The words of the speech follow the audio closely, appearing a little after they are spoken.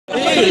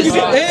You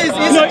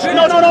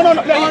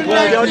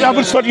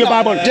haven't studied your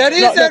Bible. There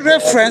is a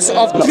reference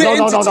of three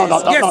entities.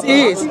 Yes,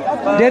 he is.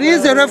 There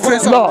is a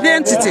reference of three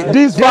entities.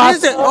 This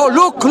verse. Oh,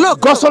 look.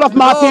 Gospel of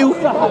Matthew.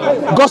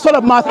 Gospel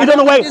of Matthew. You don't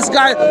know why. This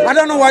guy, I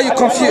don't know why you're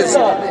confused.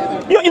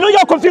 You know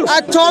you're confused.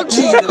 I told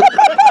you.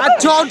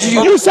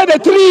 You said the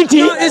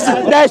Trinity.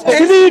 There's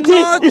Trinity.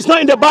 It's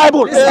not in the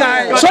Bible.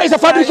 So it's a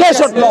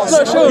fabrication.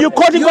 You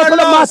quote the Gospel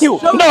of Matthew.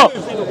 No.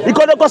 You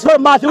quote the Gospel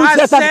of Matthew.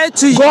 Which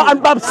says go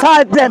and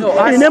baptize them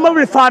in the name of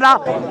the Father,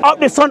 of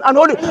the Son, and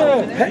Holy.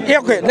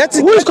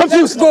 Okay, who is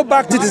confused? Let's go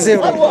back to the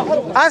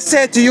zero. I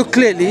said to you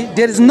clearly,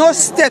 there is no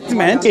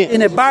statement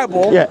in the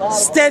Bible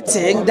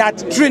stating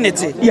that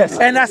Trinity. Yes.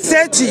 And I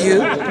said to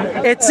you,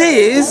 it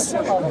is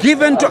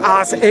given to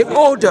us an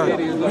order,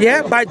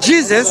 by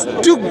Jesus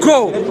to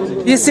go.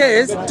 He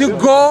says to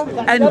go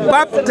and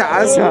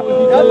baptize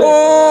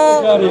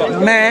all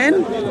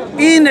men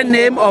in the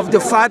name of the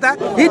Father.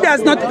 He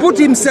does not put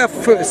himself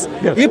first.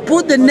 He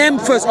put the name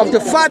first of the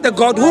Father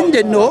God, whom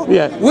they know,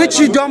 which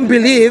you don't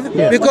believe,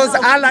 because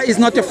Allah is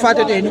not a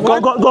father to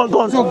anyone. Go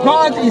on. So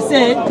God is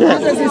saying,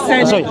 Jesus is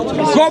saying,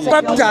 go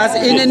baptize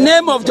in the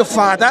name of the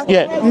Father.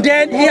 And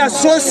then he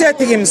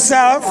associated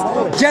himself,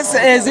 just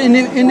as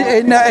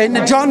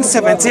in John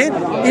 17,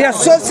 he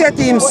associated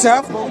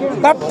himself,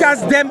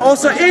 baptized them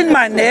also in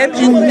my name,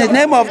 in the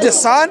name of the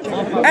Son,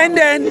 and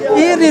then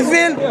he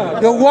revealed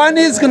the one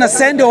is going to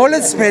send the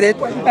Holy Spirit,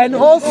 and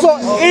also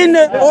in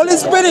the Holy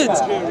Spirit.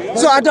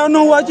 So I don't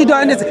know what you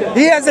don't understand.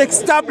 He has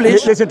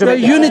established the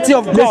unity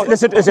of God,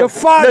 the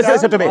Father,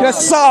 the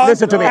Son,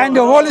 and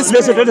the Holy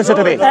Spirit. Listen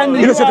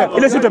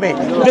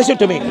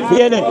to me.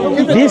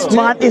 This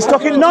man is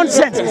talking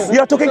nonsense. You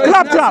are talking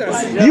clap.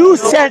 You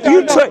said.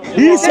 Listen.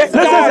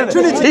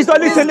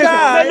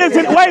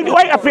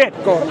 Why afraid?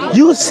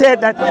 You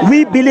said that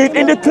we believe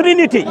in the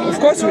Trinity. Of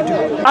course we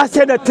do. I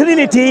said the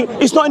Trinity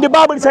is not in the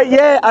Bible. You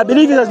say, I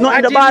believe it is not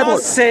in the Bible.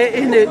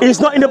 It's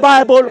not in the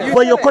Bible,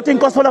 but you're quoting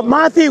Gospel of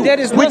Matthew,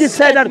 which is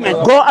said that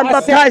go and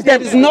baptize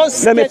them.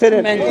 Let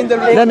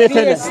me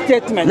finish.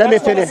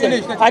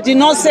 I did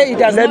not say it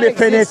does not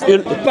exist.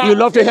 You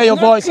love to hear your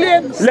voice.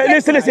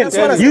 Listen.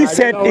 You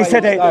said,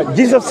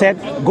 Jesus said,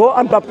 go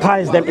and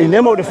baptize them in the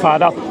name of the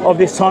Father, of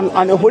the Son,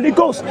 and the Holy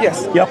Ghost.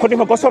 Yes. You are quoting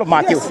from Gospel of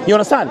Matthew. Yes. You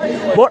understand?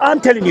 But I'm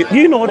telling you,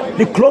 you know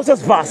the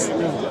closest verse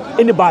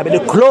in the Bible, the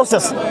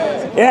closest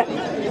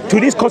to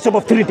this concept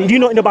of Trinity. Do you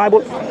know in the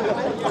Bible?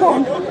 Come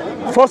on.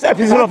 First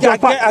epistle of John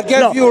 5. I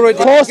gave you already.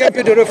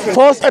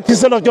 First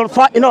epistle of John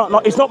 5. No,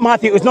 it's not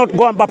Matthew. It's not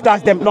go and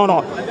baptize them.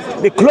 No.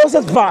 The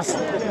closest verse.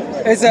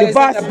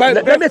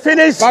 Let me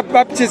finish.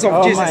 Baptism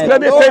of Jesus.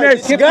 Let me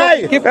finish.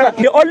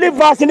 The only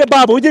verse in the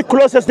Bible which is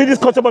closest to this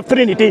concept of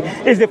Trinity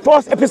is the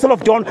first epistle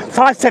of John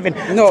 5:7.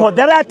 No. For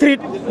there are three.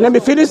 Let me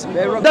finish.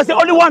 That's the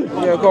only one.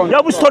 Yeah, go on. You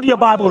have to study your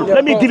Bible.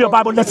 Let me give you a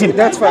Bible lesson.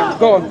 That's fine.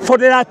 Go on. For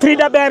there are three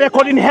that bear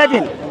record in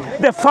heaven: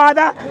 the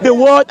Father, the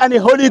Word, and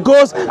the Holy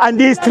Ghost, and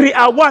these three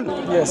are one.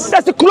 Yes.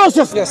 That's the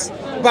closest. Yes.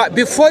 But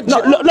before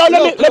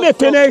let me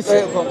finish.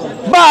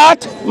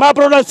 But my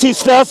brothers and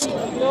sisters,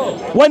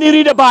 when you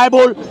read the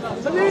Bible,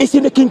 it's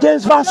in the King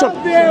James Version.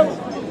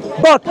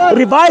 But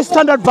Revised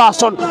Standard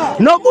Version,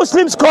 no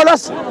Muslim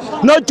scholars,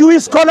 no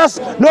Jewish scholars,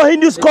 no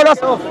Hindu scholars,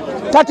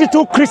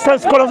 32 Christian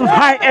scholars of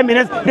high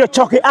eminence, they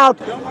chalk it out.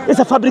 It's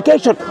a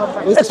fabrication.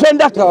 Explain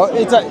that. No,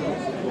 it's a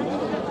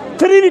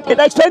Trinity,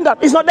 explain that.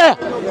 It's not there.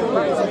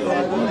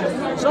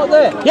 It's not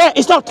there. Yeah,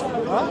 it's not.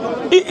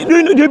 Do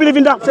you believe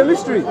in that? It's a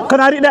mystery. Can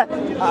I read that?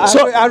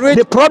 I read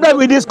the problem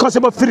with this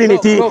concept of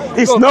Trinity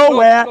is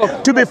nowhere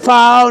to be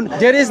found.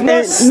 There is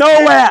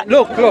nowhere.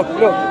 Look.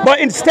 But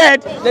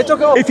instead,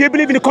 if you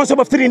believe in the concept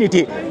of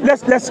Trinity,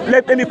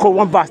 let me quote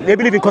one verse. They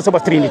believe in the concept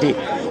of Trinity.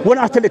 When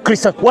I tell the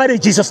Christians, where is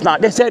Jesus now?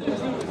 They said,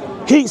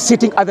 he's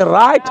sitting at the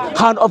right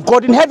hand of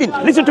God in heaven.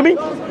 Listen to me.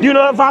 Do you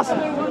know that verse?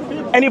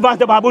 Any verse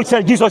the Bible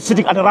says Jesus is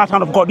sitting at the right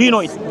hand of God. Do you know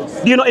it?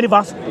 Do you know any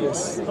verse?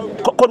 Yes.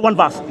 Quote one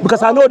verse,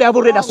 because I know they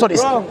haven't read the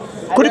studies.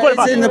 Could you quote a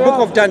verse? It's in the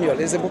book of Daniel.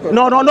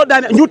 No, not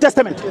Daniel. New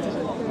Testament.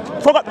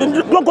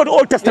 Don't go to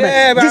Old Testament.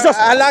 Yeah, Jesus.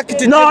 I like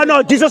to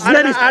No, Jesus'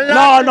 name is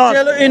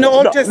in the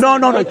Old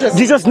Testament. No.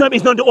 Jesus' name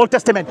is not the Old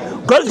Testament.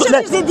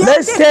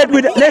 Let's stay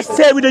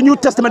with the New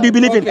Testament you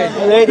believe in.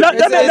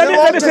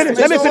 Let me finish.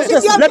 Let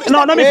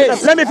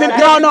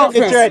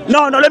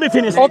me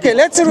finish. Okay,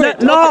 let's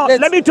read.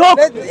 Let me talk.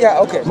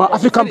 Okay. My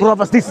African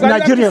brothers, this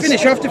Nigerians. You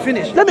have to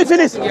finish. Let me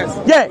finish. Yes.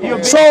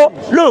 Yeah. So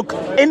look,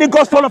 in the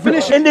Gospel of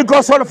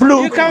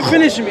Luke. You can't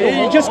finish me.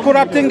 You're just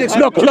corrupting the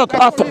scripture. Look.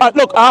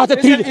 I have to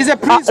treat. He's a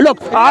priest.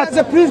 As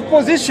a priest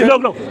position.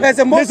 Look. As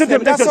a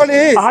Muslim, that's all it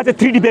is. I had the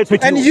 3 debates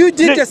with you. And you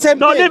did the same thing.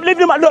 No, leave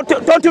them alone.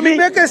 Don't to me. You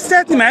make a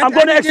statement. I'm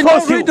going to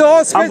expose you.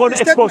 I'm going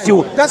to expose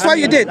you. That's what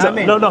you did. No.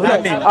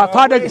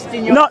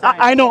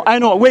 I know.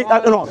 Wait,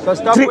 no.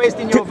 Stop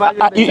wasting your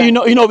valuable time.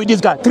 You know with this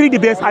guy. 3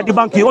 debates I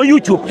debunk you on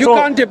YouTube. You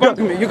can't debunk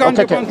me. You can't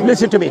debunk me.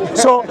 Listen to me.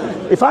 So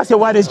if I say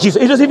why is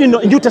Jesus, it doesn't even know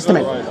in New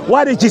Testament.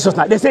 Why is Jesus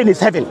now? They say in his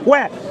heaven.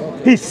 Where?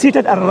 He's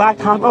seated at the right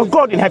hand of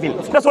God in heaven.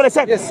 That's what I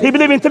said. Yes. He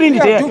believes in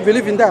Trinity. Yeah, I do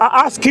believe in that.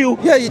 I ask you,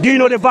 Yeah, do you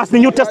know the verse in the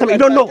New Testament? You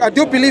don't know. I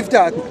do believe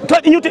that.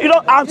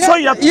 I'm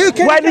sorry that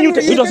why the New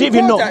Testament? He doesn't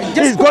even know.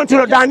 He's going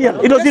to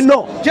Daniel. He doesn't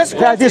know. Just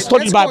this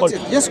study Bible.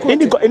 In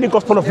the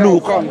Gospel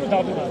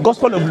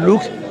of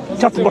Luke,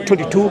 chapter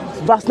 22,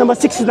 verse number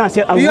 69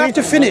 says, you have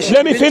to finish.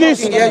 Let me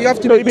finish. Yeah, you have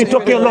to. No, you've been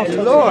talking a lot.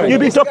 You've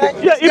been talking.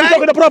 Yeah, you've been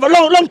talking the prophet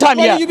long time.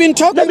 Well, Yeah. you've been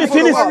talking. Let me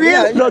finish.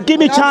 No, give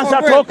me chance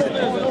to talk.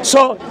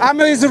 So I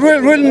mean, it's a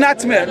real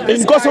nightmare.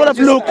 in Gospel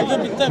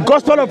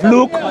of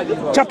Luke,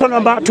 chapter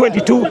number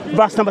 22,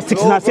 verse number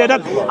 69 said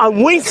that,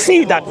 and we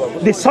see that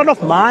the Son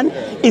of Man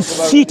is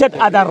seated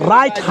at the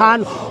right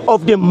hand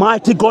of the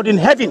mighty God in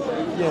heaven.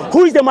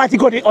 Who is the mighty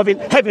God of in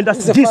heaven?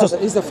 That's Jesus.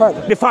 He's the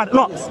Father. The Father.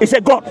 No, it's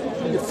a God.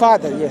 The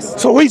Father,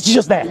 yes. So who is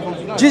Jesus there?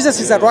 Jesus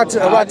is a right.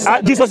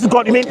 Jesus is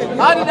God, you mean?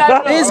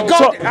 He's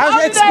God.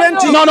 I'll explain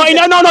to you.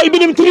 No, you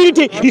believe in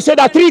Trinity. He said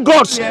that 3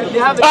 gods.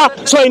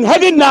 So in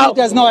heaven now. He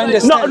does not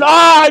understand.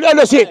 I don't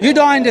understand. You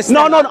don't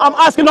understand. No, I'm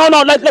asking. I'm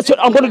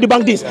going to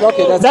debunk this.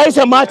 Okay, there is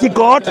a mighty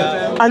God,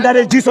 and there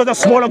is Jesus, the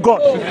smaller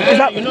God.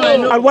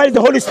 And why is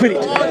the Holy Spirit?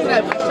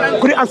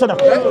 Could you answer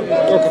that?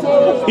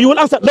 Okay. You will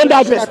answer. Don't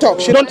digress.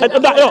 Don't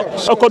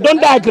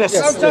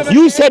digress.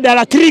 You said there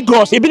are 3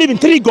 gods. You believe in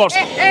 3 gods.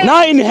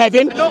 Now in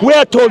heaven, we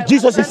are told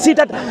Jesus is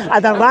seated at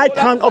the right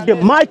hand of the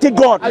mighty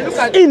God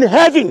in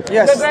heaven.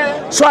 Yes.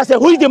 So I said,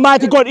 who is the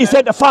mighty God? He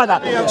said the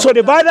Father. So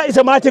the Father is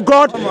a mighty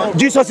God.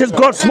 Jesus is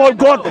God, small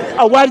God.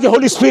 And where is the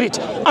Holy Spirit?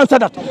 Answer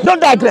that.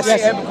 Don't digress.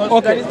 Yes.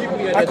 Okay.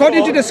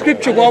 According to the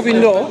scripture, what we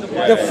know,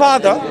 the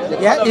Father,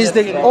 is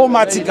the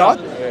Almighty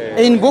God.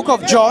 In book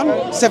of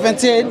John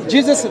 17,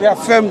 Jesus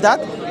reaffirmed that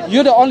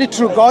you're the only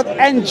true God,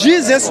 and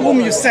Jesus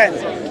whom you sent.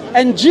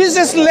 And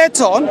Jesus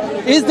later on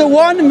is the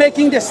one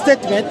making the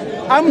statement,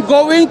 I'm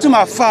going to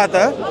my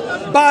Father,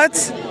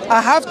 but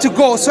I have to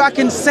go so I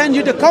can send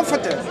you the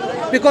Comforter.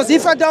 Because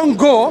if I don't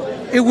go,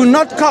 it will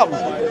not come.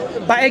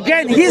 But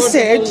again, he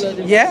said,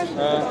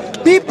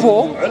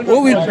 people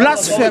who will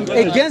blaspheme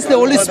against the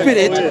Holy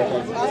Spirit,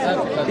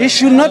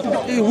 it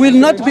will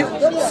not be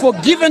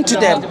forgiven to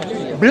them.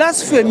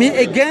 Blasphemy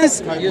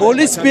against the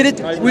Holy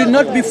Spirit will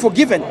not be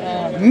forgiven.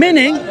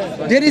 Meaning,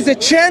 there is a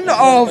chain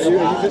of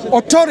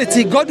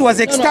authority God was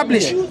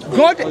established.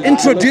 God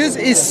introduced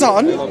His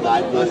Son,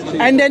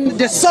 and then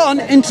the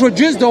Son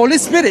introduced the Holy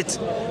Spirit.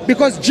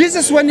 Because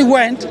Jesus, when He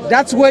went,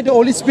 that's where the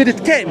Holy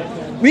Spirit came.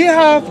 We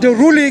have the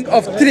ruling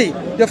of 3,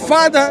 the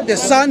Father, the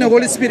Son, and the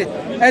Holy Spirit.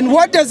 And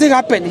what does it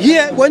happen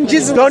here when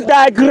Jesus... Don't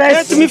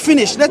digress. Let me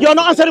finish. You're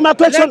not answering my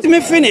question. Let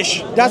me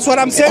finish. That's what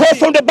I'm saying. Quote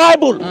from the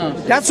Bible.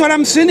 That's what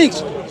I'm saying.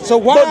 So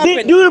what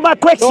happened? Do you my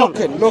question?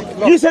 Look.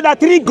 You said that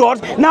 3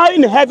 gods. Now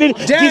in heaven,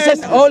 Jesus...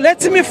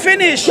 let me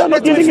finish.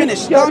 Let me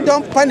finish.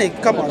 Don't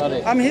panic. Come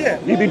on. I'm here.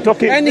 You've been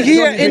talking. And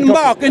here in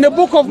Mark, in the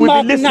book of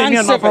Mark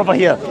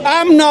 9:7.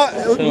 I'm not...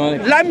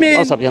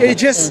 Lamin,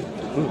 just...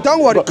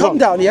 Don't worry, calm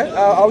down,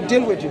 I'll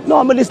deal with you. No,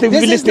 I'm listening.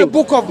 This is the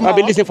book of Mark. I've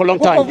been listening for a long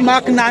time. Book of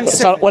Mark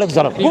 9:7.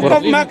 Book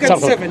of Mark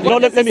 7. No,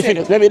 let me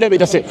finish. Let me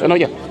just say. No,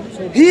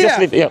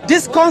 Here,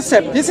 this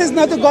concept, this is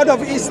not the God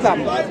of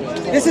Islam.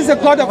 This is the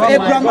God of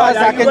Abraham,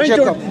 Isaac, and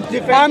Jacob.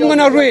 I'm going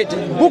to read.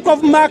 Book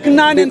of Mark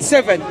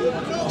 9:7.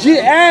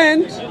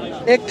 And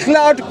a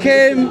cloud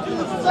came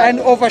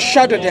and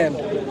overshadowed them.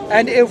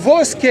 And a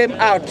voice came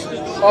out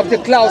of the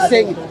cloud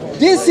saying,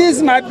 this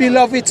is my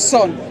beloved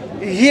Son.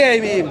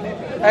 Hear him.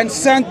 And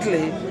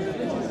suddenly,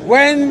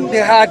 when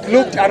they had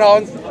looked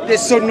around, they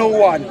saw no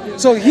one.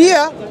 So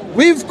here,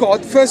 we've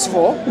got, first of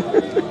all,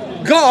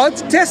 God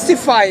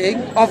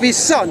testifying of His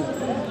Son.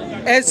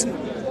 As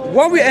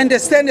what we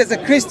understand as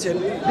a Christian,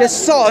 the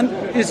Son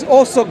is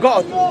also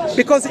God.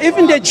 Because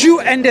even the Jew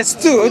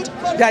understood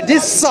that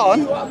this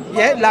Son,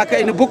 like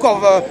in the book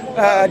of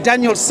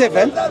Daniel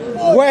 7,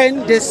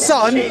 when the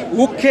Son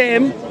who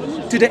came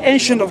to the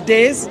Ancient of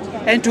Days,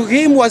 and to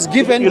him was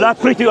given... You are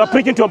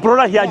preaching to a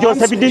brother here, John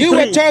 17:3. You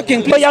were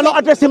talking... But you're not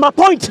addressing my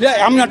point.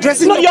 Yeah, I'm not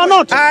addressing... No, you're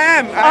not. I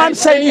am. I'm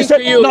saying you said...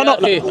 No.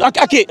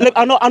 Okay,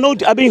 I know...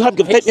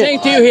 He's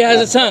saying to you he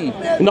has a son.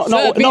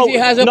 No, he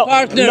has a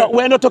partner. No,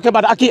 we're not talking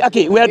about...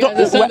 Okay, we're not...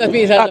 That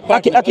means he has a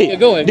partner. Okay.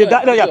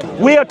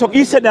 We are talking...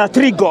 He said there are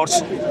 3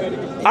 gods.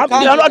 I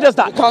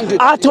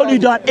told you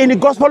that in the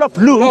Gospel of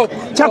Luke,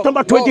 chapter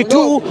number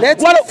 22,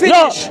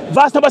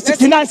 verse number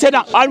 69 said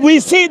that, and we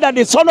see that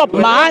the Son of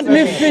Man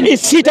is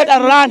seated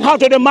around how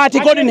to the mighty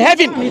God in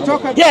heaven.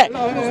 Yeah,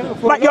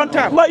 but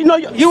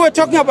you were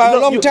talking about a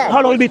long time.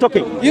 How long will you be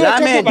talking? You were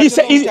talking about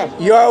a long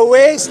time. You're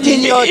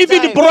wasting your time.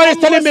 Even the brother is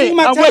telling me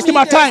I'm wasting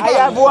my time. I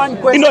have one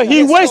question.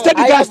 He wasted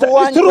the gas.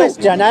 It's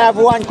true. I have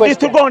one question. It's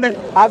true. Go on then.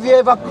 Have you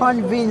ever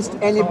convinced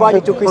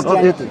anybody to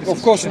Christianity? Of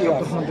course you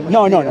have.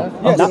 No.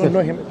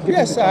 Yes.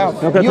 Yes, I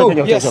have.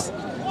 Yes.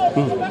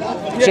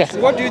 Yes.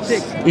 What do you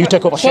think? You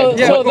take over. So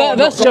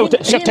that's he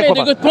made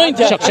a good point.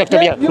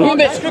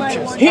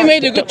 He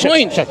made a good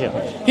point.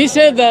 He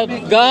said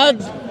that God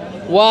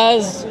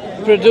was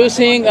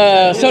producing,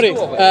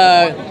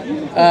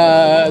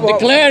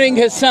 declaring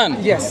His Son.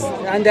 Yes,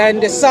 and then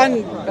the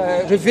Son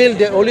revealed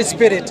the Holy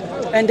Spirit,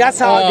 and that's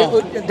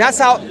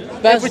how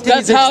everything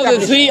that's is how the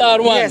established. three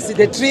are one. Yes,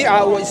 the three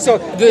are one. So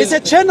it's a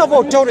chain of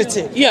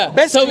authority. Yeah. So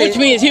Basically, which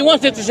means he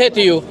wanted to say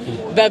to you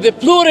that the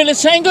plural is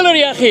singular,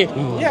 Yahi.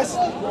 yes.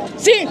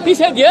 See, he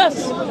said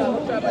yes.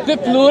 The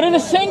plural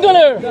is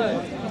singular.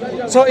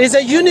 So it's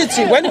a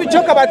unity. When we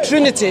talk about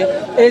Trinity,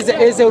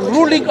 is a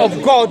ruling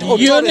of God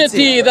authority.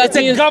 Unity, that it's a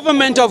means-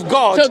 government of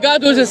God. So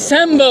God was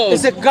assembled.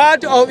 It's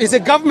a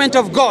government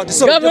of God.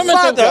 So Government the of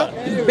Father,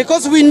 God.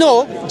 because we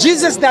know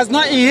Jesus does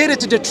not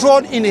inherit the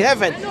throne in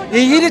heaven.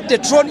 He inherit the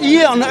throne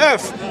here on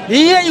earth.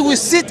 Here he will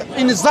sit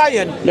in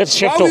Zion. Let's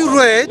check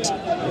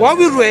What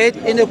we read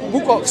in the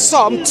book of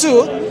Psalm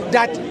 2,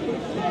 that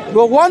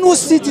the one who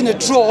sits in the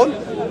throne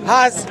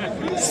has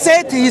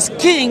set his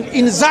king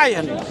in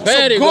Zion.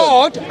 Very so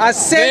God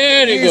has set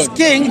Very his good.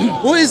 king,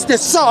 who is the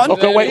Son,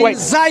 Okay, wait, in wait.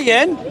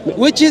 Zion,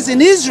 which is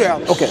in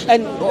Israel. Okay.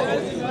 And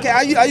okay,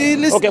 are you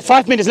listening? Okay,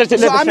 5 minutes. Let's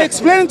So I'm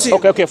explaining to you.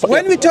 Okay.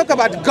 When we talk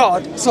about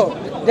God, so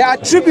the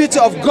attributes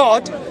of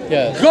God,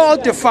 Yes.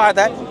 God the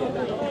Father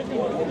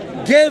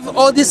gave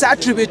all this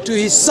attribute to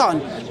his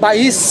Son. By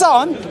his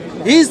Son,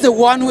 he's the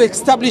one who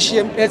established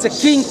him as a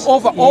king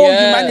over all Yes,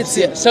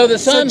 humanity. yes. So the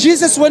Son-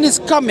 Jesus, when he's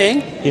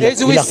coming, he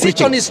will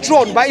sit on his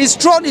throne. But his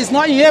throne is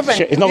not in heaven.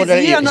 He's not gonna let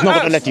here you. on He's not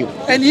gonna earth. let you.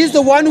 And he's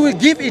the one who will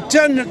give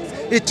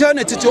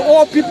eternity to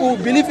all people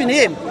who believe in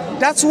him.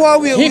 That's why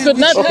He could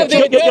not have the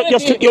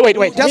eternity.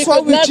 Wait. That's He why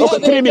could we not teach-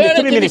 have the 3 minutes, 3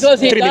 eternity minutes, because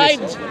he 3 died.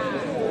 minutes.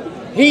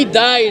 He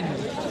died,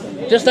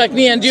 just like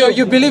me and you. So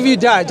you believe you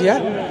died,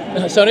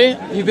 yeah? Sorry?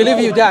 You believe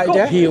you died,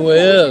 yeah? He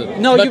will.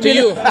 No, but you to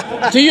you,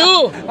 believe- to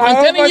you, I'm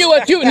telling you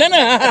what you. No.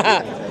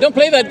 Don't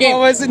play that game.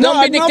 Oh, is it- no,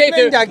 Don't be I'm not dictator.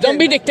 playing that Don't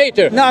be game.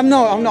 dictator. No, I'm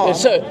not.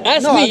 So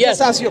ask no, me. I Yes.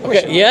 just ask you a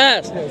question. Okay,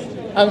 yes.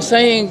 I'm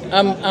saying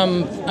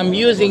I'm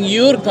using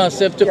your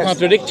concept to Yes.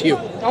 contradict you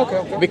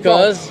Okay.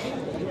 because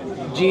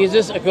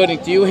Jesus, according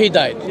to you, he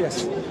died.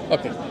 Yes.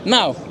 Okay.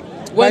 Now,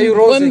 you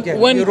rose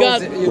again. You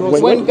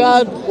rose when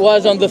God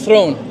was on the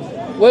throne,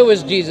 where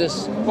was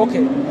Jesus?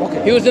 Okay.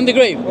 He was in the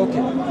grave.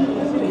 Okay.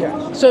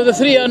 Yeah. So the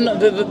three are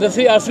the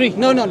three are three.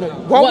 No.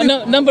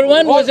 Number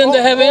one was in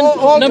the heaven.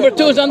 Number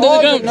two is under the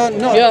ground.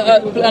 No. Yeah,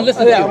 and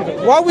listen to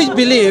you. What we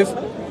believe,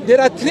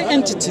 there are three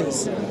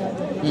entities.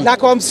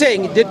 Like I'm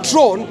saying, the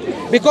throne,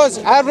 because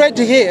I read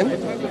here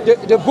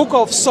the book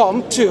of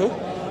Psalm 2.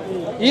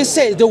 He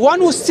says the one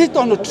who sits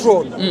on the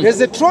throne.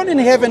 There's a throne in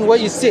heaven where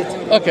he sits.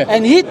 Okay.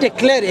 And he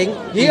declaring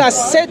he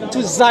has set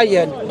to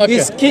Zion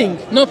his king.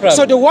 No problem.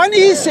 So the one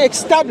he is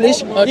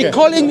established, he Okay.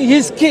 calling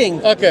his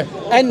king. Okay.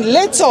 And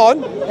later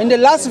on, in the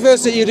last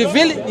verse, he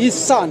revealed his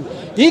son.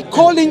 He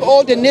calling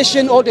all the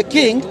nation, all the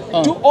king,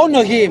 to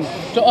honor him,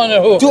 To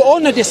honor who? to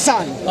honor the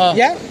son.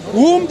 Yeah,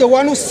 whom the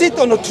one who sit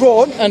on the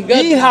throne, And God-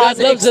 he has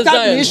God loves the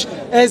established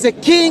as a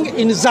king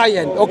in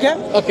Zion. Okay.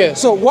 Okay.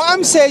 So what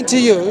I'm saying to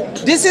you,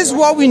 this is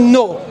what we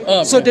know.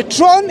 Okay. So the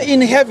throne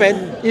in heaven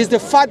is the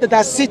Father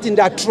that sits in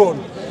that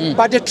throne.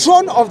 But the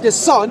throne of the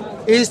Son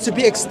is to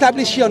be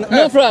established here on earth.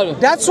 No problem.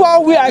 That's why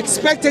we are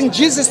expecting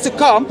Jesus to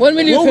come. When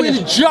will you who finish?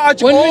 will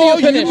judge When will all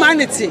you finish?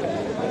 humanity.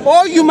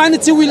 All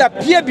humanity will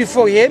appear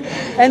before him,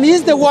 and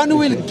he's the one who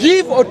will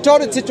give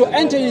authority to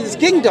enter his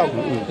kingdom.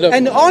 Look.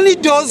 And only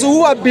those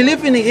who are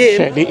believing in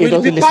him He will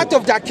doesn't be part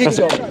listen. of that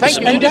kingdom. Thank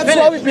you. And You that's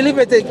finish. why we believe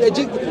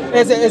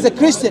as a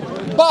Christian.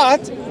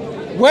 But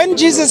when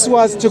Jesus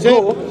was to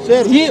go,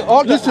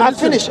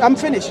 I'm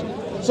finished.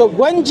 So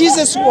when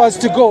Jesus was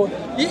to go,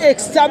 he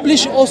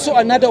established also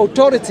another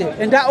authority,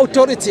 and that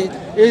authority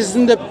is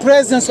in the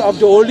presence of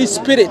the Holy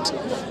Spirit.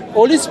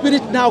 Holy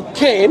Spirit now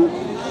came,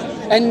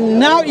 and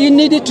now he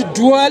needed to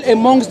dwell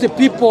amongst the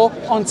people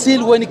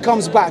until when he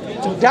comes back.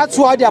 That's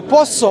why the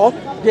apostle,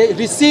 they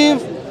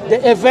received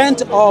the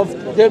event of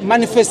the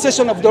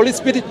manifestation of the Holy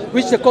Spirit,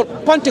 which they call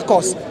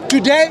Pentecost.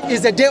 Today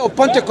is the day of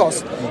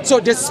Pentecost. So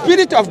the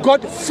Spirit of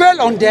God fell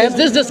on them. Is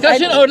this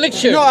discussion and- or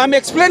lecture? No, I'm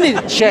explaining.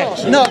 Sheikh.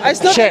 No,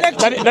 it's not Sheikh, a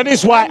lecture. that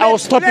is why I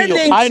was stopping you.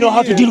 explaining I know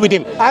how to deal with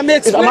him. I'm He's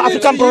an explaining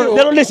African to you. brother.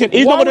 They don't listen.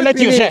 He's not what going to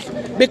we let you, believe.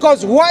 Sheikh.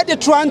 Because what they're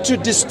trying to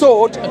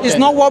distort is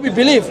not what we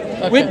believe.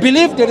 We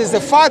believe there is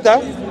a Father,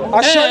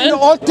 as shown in the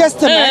Old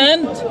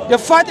Testament. The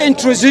Father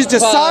introduced the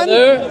Son,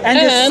 and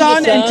the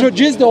Son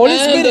introduced the Holy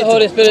and Spirit. the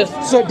Holy Spirit.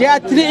 So there are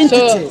three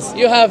entities. So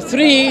you have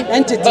three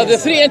Entities. but the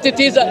three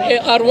entities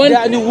are one. They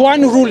are in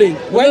one ruling.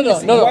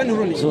 Oneness, no. One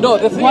ruling. No,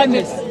 the three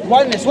oneness.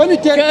 Oneness. When you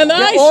tell Can they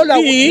I all are-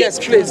 speak? yes,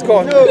 please go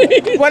on.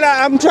 Well,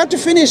 I'm trying to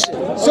finish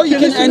so you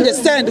can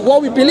understand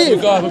what we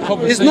believe.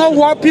 It's not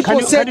what people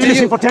say Can you to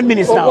listen you. for 10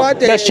 minutes or now? what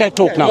they- Let's Sheikh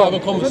talk now.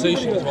 Go on.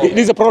 It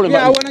is a problem. Yeah,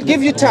 I man. want to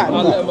give you time,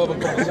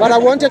 but I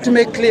wanted to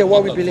make clear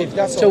what we believe.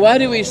 That's So all. why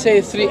do we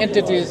say three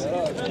entities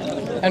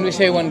and we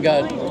say one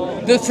God?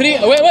 The three.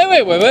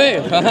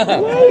 Wait.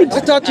 I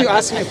thought you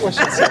asked me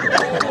questions.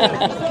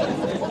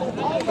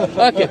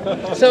 Okay.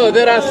 So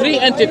there are three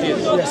entities.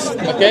 Yes.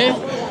 Okay.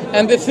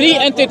 And the three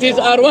entities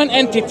are one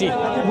entity.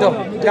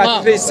 No, they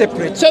are three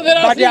separate. So there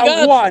are but they three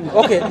are gods. one.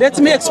 Okay, let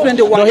me explain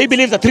the one. No, he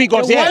believes the three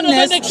gods. The Yeah. one- No,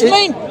 then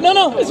explain.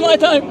 No, it's my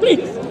time, please.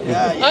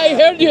 I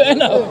heard you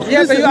enough.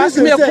 Yeah, but you asked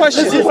me a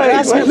question.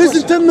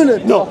 Listen, 10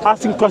 minutes. No,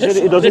 asking question,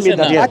 it doesn't mean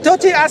that. Listen Yeah. I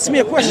thought he asked me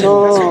a question.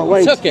 No,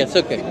 wait. It's okay, it's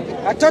okay.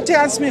 I thought he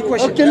asked me a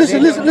question. Okay,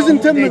 listen,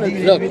 10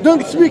 minutes. Look.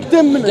 Don't speak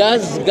 10 minutes.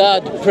 Does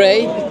God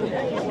pray?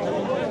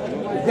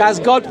 Does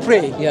God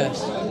pray?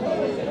 Yes.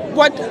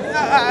 But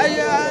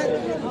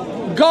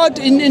God,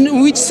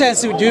 in which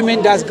sense do you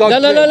mean does God No,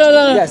 pray?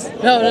 no. Yes.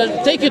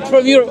 No, take it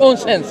from your own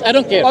sense. I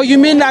don't care. Oh, you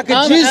mean like a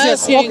I'm Jesus?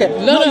 asking-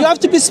 Okay. No, no. You have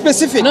to be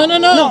specific. No.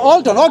 No,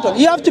 hold on.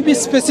 You have to be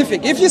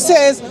specific. If he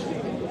says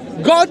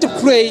God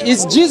pray,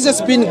 is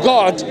Jesus being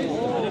God?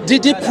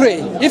 Did he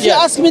pray? If you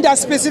Yes. ask me that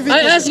specific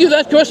I asked you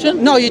that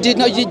question. No, you did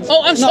not.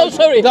 Oh, I'm so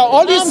sorry. No,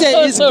 all you I'm say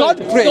so is sorry.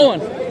 God prayed. Go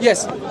on.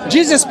 Yes,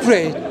 Jesus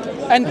prayed.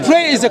 And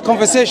prayer is a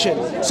conversation.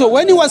 So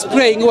when he was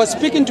praying, he was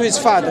speaking to his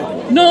Father.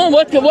 No,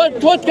 what kind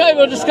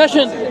of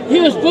discussion? He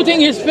was putting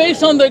his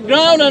face on the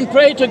ground and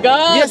pray to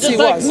God, Yes, just he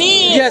like was.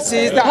 me. Yes, he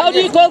is that- How do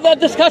you call that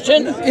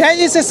discussion? Yeah,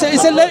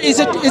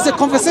 it's a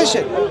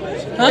conversation.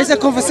 Huh? It's a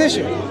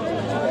conversation.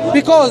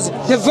 Because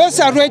the verse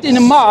I read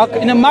in Mark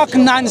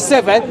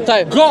 9:7,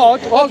 Type. God.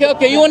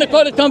 Okay, you want to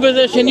call it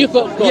conversation, you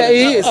call Yeah, it.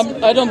 he is.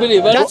 I don't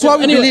believe. That's what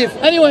we anyway, believe.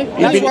 Anyway,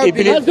 That's what we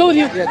believe. I'll go with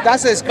you. Yeah,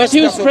 that's a But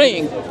he was that's what-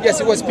 praying. Yes,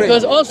 he was praying.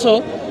 Because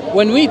also,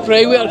 when we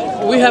pray,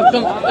 we have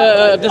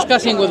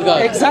discussing with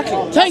God. Exactly.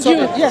 Thank So,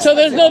 you. yes. So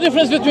there's no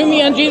difference between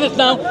me and Jesus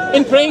now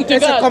in praying to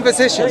It's a God.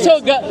 conversation. So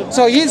God,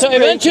 So he's praying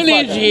to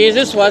eventually Father.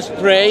 Jesus was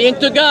praying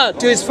to God.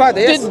 To his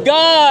Father, yes. Did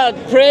God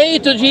pray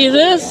to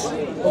Jesus?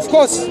 Of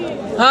course.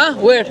 Huh?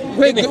 Where?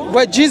 Give me.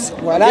 But Jesus,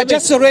 well, I Give me.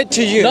 just read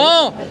to you.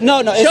 No. No.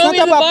 It's Show not me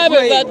the about Bible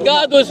praying. that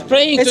God was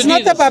praying It's to not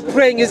Jesus. about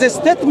praying. It's a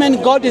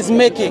statement God is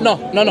making. No.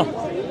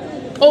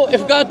 Oh,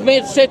 if God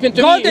made statement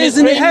to God me, is he's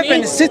in praying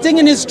heaven, me. sitting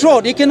in his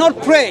throne. He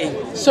cannot pray.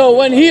 So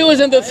when he was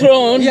in the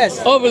throne,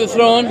 Yes. over the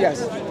throne,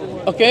 Yes.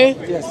 okay,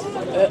 Yes.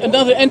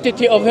 another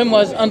entity of him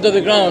was under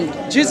the ground.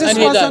 Jesus and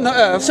he was died. on the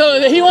earth.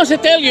 So he wants to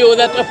tell you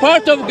that a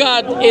part of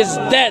God is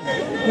dead.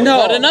 No,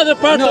 But another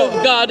part no.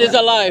 of God is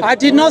alive. I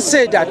did not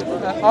say that.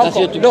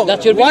 Uncle, your- look,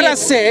 that's your what I belief.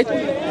 said,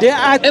 there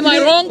are Am I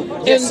three-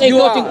 wrong Yes, in you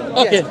quoting?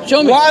 are. Okay, Yes.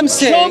 show me. What I'm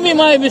saying, Show me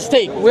my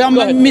mistake. Well, Go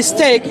my ahead.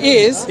 mistake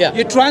is Yeah.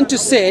 you're trying to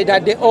say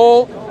that they're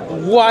all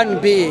one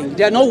being.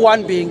 They're not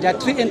one being. They're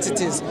three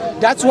entities.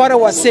 That's what I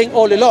was saying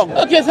all along.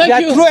 Okay, thank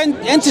There you. are three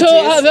entities.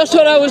 So that's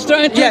what I was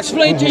trying to Yes.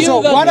 explain to you.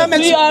 So that what I'm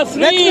three are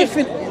let me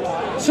three.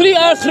 Three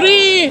are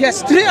three.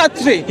 Yes, three are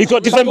three. He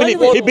got different But belief.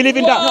 when He believe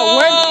in that. No,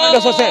 when-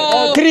 That's what I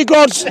said. Three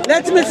gods.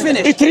 Let me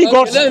finish. It's three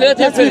gods. Let him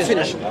Let me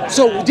finish.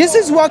 So this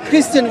is what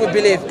Christian will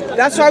believe.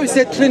 That's why we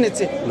say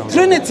Trinity.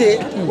 Trinity,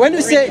 when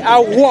we say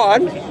are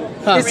one,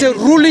 it's a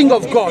ruling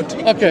of God.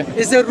 Okay.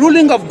 It's a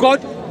ruling of God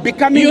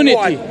becoming Unity,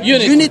 one.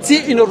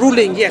 unity. In a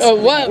ruling, yes.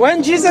 What?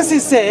 When Jesus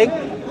is saying,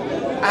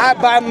 I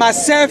by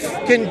myself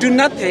can do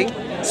nothing,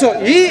 so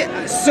he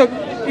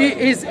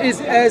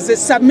is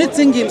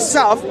submitting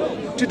himself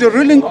to the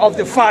ruling of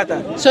the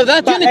Father. So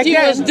that But unity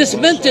again- was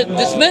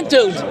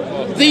dismantled.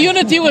 The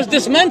unity was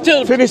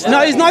dismantled. Finish.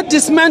 No, it's not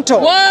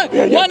dismantled. What?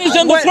 One is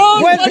on the When-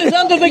 throne, when- one is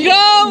under the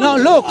ground. No,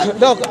 look,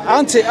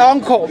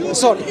 uncle,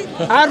 sorry.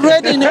 I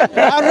read in the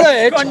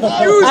Read,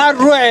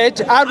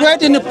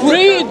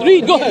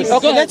 go ahead. Okay,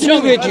 go ahead, let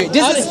show me read you.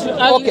 This is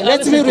okay.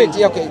 Let me read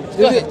you. Okay,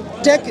 Go ahead.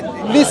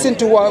 listen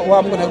to what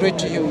I'm going to read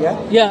to you. Yeah.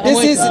 Yeah, I'm This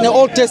waiting. is in the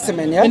Old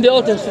Testament. Yeah. In the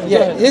Old Testament. go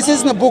Yeah. ahead. This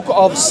is in the book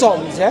of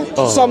Psalms. Yeah.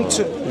 Psalm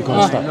 2.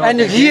 And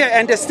here,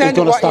 understand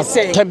You're gonna what start he's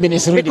saying. 10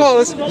 minutes reading.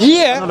 Because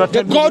here, Another the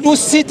 10 God who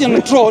sits on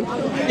the throne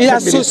is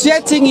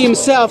associating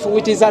himself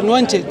with his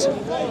anointed.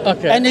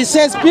 Okay. And he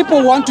says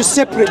people want to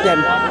separate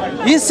them.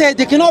 He said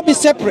they cannot be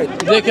separate.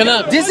 They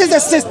cannot. This is a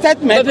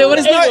statement. But they were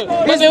It's able.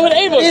 But they were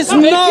able. It's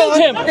They not. killed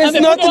him. It's and they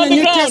not put him in on the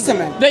New ground.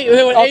 Testament. They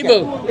were Okay.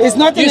 able. It's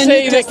not in You the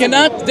say New they Testament.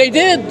 cannot. They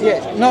did. Yeah.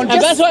 No, And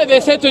just that's why they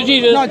said to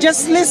Jesus, no.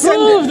 Just listen.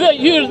 prove that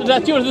you're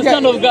the Yeah.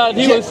 Son of God.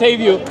 He Yeah. will save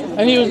you.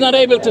 And he was not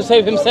able to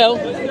save himself.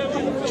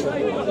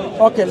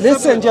 Okay,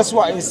 listen. Just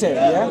what he said.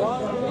 Yeah.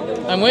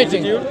 I'm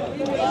waiting.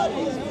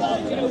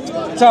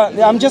 So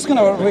I'm just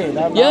gonna read.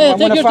 I'm take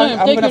gonna your find, time,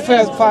 I'm take gonna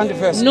your time. find the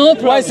verse. No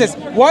problem. Why it says,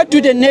 "Why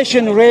do the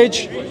nation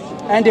rage,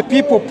 and the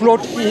people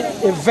plot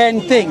a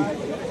vain thing?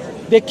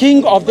 The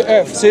king of the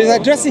earth." So he's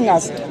addressing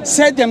us.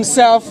 Set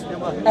themselves,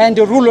 and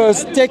the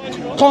rulers take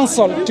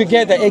counsel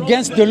together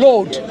against the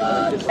Lord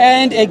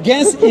and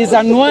against His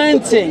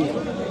anointing,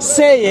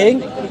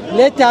 saying,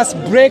 "Let us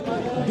break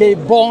the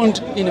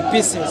bond in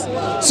pieces."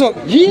 So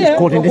here,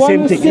 quoting the the one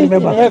same who thing, sits in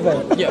remember? heaven.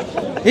 Yeah.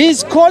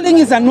 He's calling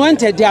his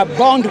anointed, they are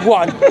bound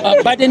one.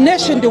 But the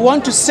nation, they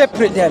want to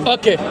separate them.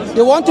 Okay.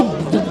 They want to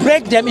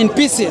break them in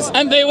pieces.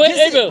 And they were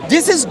able.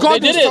 This is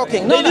God They who's did it.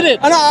 talking. They did it.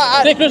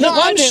 They crucified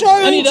I'm him,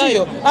 showing and he to died.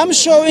 you. I'm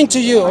showing to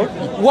you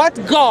what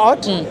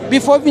God,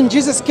 before even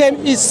Jesus came,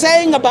 is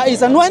saying about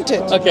his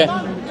anointed. Okay.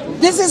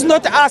 this is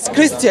not us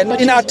Christian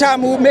in our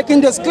time who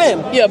making this claim.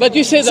 Yeah, but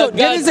you say that So God,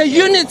 there is a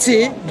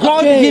unity,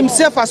 God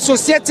himself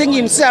associating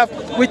himself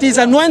with his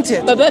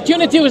anointed. but that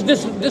unity was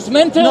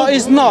dismantled. No,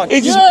 it's not.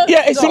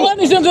 It's one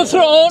is on the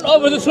throne,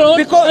 over the throne,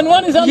 and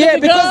one is on the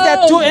ground. because there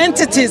are two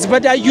entities,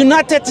 but they are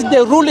united in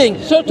the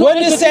ruling. So two when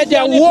you entities say they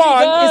are unity,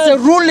 one, God. it's a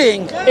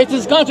ruling. It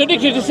is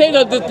contradictory to say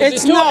that the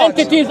It's two not.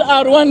 entities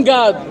are one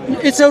God.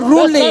 It's a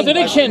ruling. That's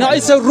contradiction. No,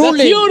 it's a ruling.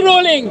 That's you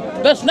ruling.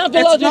 That's not the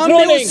It's logic not me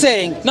ruling. who's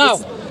saying. Now,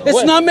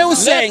 It's not me who's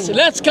saying.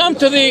 Let's come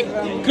to the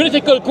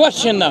critical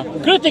question now.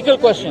 Critical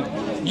question.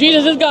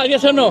 Jesus is God,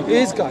 yes or no? He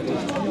is God.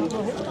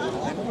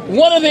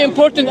 What are the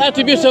important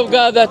attributes of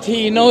God that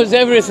he knows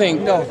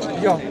everything? No.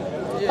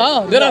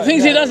 Oh, there are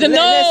things he doesn't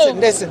know.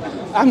 Listen.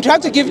 I'm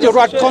trying to give the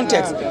right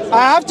context.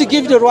 I have to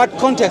give the right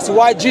context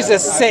why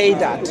Jesus said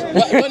that.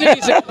 What did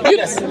he say?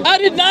 I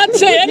did not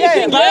say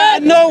anything but I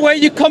yet. know where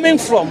you're coming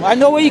from. I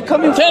know where you're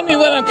coming Tell from. me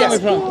where I'm coming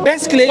from.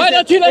 Basically, Why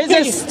don't you let it's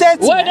a me?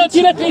 statement. Why don't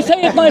you let me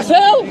say it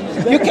myself?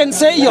 You can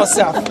say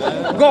yourself.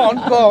 Go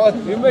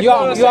on.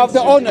 You have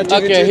the honor to.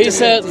 Okay, he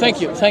said,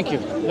 thank you.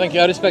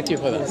 I respect you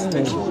for that.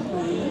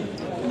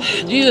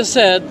 Jesus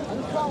said,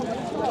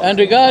 and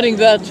regarding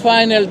that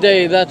final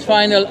day, that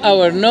final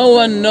hour, no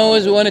one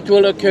knows when it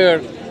will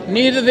occur.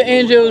 Neither the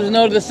angels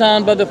nor the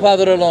Son, but the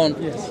Father alone.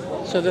 Yes.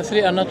 So the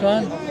three are not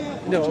one?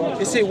 No.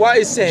 You see what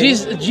he's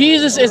saying?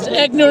 Jesus is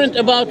ignorant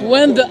about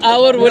when the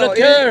hour will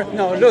occur.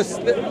 Look,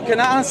 can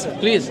I answer?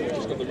 Please.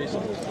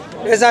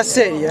 As I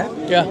say,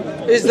 Yeah.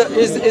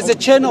 is a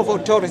chain of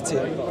authority.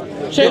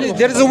 Chain.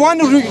 There is one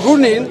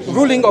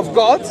ruling of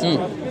God,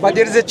 but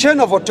there is a chain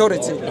of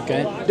authority.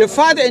 Okay. The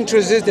Father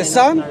introduced the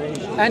Son,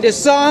 and the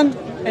Son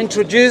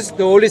introduced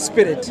the Holy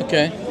Spirit.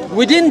 Okay.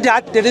 Within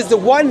that, there is the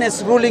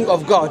oneness ruling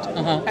of God.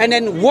 And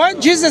then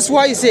what he says,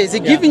 he's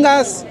giving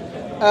us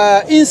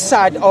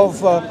insight of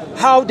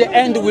how the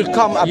end will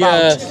come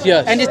about.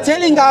 Yes. And he's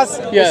telling us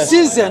the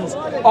seasons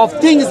of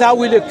things that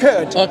will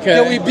occur. Okay.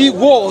 There will be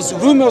wars,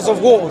 rumors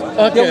of wars.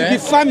 Okay. There will be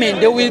famine.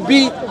 There will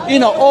be,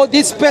 all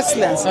this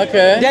pestilence.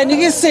 Okay. Then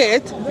he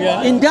said,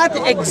 in that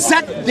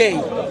exact day,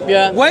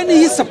 when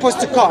he's supposed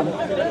to come,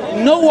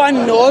 no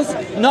one knows,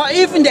 not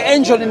even the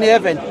angel in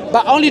heaven,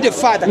 but only the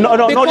Father. No,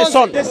 the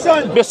Son.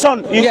 The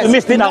Son. You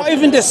missed it now. Not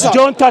even the Son.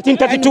 John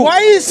 13:32. And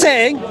why he's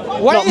saying,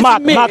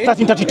 Mark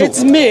 13:32.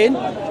 It's mean,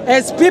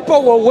 as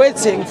people were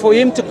waiting for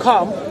him to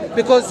come,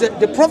 because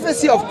the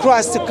prophecy of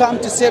Christ to come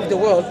to save the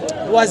world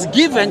was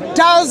given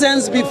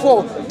thousands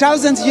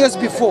years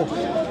before.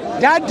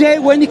 That day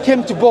when he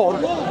came to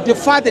born, the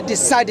Father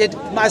decided,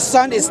 my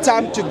son, it's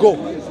time to go.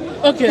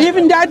 Okay.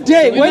 Even that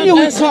day when you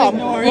will come,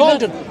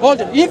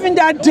 hold on. Even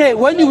that day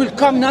when you will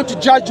come now to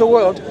judge the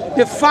world,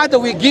 the Father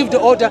will give the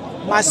order,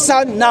 my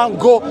son, now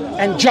go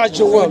and judge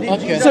the world.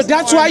 Okay. So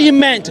that's what he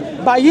meant.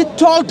 But he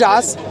told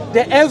us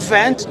the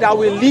event that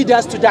will lead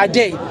us to that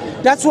day.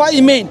 That's what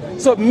he meant.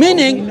 So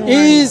meaning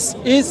is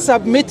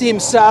submitting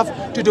himself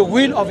to the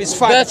will of his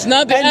Father. That's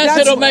not the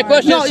answer of my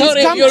question. No,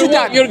 sorry,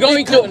 you're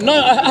going to.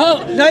 No,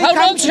 how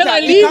long shall I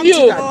leave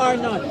you?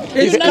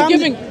 You're not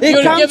giving.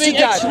 You're giving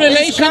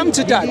explanation. Come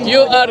to that. You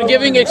are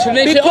giving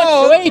explanation.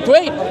 Because,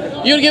 wait.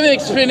 You're giving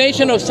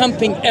explanation of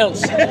something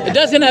else. It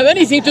doesn't have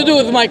anything to do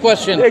with my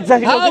question.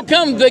 Exactly. How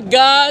come the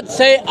God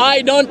say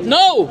I don't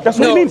know? That's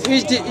what it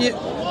means.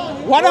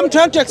 What I'm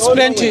trying to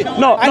explain to you.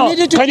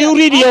 Can you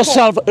read it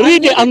yourself?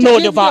 Read it and know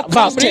the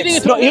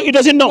verse. No, he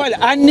doesn't know. Well,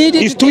 I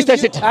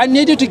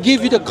needed to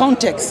give you the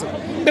context.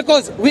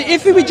 Because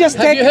if we just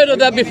Have you heard of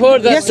that before?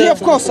 Yes,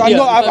 of course. I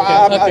know.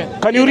 Okay.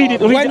 Can you read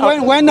it?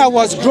 When I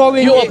was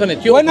growing, You open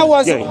it. When I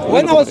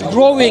was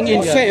growing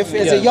in faith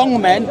as a young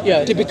man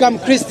to become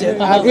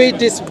Christian, I read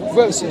these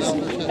verses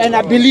and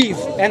I believe.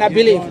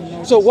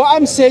 So what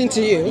I'm saying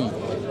to you,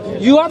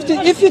 you have to,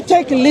 if you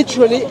take it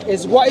literally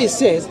as what it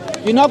says,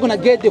 you're not going to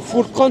get the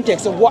full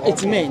context of what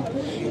it means,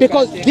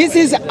 because this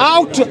is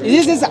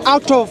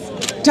out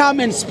of time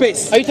and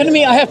space. Are you telling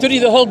me I have to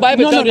read the whole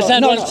Bible to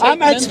understand one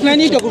statement? I'm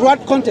explaining the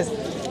right context.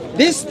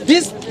 This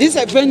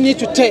event need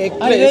to take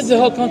place. I read the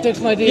whole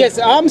context, my dear. Yes,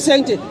 I'm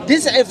saying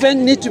this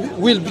event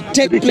will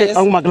take place.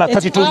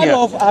 It's out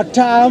of our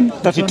time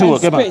and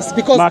space,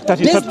 because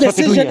this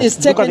decision is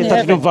taken in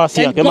heaven,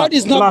 and God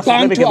is not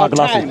bound to our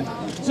time.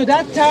 So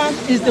that time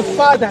is the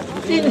Father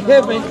in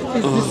heaven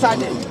is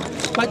decided.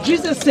 But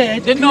Jesus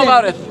said, didn't know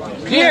about it.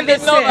 Clearly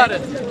didn't know about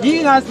it.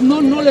 He has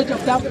no knowledge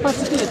of that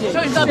particular day.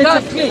 So he's not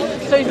God.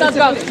 So he's not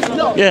God.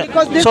 No, Yeah.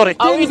 because this Sorry.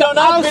 things are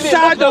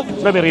outside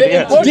of Let me read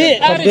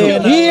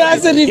it. He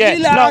has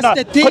revealed us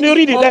the things. Can you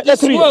read it?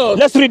 Let's read it.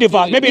 Let's read the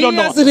verse. Maybe you don't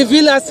know. He has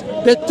revealed us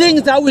the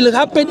things that will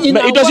happen in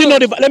our It doesn't know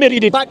world. let me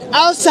read it. But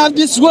outside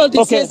this world,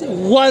 it says,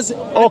 was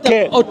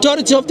the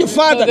authority of the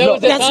Father. So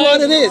That's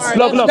what it is.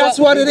 Look. That's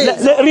what it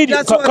is. Read it.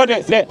 That's what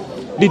it is.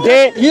 The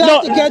day, You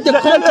have to get the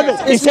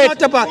context. He It's said,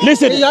 not about.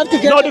 listen, You have to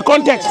get no, the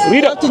context.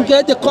 Read You have to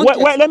get the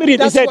context. Wait, let me read. He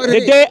That's said, what it the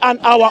is. day and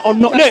hour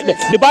unknown.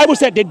 The Bible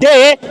said, the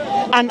day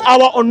and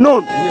hour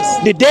unknown.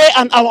 Yes. The day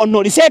and hour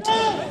unknown. He said,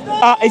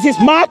 It is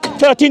Mark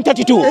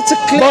 13:32. It's a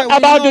clear. But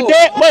about the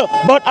day,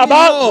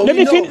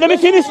 let me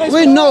finish.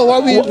 We know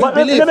what we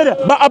believe.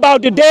 But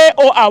about the day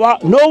or hour,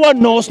 no one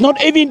knows,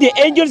 not even the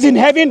angels in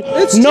heaven,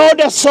 nor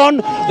the Son,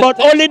 but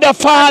only the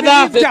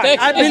Father. The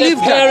text I is believe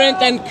that.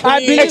 apparent and clear. I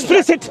believe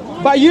Explicit.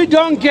 But you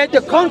don't get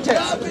the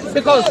context,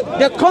 because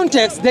the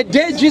context, the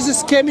day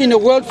Jesus came in the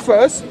world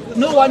first,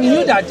 no one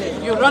knew that day.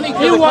 You're running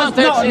through the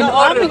context in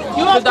order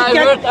to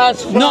divert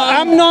us from... No,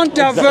 I'm not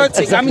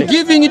diverting. Exactly. I'm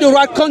giving you the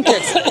right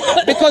context.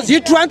 Because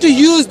you're trying to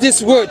use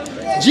this word.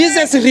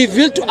 Jesus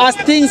revealed to us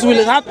things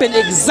will happen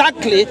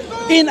exactly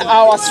in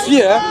our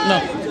sphere. No.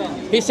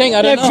 He's saying,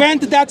 I don't know.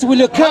 Event that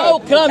will occur. How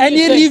come and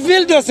he he say-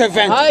 revealed those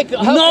events. How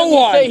No come he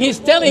one. say he's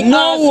telling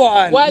No us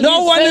one. while No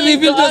he's one saying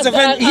revealed to those us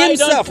events that I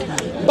himself.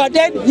 don't- But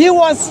then he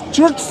was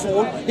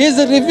truthful. He's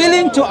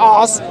revealing to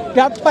us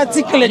that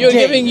particular You're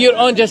day. giving your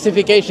own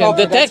justification.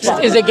 Okay, The that's text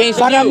fine. is against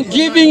But you. I'm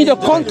giving you the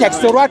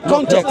context, the right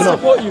context.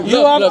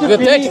 You have Look, to the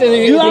believe, text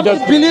is- you have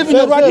to believe in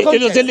the right It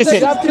context. doesn't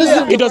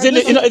listen. It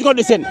doesn't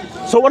listen.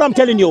 So what I'm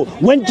telling you,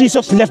 when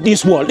Jesus left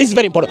this world, this is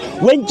very important.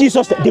 When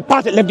Jesus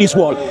departed, left this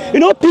world,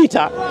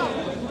 Peter,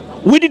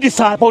 with the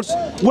disciples,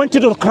 went to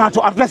the crowd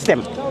to arrest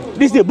them.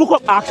 This is the book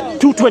of Acts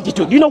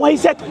 2:22. Do you know what he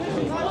said?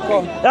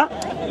 Huh?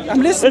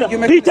 I'm listening. You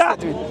make Peter a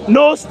statement.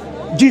 knows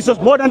Jesus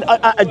more than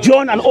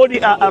John and all the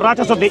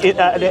writers of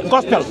the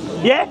gospel.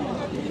 Yeah?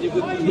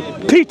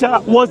 Peter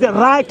was the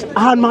right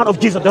hand man of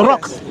Jesus, the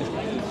rock.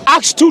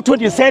 Acts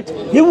 2:20 said,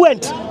 he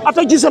went,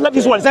 after Jesus left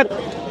this world, he said,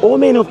 O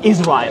men of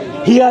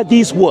Israel, hear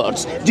these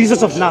words.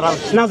 Jesus of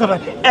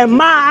Nazareth, a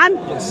man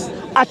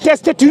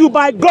attested to you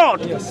by God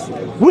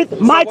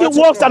with mighty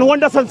works and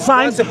wonders and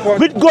signs,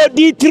 which God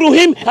did through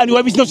him, and you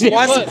have his notice.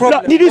 What's the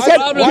problem? Did he say?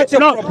 What's the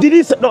problem? Did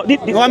he say? No,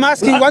 No, I'm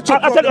asking what's your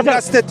problem with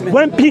that statement?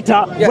 When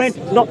Peter Yes.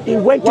 went, no, he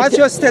went. What's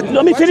your statement?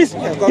 Let me What's- finish.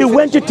 yeah, go He on,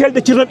 went to tell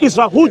the children of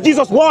Israel who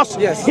Jesus was.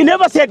 Yes. He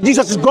never said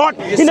Jesus is God.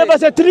 He never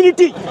said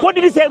Trinity. What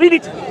did he say? Read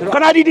it.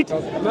 Can I read it?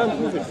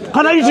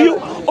 Can I read to you?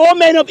 O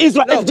men of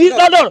Israel,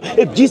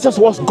 if Jesus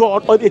was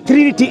God or the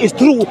Trinity is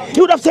true, he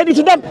would have said it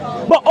to them.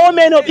 But O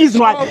men of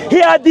Israel,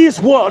 hear these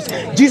words.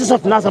 Jesus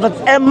of Nazareth,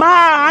 a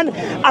man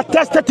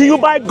attested to you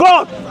by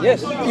God.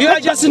 Yes. You are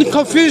just in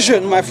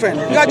confusion, my friend.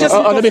 You are just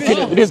in Let me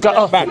confusion. finish. This guy.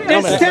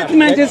 The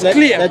statement is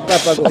clear.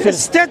 The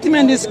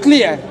statement is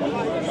clear.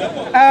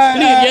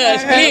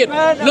 Yes,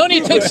 clear. No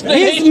need to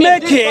explain.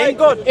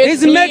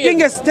 He's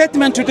making a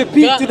statement to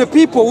the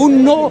people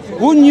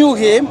who knew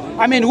him.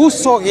 I mean, who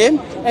saw him,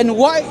 and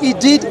what he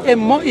did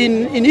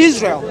in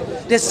Israel.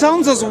 The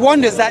signs and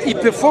wonders that he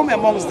performed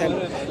amongst them.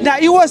 Now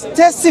he was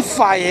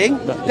testifying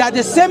that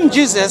the same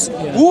Jesus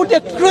who they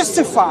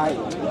crucified.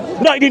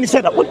 No, he didn't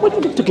say that. What are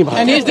you talking about?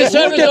 And he's the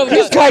servant of God.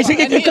 This guy is And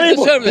he's the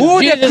incredible. servant. Who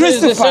they Jesus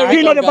is the crucified. servant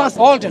You know of the God. verse.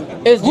 Hold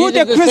on. Is Who Jesus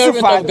they the servant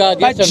crucified, of God?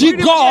 but Yes or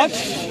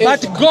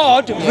no?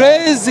 God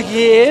raised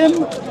him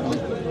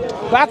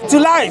back to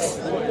life.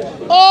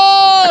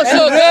 Oh, so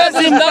God Raised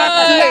was him back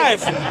to died.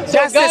 life. So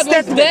That's the God was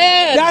statement.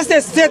 dead. That's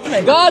the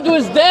statement. God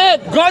was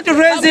dead. God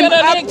raised him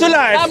up to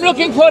life. I'm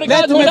looking for a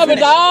God who me never finish.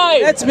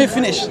 died. Let me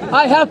finish.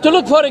 I have to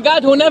look for a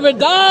God who never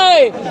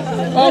died.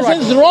 All This right.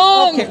 is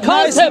wrong Okay,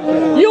 concept.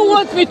 You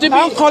want me to be...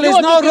 Uncle, you it's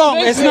want not to wrong.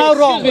 convince It's me. not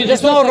wrong. Excuse me,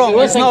 It's just not one wrong.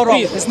 second, It's not wrong.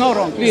 please. It's not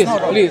wrong. Please, It's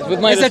not wrong. please, with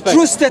my It's respect. a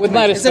true statement. With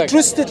my It's a respect.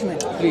 true statement.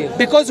 Please.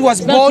 Because he was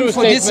It's not born true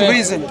for this statement.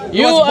 reason. He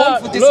You was born are,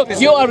 for this look,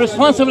 reason. you are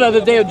responsible at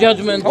the day of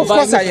judgment Of by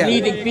course I am.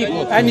 misleading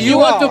people. And you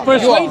want are. to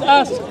persuade You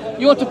are. us.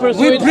 You want to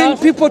persuade bring us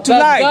people to that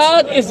light.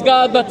 God is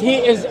God, but he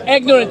is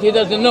ignorant. He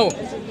doesn't know.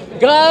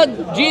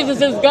 Jesus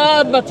is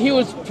God, but he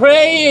was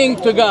praying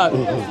to God.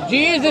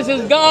 Jesus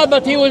is God,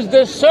 but he was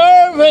the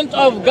servant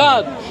of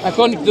God,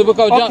 according to the book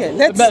of John.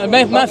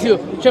 Okay, Matthew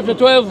chapter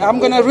 12. I'm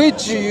going to read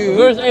to you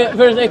Verse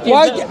 18.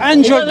 what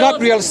Angel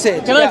Gabriel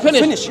said. Can I Yeah,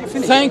 finish?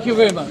 Finish. Thank you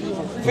very much.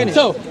 Finish.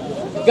 So,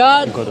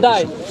 God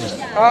died.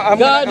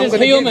 God is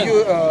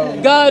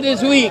human. God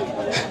is weak.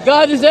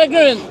 God is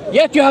ignorant.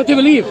 Yet you have to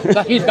believe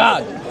that he's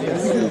God.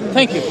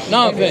 Thank you.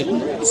 Now I'm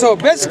finished. So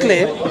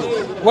basically,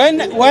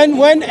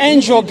 when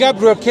Angel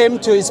Gabriel came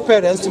to his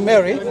parents, to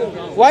Mary,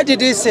 what did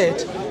he say?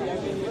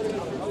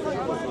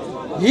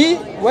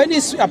 When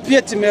he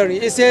appeared to Mary,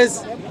 he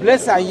says,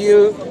 "Blessed are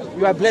you,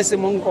 you are blessed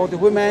among all the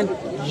women.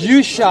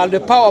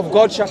 The power of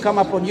God shall come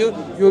upon you.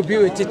 You will be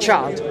with a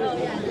child."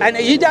 And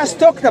he just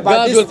talked about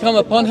God this. will come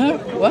upon her?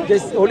 What? The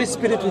Holy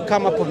Spirit will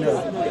come upon her,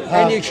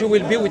 and she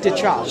will be with a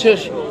child.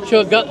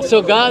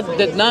 So God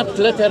did not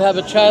let her have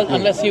a child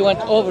unless he went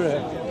over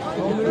her.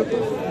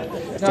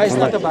 No, it's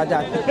not about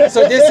that.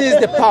 So this is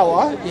the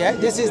power. Yeah,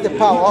 this is the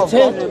power of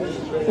God.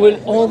 Will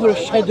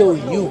overshadow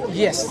you.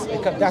 Yes,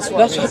 because that's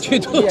what you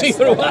do to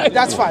your wife.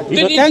 That's fine.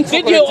 Did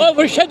you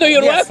overshadow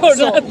your wife or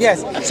not?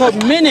 Yes. So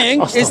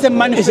meaning is the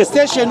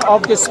manifestation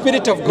of the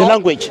Spirit of God. The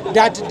language.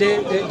 That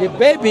the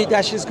baby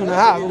that she's going to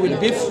have will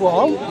be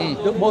from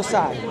the Most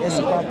High,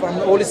 from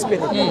the Holy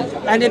Spirit.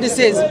 And then it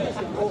says,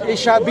 it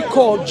shall be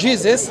called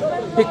Jesus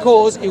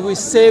because it will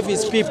save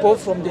his people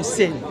from the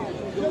sin.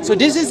 So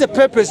this is the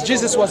purpose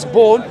Jesus was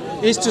born,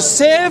 is to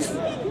save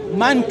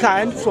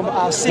mankind from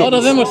our sins. All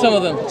of them or some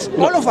of them?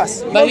 All of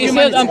us. But he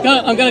said, I'm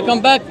going to come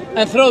back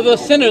and throw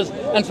those sinners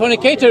and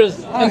fornicators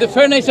in the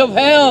furnace of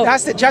hell.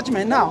 That's the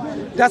judgment now.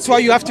 That's why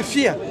you have to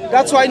fear.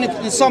 That's why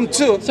in Psalm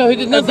 2, So he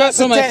did not die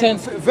for my sin.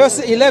 verse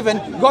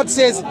 11, God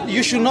says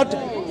you should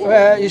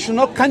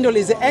not kindle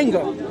his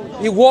anger.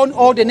 He warned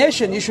all the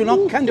nation, you should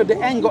not kindle the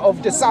anger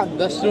of the sun.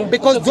 That's true.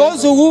 Because Okay.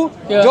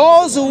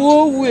 those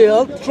who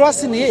will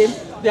trust in him,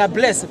 they are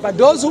blessed. But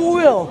those who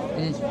will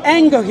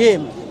anger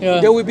him,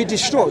 they will be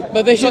destroyed.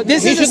 But they should,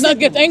 he should not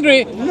get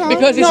angry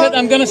because he said,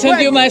 I'm going to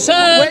send you my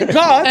son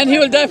and he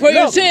will die for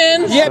your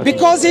sins. Yeah,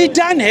 because he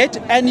done it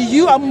and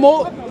you are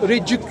more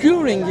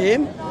ridiculing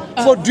him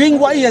for doing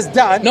what he has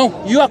done.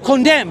 No. You are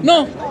condemned.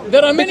 No,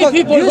 there are many Because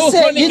people you who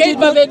say he fornicate did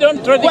but not- they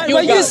don't ridicule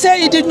When you God.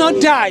 say he did not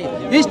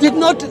die, he did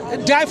not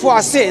die for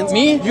our sins.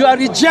 Me? You are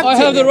rejecting I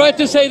have the him. right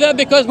to say that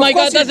because my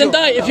course God you doesn't do.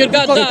 die. If your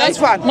God Because dies, that's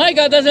fine. my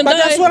God doesn't But die.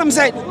 that's what I'm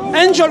saying.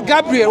 Angel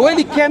Gabriel, when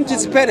he came to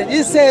his parents,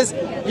 he says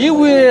he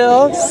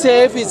will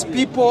save his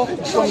people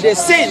from their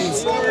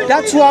sins.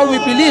 That's why we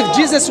believe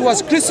Jesus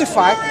was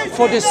crucified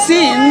for the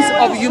sins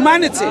of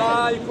humanity.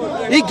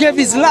 He gave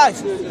his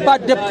life.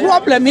 But the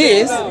problem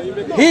is,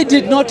 he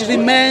did not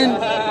remain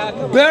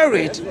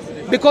buried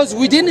because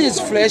within his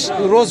flesh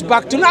he rose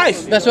back to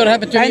life. That's what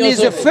happened to And me he's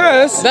also. the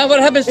first. That's what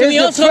happens to He's me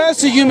the also.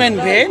 first human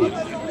being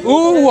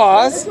who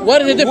was.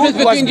 What is the difference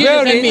who was between Jesus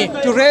and buried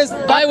me? To raise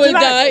back I will to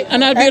life. die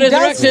and I'll be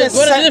that's resurrected.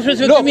 What is the difference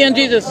between me and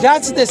Jesus?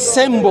 That's the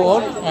symbol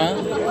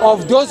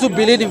of those who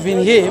believe in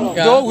him.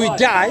 Yeah. Though we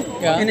die,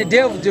 Yeah. in the day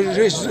of the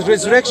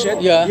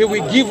resurrection, Yeah. he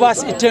will give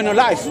us eternal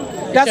life.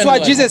 That's why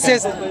life, Jesus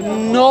says,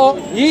 no,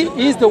 he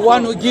is the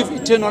one who gives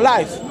eternal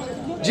life.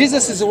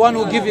 Jesus is the one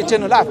who gives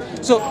eternal life.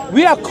 So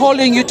we are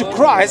calling you to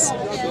Christ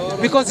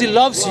because he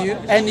loves you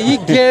and he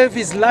gave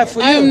his life for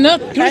you. I am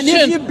not And Christian.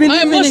 if you believe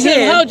I am in Muslim.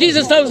 him, How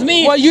Jesus loves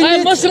me? well, you I am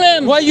need-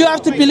 Muslim. Well, you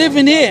have to believe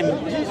in him.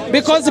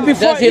 Because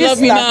before Does he love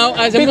me Islam-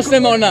 now as a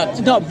Muslim or not?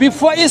 No,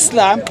 before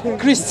Islam,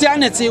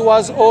 Christianity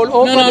was all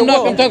over No, the I'm not.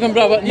 world. I'm talking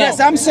about now. Yes,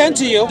 I'm saying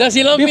to you. Does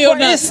he love me before or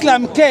not?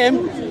 Islam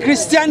came,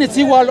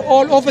 Christianity was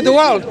all over the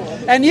world.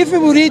 And if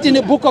you read in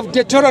the book of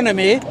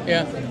Deuteronomy,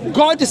 Yeah.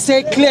 God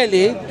said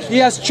clearly He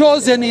has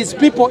chosen His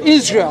people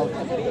Israel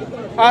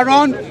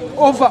around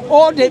over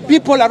all the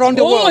people around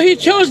the Oh, world. he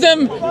chose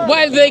them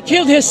while they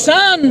killed his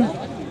son.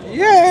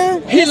 Yeah,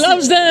 He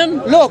loves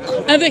them. Look,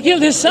 And they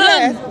killed his son.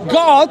 yeah,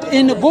 God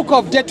in the book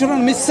of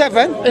Deuteronomy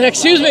 7.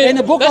 Excuse me. In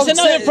the book That's of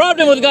another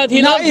problem with God.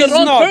 He No, loves the he's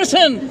wrong not.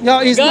 person. No,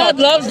 he's God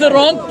not. loves the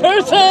wrong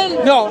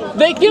person. No.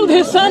 They killed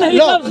his son and he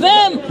Look. loves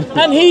them.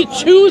 And he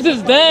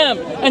chooses them.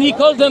 And he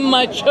calls them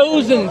my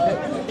chosen.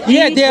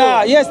 Yeah, they people.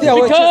 are. Yes, they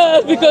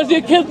are. Because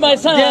you killed my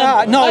son.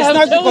 Yeah, no, I it's have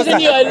not because chosen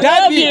that. you. I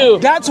love you.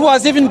 That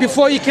was even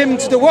before he came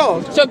into the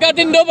world. So God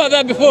didn't know about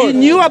that before. He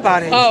knew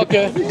about it. Oh,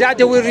 okay. That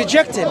they will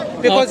reject him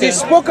because Okay. he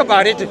spoke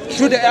about it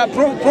through the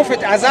prophet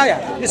Isaiah.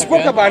 He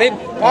spoke about it,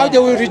 how they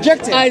will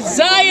reject him.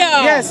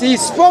 Isaiah. Yes, he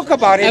spoke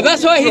about it. And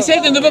that's why he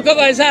said in the book of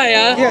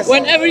Isaiah, Yes.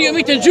 whenever you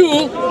meet a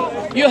Jew,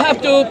 you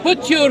have to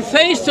put your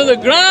face to the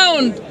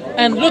ground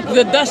and look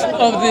the dust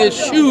of the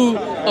shoe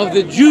of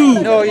the Jew.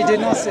 No, he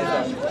did not say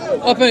that.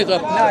 Open it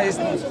up. No, he's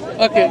not.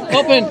 Okay,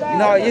 open.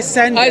 No, he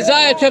sent it.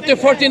 Isaiah chapter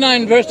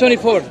 49, verse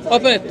 24.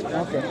 Open it.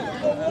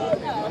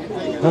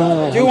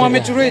 Do you want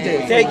me to read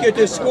it? Take you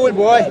to school,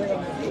 boy.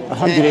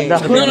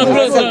 Alhamdulillah. No,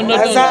 please,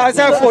 no.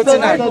 Isaiah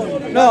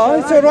 49. No,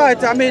 it's all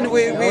right. I mean,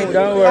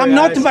 I'm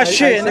not a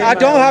machine. I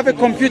don't have a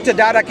computer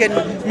that I can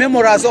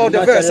memorize all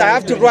the verse. I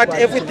have to write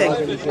everything.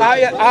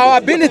 Our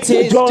ability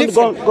is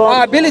different.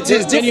 Our ability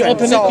is Can you different.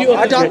 open it? So You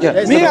I open don't.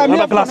 it. Me, I'm My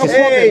not. No glasses.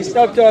 problem. Hey,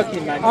 stop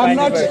talking, man. I'm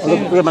not.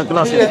 Look at my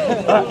glasses.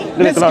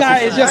 This guy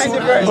is just.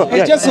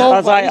 He's just so.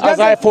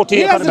 Isaiah 40.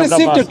 He has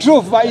received the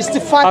truth, but he's still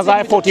fighting.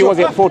 Isaiah 40 was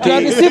it? 40. You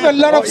have received a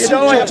lot of You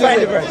don't want scripture to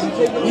find the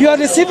today. verse. You have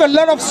received a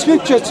lot of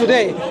scripture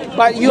today,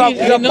 but you're He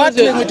knows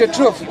battling it. with the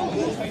truth.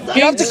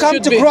 You have to come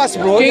should to be- cross,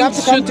 bro. You have to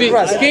kings come should to be-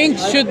 cross.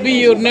 Kings should be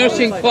your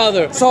nursing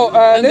father. So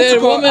And let's their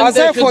go. women,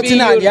 Isaiah they should be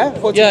 49, your, yeah?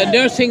 49. Yeah,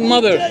 nursing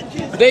mother.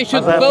 They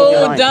should Isaiah bow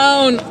 49.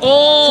 down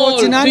all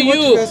 49, to what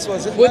you verse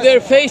was it? with their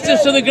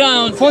faces to the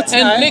ground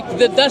 49. and lick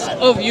the dust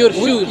of your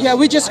shoes. Yeah,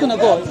 we're just gonna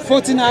go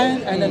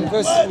 49 and then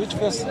verse. Which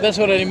verse? That's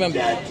what I remember.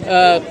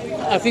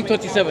 I think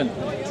 27.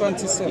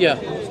 27. Yeah.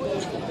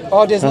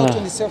 Oh, there's no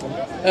 27.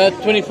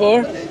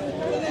 24.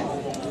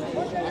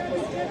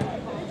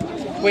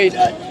 Wait.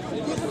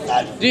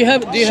 Do you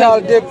have?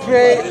 Shall the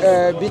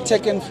prey be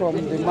taken from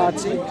the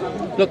mighty?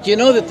 Look, you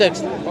know the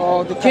text.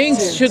 Or the Kings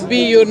captive? should be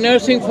your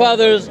nursing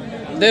fathers.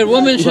 Their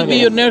women should be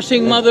your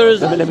nursing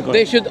mothers. Let me go.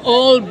 They should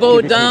all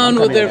bow down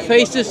with their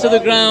faces to the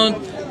ground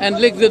and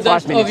lick the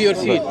dust of your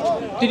feet.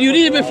 Did you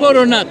read it before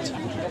or not?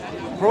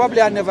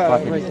 Probably I never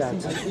read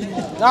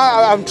that. No,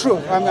 I'm true.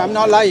 I'm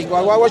not lying.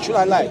 Why should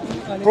I lie?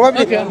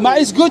 Probably. Okay. But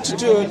it's good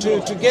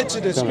to get to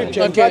the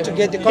scripture and try to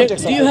get the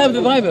context. Do of you it. have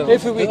the Bible?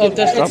 If we The can, Old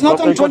Testament? it's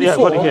not on Got it here.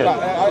 24.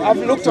 I've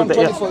looked on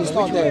 24. It's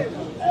not there.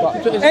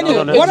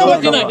 Anyway, what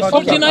about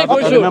 49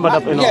 for sure. Remember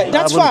that, Yeah,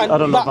 that's fine.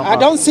 But I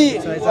don't see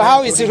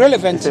how it's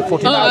irrelevant.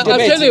 I'll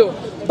tell you.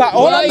 But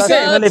all I'm Why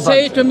saying, God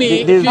say to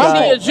me, if you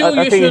see a Jew,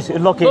 you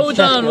should go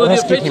down with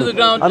your face to the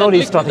ground and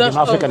lick the dust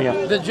of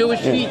the Jewish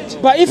feet.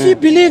 but if you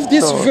believe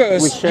this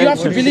verse, you have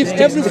to believe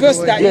every verse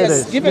that he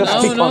has given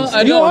us. No,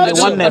 I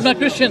don't. I'm not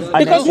Christian.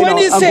 Because when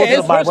he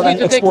says,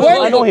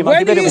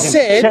 when he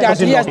said that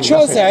he has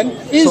chosen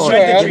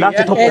Israel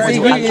as he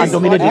is,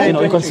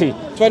 you can see.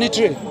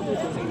 23.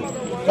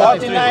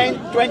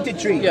 49,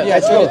 23. Yeah,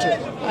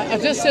 23. I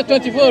just said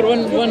 24,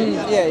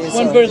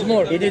 one verse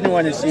more. He didn't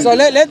want to see. So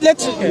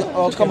let's.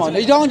 Oh, come on!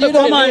 You don't.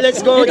 Come on,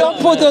 let's go. You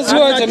don't put those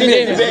words in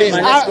me.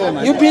 Let's go,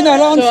 man. You've been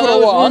around So for I a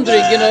was while.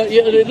 wondering,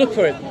 you look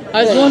for it.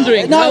 I was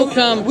wondering Now, how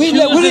come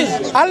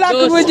I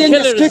like reading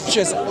the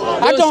scriptures.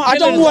 I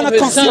don't want to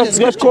consider the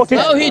scriptures.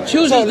 How he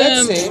chooses So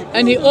them, let's see.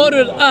 and he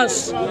ordered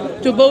us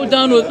to bow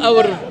down with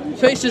our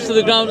faces to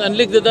the ground and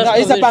lick the dust No, of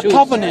it's their about shoes.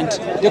 covenant.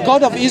 The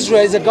God of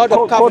Israel is a God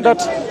of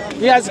covenant.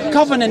 He has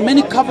covenant,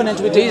 many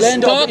covenants with the He's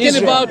land of talking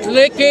Israel. about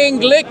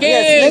licking.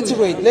 Yes,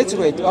 let's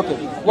read. Okay.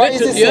 What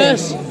is it saying?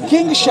 Yes.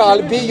 King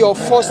shall be your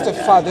foster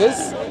fathers,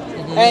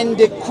 and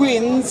the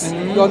queens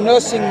your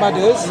nursing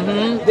mothers.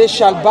 They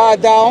shall bow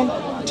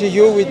down to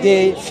you with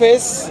their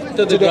face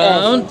To the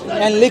ground. earth,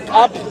 and lick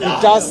up the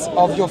dust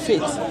of your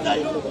feet.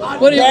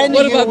 What Then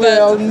about you that?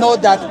 will know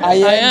that I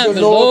am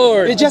the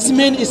Lord. It just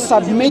means it's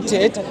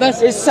submitted.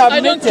 It's submitted. I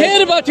don't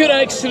care about your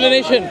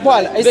explanation.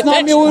 Well, it's The not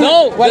text, me who.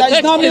 no, Well, the it's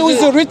text not me is-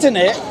 who's written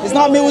it. It's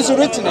not me who's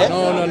written it.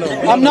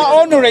 No. I'm not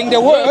honoring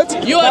the word.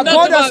 You are that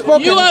God not has the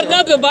spoken. You are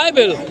not the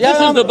Bible. Yeah,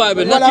 This is the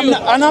Bible, well, not you.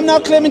 and I'm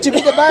not claiming to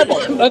be the Bible.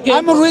 Okay.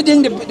 I'm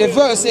reading the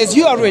verse as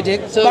you are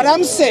reading, So- but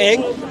I'm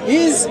saying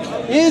he's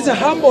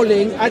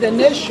humbling at a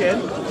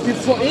nation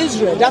before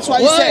Israel. That's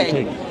what he's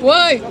saying.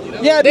 Why?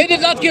 Yeah, They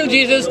did not kill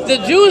Jesus. The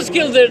Jews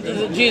killed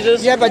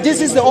Jesus. Yeah, but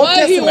this is the Old Why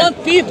he Testament.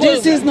 want people-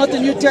 This is not the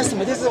New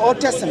Testament. This is the Old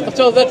Testament.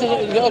 So that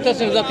is, the Old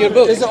Testament is not your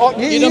book. It's the Old,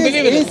 You don't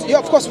believe in it. Yeah,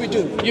 of course we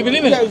do. You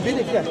believe in Yeah, it? we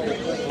believe. Yeah.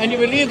 And you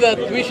believe that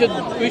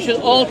we should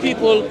all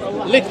people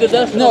lick the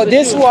dust No, of the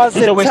this Jews. was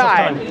It's a the waste of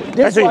time. time.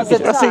 This was the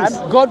time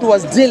God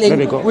was dealing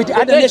with The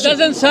other text nations.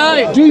 doesn't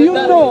say. Do you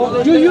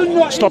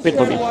know? Stop it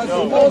for me.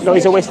 No,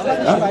 it's a waste.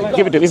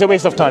 Give it to. It's a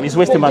waste of time. It's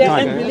wasting my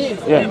time.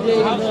 Yeah.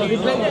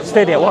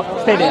 Stay there. What?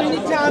 Stay How there. many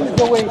times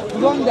they were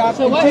rounded up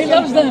So and why he taken?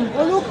 loves them?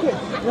 Oh, look,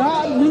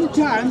 how many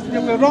times they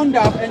were rounded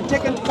up and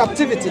taken to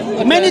captivity.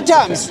 Many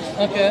times.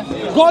 Okay.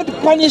 God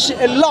punished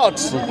a lot.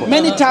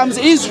 Many times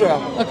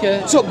Israel.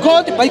 Okay. So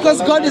God, because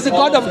God is a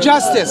God of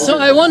justice. So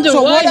I wonder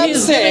So why what I'm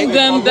he's saying- giving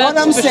them that what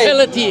I'm saying-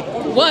 speciality.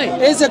 Why?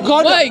 It's a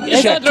God. Why? It's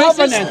Is a God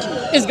covenant.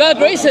 racist? Is God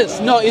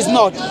racist? No, it's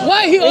not.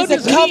 Why he It's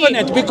orders a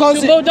covenant me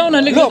because to bow down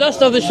and lick the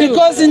dust of the shoe?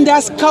 Because in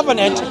that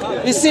covenant,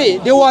 you see,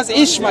 there was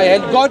Ishmael.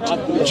 God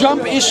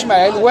jumped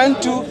Ishmael,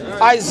 went to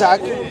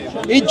Isaac.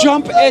 He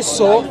jumped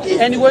Esau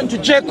and he went to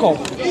Jacob.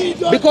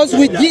 Because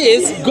with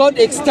this, God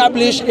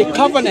established a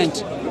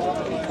covenant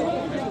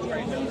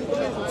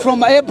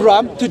from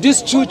Abraham to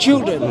these two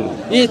children.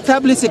 He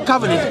established a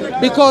covenant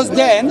because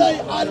then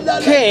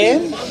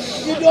came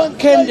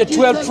the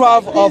 12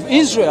 tribe of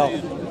Israel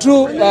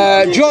through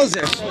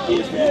Joseph.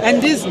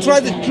 And this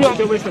 12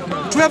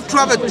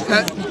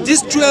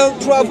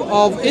 tribe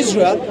of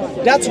Israel,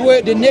 that's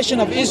where the nation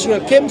of Israel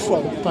came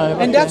from.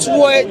 And that's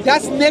why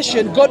that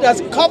nation, God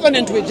has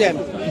covenant with them.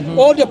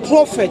 All the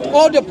prophet.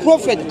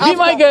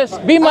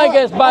 Be my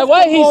guest. By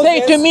why he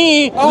say to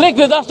me, lick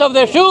the dust of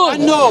their shoes? I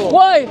know.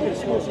 Why?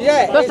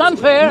 Yeah, That's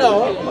unfair.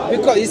 No,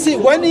 because you see,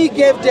 when he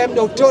gave them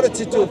the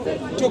authority to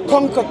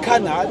conquer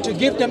Canaan, to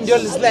give them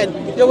this land,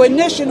 there were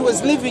nation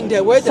was living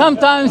there. Where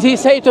Sometimes he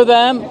say to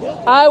them,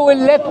 I will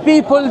let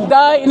people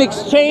die in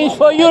exchange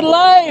for your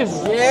lives.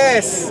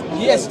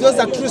 Yes, those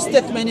are true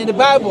statements in the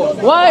Bible.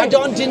 Why? I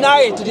don't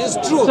deny it. It is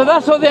true. So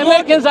that's what the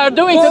Americans are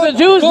doing to the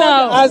Jews God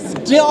now. has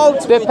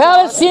dealt The with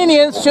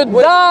Palestinians should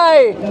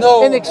die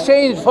No. in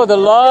exchange for the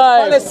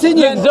life,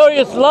 Palestinian-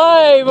 luxurious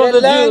life of the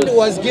the land Jews.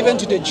 was given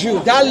to the Jew.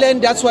 That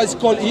land, that's why it's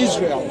called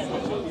Israel.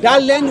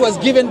 That land was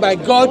given by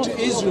God to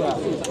Israel.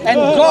 And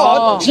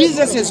God,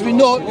 Jesus, as we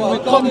know, will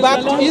come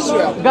back to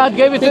Israel. God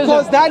gave it to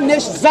Because them. that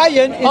nation,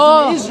 Zion, is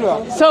in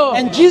Israel.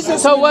 And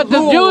Jesus So will what the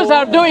rule. Jews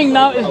are doing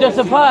now is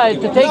justified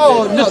to take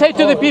to say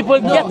to the people,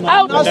 get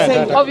out not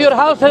saying that. of your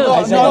houses.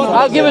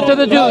 I'll give it to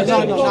the Jews.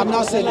 No, I'm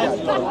not saying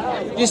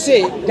that. You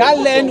see, that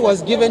land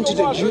was given to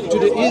the Jew,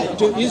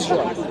 to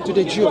Israel, to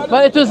the Jew.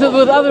 But it was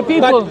with other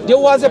people. But there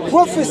was a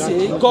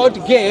prophecy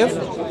God gave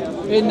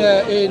in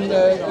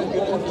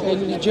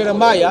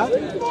Jeremiah.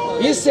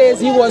 He says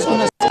he was going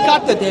to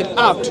scatter them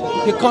out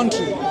the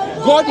country.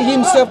 God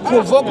himself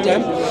provoked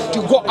them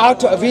to go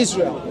out of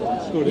Israel.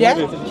 Yeah?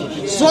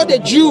 So the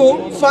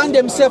Jew found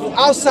themselves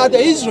outside of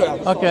Israel.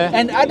 Okay.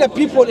 And other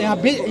people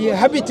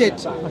inhabited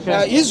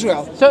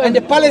Israel. and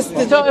the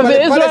Palestinians. So if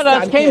the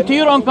Israelites came to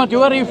your own country,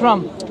 where are you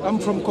from? I'm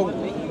from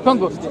Congo.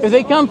 Congo. If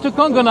they come to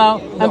Congo now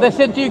and they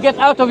said to you, get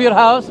out of your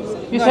house,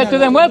 He said to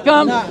them,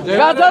 welcome,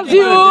 God loves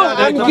you.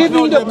 I'm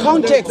giving the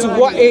context of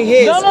what it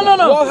is. No.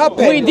 What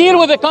happened. We deal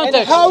with the And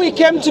context. how it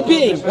came to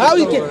be.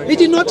 It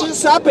did not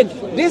just happen.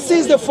 This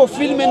is the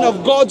fulfillment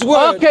of God's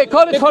word. Okay,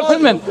 call it Because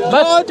fulfillment.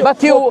 God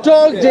But you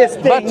foretold this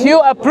thing. But you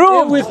It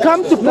approved. will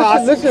come to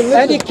pass,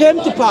 and it came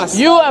to pass.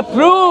 You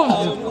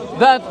approved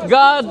that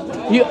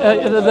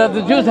that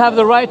the Jews have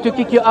the right to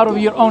kick you out of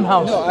your own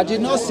house. No, I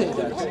did not say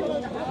that.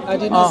 I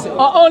did not say that.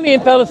 Only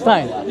in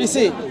Palestine. You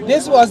see,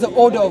 this was the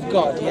order of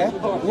God, yeah?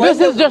 This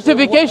is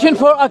justification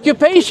for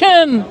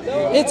occupation.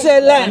 It's a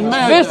land.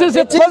 This is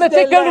a It the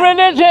political land.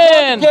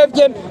 religion. God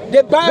gave them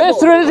the Bible.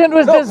 This religion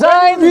was Look, when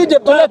designed you read the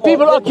to let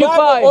people the occupy.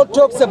 Bible all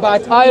talks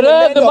about I in the read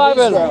land the of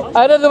Bible. Israel.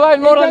 I read the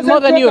Bible more It than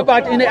doesn't you. talk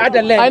about in the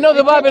other land. I know the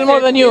It Bible more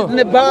than you.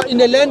 In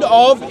the land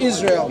of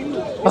Israel.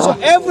 So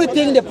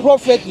everything the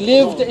prophet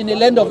lived in the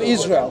land of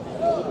Israel.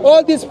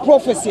 All these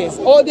prophecies,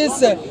 all this,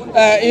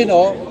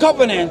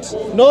 covenant,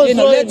 No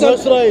Israel.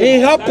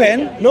 it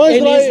happened No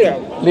in Israel.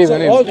 Israel. Leave So,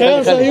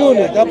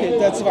 him. okay,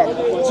 that's fine.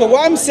 So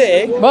what I'm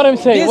saying, What I'm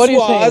saying, what are you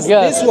saying?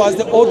 Yes. this was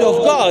the order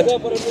of God.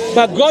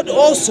 But God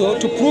also,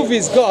 to prove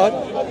His God,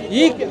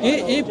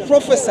 He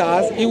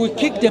prophesies He will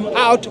kick them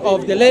out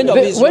of the land of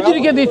Israel. Where did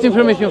you get this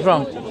information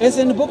from? It's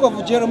in the book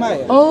of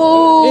Jeremiah.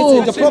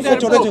 Oh, It's the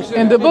prophet already.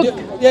 in the book,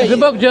 the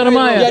book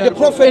Jeremiah. Yeah, the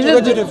prophet Is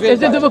already it, revealed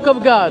is it the that. book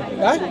of God?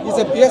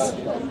 Huh? Yes.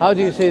 How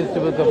do you say it's the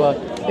book of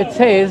God? It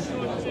says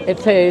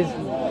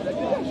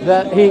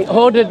that he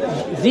ordered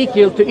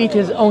Ezekiel to eat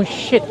his own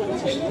shit.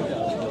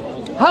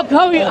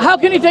 How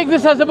can you take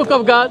this as the book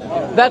of God?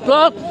 That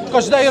Lot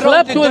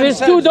slept with his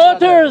two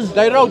daughters,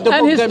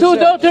 and his two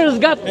daughters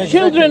got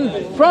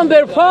children from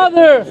their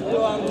father.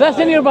 That's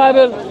in your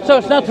Bible, so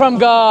it's not from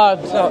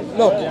God.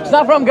 Look. It's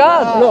not from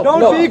God.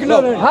 Don't be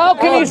ignorant. How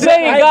can you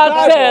say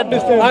God said?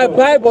 Our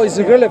Bible is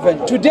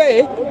irrelevant.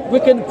 Today, we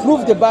can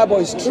prove the Bible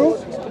is true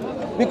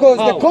because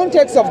the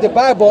context of the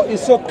Bible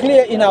is so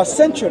clear in our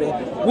century.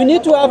 We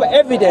need to have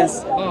evidence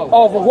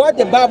of what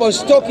the Bible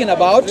is talking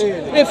about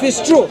if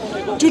it's true.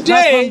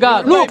 Today, from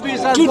God. look,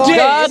 today,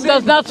 God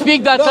does not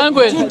speak that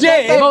language.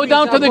 today- Go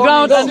down to the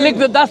ground and lick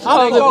the dust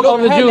of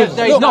the Jews.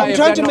 look, No. I'm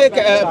trying to make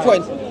a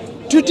point.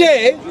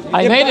 Today,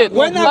 I made it.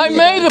 I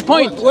made the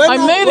point. I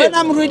made it. When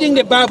I'm reading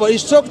the Bible,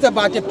 it's talked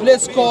about a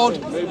place called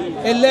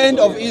a land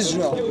of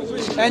Israel,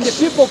 and the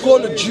people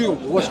called a Jew.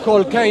 Was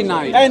called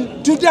Canaan.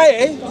 And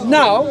today,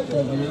 now,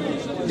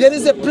 there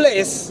is a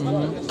place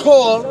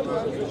called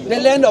the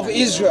land of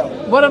Israel.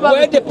 What about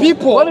where the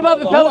people what about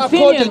the who are called the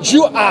Palestinians?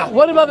 Jew are?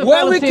 What about the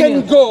where we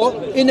can Palestinians? go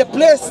in a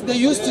place they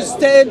used to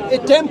stand a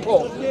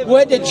temple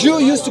where the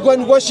Jew used to go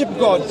and worship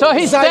God. So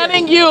he's Zion.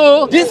 telling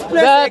you This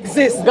place that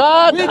exists.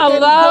 God we can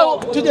allow.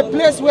 go to the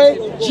place where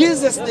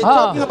Jesus, they're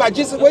talking about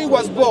Jesus, where he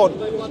was born,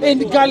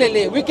 in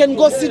Galilee. We can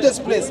go see this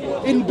place,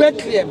 in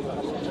Bethlehem.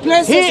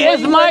 Places He where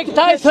is you Mike went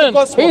to preach the Tyson.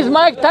 gospel. He's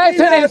Mike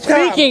Tyson In in our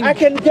time, speaking. I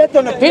can get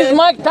on a plane. He's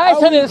Mike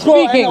Tyson I will in go and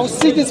speaking. I'll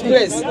see this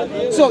place.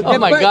 So Oh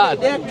my God.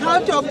 the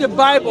account of the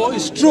Bible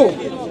is true.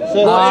 The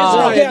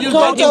You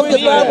account go of to the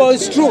Israel. Bible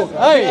is true.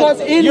 Because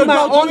in you my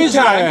go to own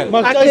Israel. time,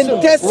 Mike I can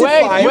Tyson. testify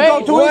Wait,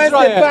 what to the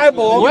Israel.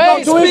 Bible Wait,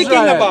 is speaking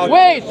Israel. about.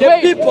 Wait, the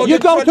wait. people, You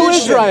the go to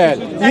tradition. Israel.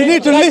 You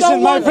need to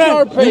listen, my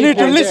friend. You need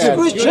to listen.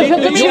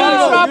 Listen to me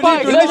now,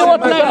 Rabbi. Listen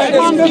what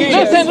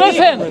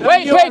Listen.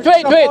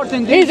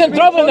 Wait. He's in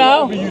trouble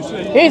now.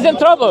 He's in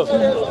trouble.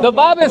 The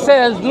Bible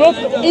says, look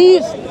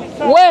east,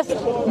 west,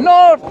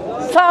 north,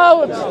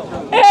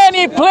 south,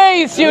 any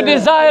place you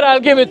desire, I'll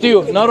give it to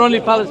you. Not only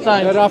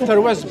Palestine. After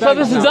West So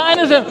this is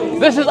Zionism.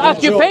 This is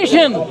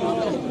occupation.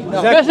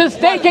 This is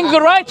taking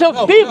the rights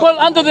of people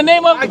under the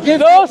name of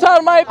those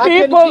are my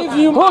people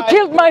who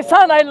killed my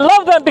son. I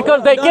love them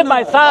because they killed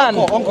my son.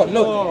 Uncle,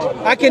 look,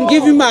 I can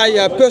give you my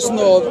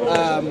personal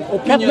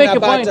opinion make a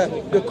about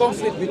point. the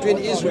conflict between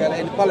Israel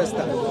and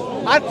Palestine.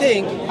 I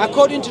think,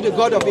 according to the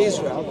God of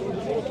Israel,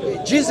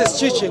 Jesus'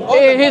 teaching.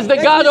 He's the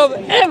God of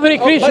every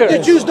But the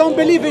creature. Jews don't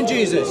believe in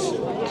Jesus.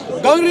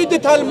 Go and read the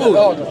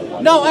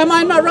Talmud. No, am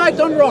I not right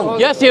or wrong?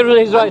 Yes, he's I'm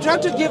right.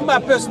 trying to give my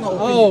personal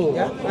opinion. Oh,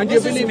 yeah? and you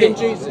This is believe me. in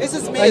Jesus. This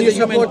is me And as you a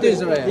human support being.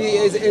 Israel. He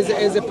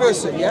is a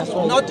person, yeah?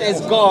 Not as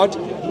God,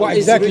 what is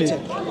Exactly. written.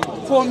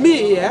 For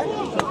me, yeah,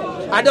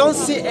 I don't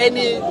see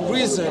any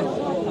reason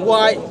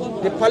why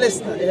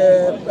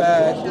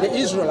the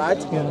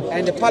Israelites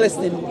and the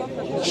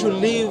Palestinians should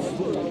live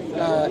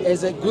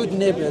as a good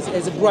neighbors,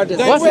 as brothers.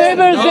 What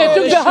neighbors? They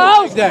took the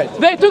house.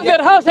 They took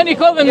their house and he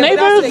called them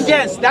neighbors. That's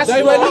against. That's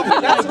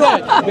wrong. That's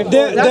wrong.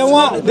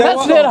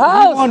 That's their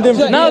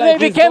house. Now they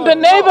became the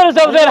neighbors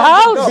of their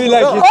house. Be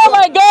like his Oh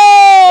my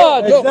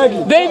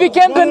God! They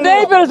became the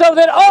neighbors of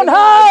their own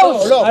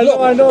house.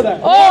 I know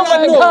that. Oh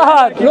my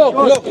God!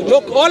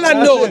 Look, all I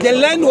know, the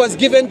land was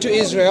given to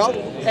Israel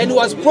and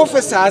was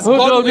prophesied Who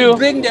God told will you?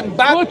 bring them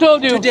back Who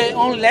told you? to their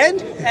own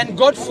land, and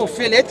God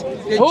fulfilled it.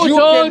 The Who Jew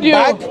told came you?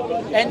 back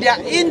and they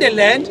are in the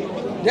land.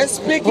 They're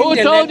speaking Who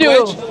the told you?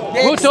 language.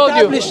 They Who told you?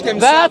 established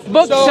themselves. That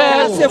book so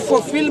says- that's a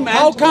fulfillment.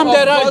 How come of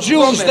there are God's Jews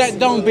promise. that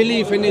don't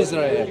believe in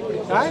Israel?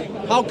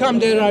 How come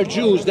there are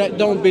Jews that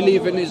don't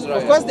believe in Israel?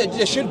 Of course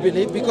they should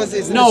believe because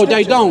it's in No, the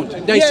they scripture.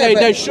 don't. They say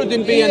there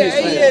shouldn't be in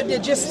Israel. They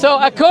just, So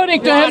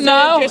according to him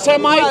now,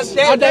 Anti-Semites?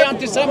 Are they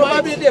anti-Semites?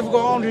 Probably they've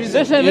got own reason.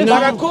 Listen, But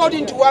listen.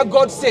 according to what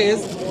God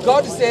says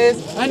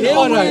And He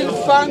all right. will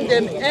find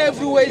them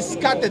everywhere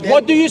scattered.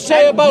 What do you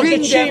say and about the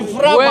bring chief them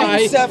rabbi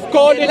himself in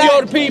calling the land,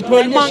 your people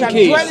and they shall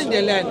monkeys? dwell in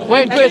the land.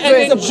 Wait, And wait,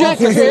 wait. the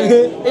prophecy,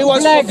 it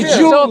was Black fulfilled.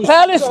 Jews. so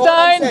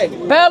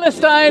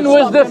Palestine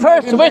was the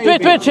first.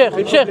 Wait,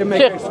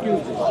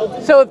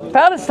 Sheikh. So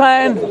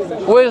Palestine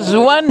was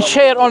one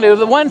share only,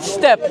 one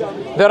step.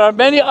 There are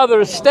many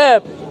other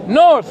steps,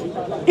 north,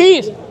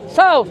 east,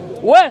 south,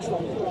 west.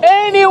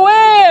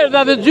 Anywhere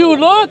that the Jew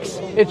looks,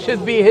 it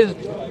should be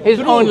his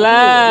own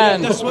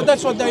land. Yeah,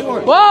 that's what they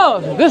want. Wow,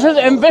 this is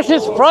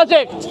ambitious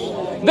project.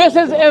 This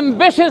is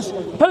ambitious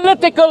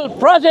political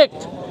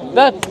project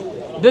that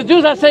the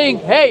Jews are saying,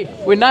 hey,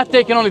 we're not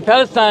taking only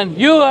Palestine.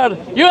 You're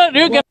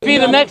going to be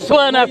the next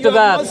one after You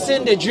have not that.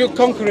 seen the Jew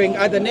conquering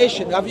other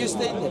nations. Have you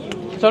seen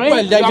them? Sorry?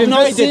 Well, You they've have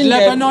not invaded seen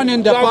Lebanon them.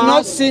 in the You have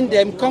not past. seen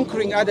them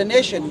conquering other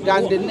nations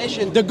than the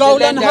nation, The Golan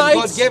land that God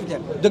Heights. gave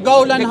them. The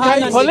Golan The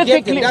Heights. country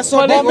they gave them. That's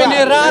what they Politically-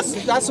 were. in Iraq.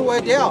 That's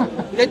where they are.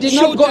 They did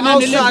not go Shooting an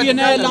outside Libyan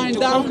airline Ireland to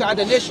down. conquer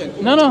other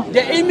nations. No.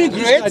 They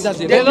immigrate. doesn't-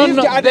 They They don't leave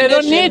know- the other they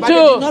don't nation, need but to.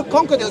 They did not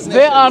conquer those nations.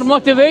 They are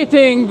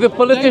motivating the They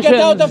politicians. get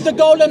out of the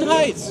Golan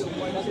Heights.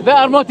 They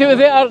are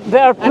They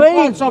are playing.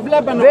 parts of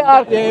Lebanon. They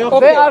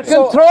are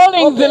So,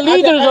 controlling the at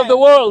leaders of the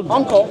world.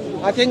 Uncle,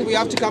 I think we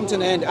have to come to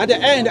an end. At the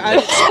end,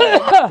 I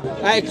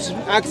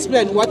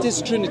explain what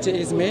this Trinity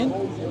is mean.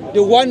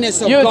 The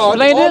oneness of You God.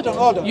 explained it.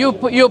 Hold on.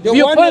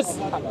 The oneness-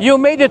 You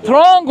made it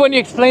wrong when you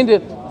explained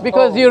it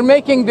because you're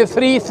making the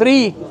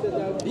 3-3.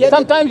 Yeah,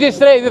 Sometimes you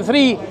say the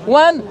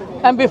 3-1,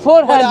 and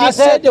beforehand But I you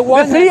said said the the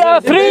oneness 3 are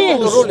is the way of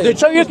the 3. ruling.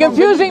 So you're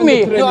confusing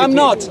me. No, I'm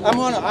not.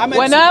 I'm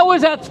When I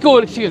was at school,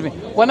 excuse me,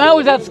 when I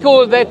was at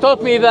school, they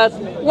taught me that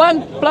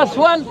 1 +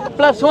 1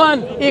 +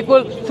 1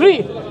 equals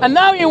 3. And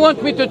now you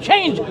want me to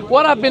change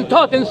what I've been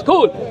taught in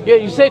school.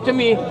 You say to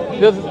me,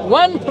 the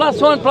 1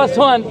 + 1 +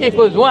 1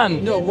 equals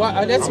 1. No,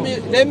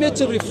 let me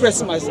to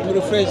rephrase myself.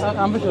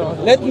 I'm sure.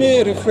 Let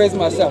me rephrase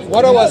myself.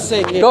 What I was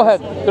saying is, Go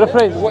ahead,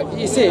 rephrase. what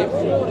you see,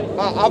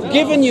 I've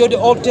given you the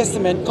Old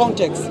Testament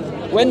context.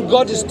 When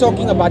God is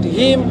talking about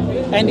him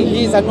and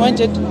his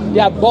anointed, they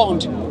are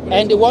bound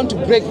and they want to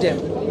break them.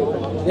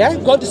 Yeah,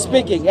 God is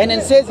speaking and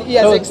then says he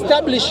has No.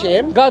 established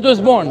him God was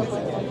born,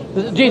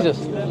 Jesus.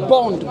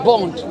 bound.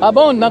 Born,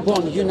 not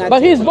Born, united.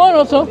 But he's born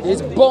also.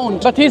 He's bound.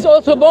 But he's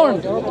also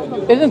born,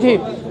 isn't he?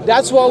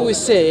 That's what we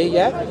say,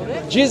 yeah?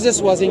 Jesus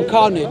was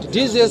incarnate.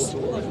 Jesus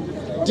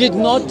did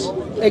not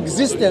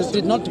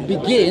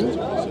begin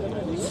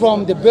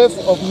from the birth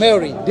of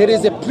Mary. There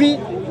is a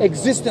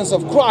pre-existence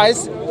of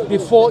Christ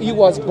before he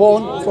was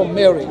born from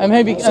Mary. And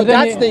maybe- so and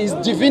then that's he- his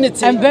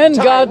divinity. And then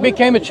time. God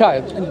became a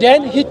child. And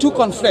then he took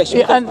on flesh.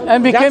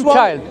 And became That's why-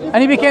 child.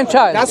 And he became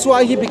child. That's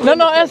why he became.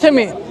 No, answer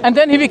me. And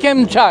then he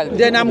became child.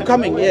 Then I'm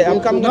coming. Yeah, I'm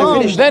coming. Gonna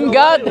finish. Then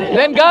God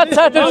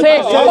started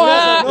saying,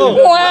 wah,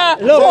 wah,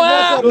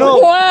 wah,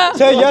 wah.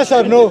 Say yes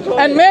or no.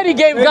 And Mary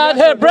gave God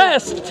her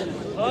breast.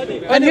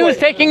 And he was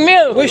taking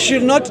milk. We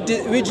should not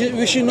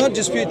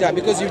dispute that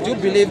because you do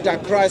believe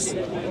that Christ,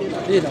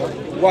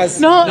 was.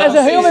 No, as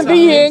a human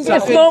being,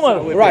 it's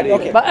normal. Right.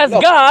 Okay. But as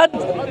Look, God,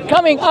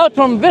 coming out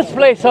from this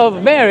place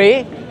of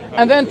Mary,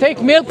 and then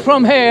take milk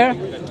from her,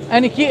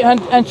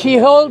 and she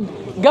hold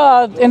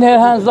God in her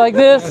hands like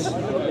this.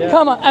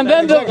 Come on, and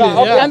then the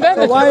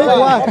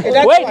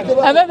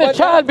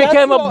child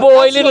became a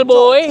boy, little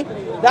boy.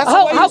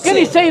 How can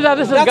he say that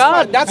this is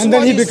God? And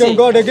then he became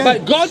God again.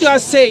 But God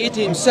does say it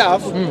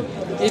himself.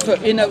 If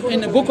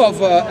in the book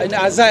of in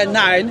Isaiah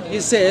 9, he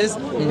says,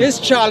 "This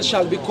child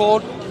shall be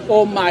called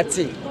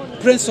Almighty,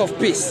 Prince of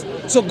Peace."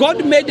 So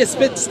God made a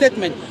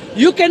statement.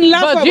 You can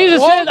laugh. But at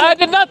Jesus all said, the I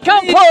did not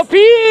come peace. for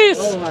peace.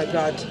 Oh my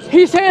God.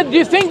 He said, do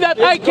you think that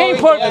I came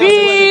for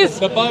peace?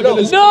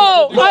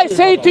 No, I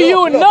say to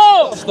you,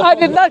 no, I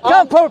did not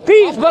come for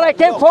peace, but I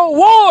came for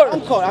war.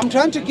 Uncle, I'm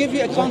trying to give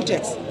you a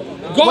context.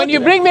 When you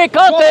bring me a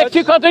context,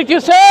 you contradict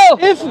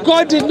yourself. If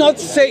God did not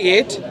say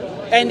it,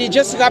 and it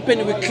just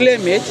happened, we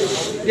claim it,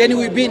 then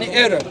we'll be in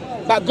error.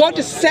 But God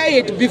say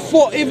it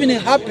before even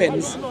it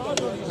happens.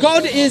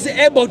 God is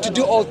able to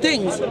do all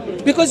things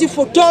because he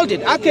foretold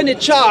it. How can a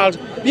child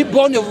be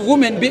born of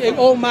woman be an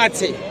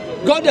almighty?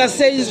 God has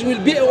said he will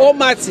be an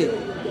almighty,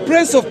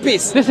 Prince of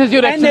Peace. This is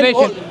your And then-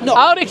 explanation. no,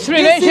 Our this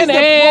explanation the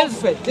is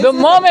prophet. This the is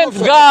moment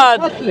prophet.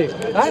 God...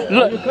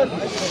 Look,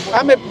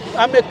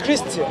 I'm a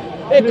Christian.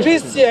 A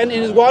Christian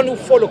is one who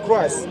follow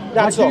Christ.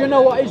 That's all. Do you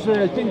know what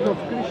Israel thinks of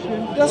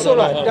Christians? That's all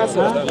right. That's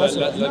all right. That's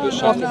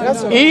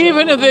all right.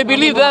 even if they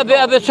believe that they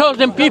are the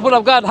chosen people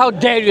of God, how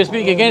dare you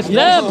speak against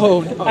them?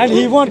 And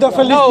he wants the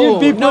Philistine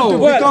people to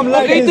become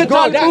like okay, his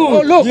God.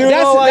 look, You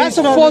know what that's he's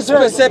a trying false to say?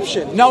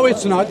 perception. No,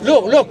 it's not.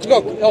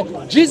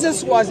 Look.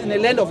 Jesus was in the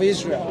land of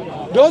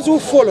Israel. Those who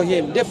follow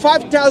him, the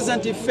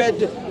 5,000 he fed.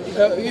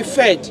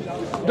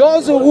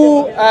 Those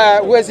who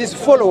were his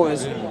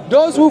followers,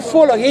 those who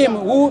follow him,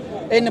 who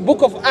in the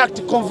book of Acts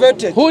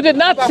converted. Who did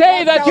not About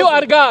say that you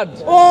 5,000. are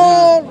God.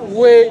 All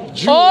were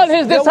Jews. All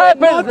his They were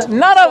disciples, not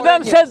none of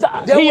them foreigners.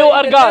 said They you were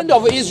are in the God. land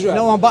of Israel.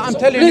 No, but I'm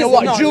telling Please, you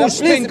what no, Jews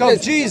please, think please.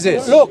 of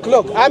Jesus.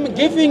 Look, I'm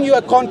giving you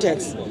a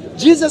context.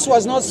 Jesus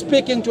was not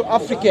speaking to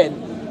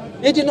African.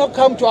 He did not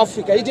come to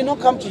Africa. He did not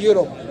come to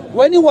Europe.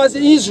 When he was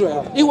in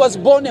Israel, he was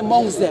born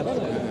amongst them.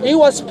 He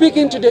was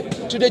speaking to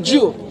the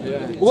Jew.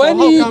 When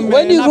how he come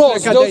when in he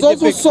rose, Africa those they who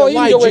depict saw the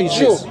him, they white were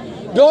Jesus? Jew.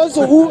 Those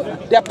who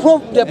the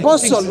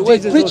apostle was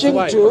Jesus was preaching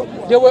white. to,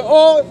 they were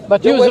all.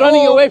 But he they was were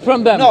running all- away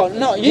from them.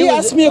 No. He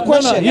asked me a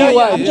question. he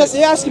was.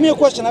 He asked me a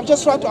question. I'm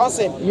just trying to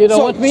answer him. You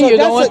don't want me? You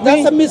don't want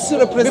That's me? a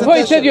misrepresentation. Before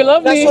you said you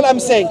love me, that's what I'm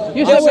saying.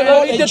 you They said were you all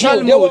love me. Jew. The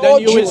They were Talmud, all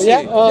and you will Jews. Yeah?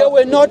 see. They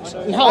were not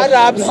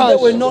Arabs. They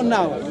were not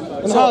now.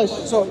 Hush.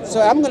 So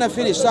I'm gonna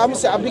finish. So I'm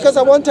saying, because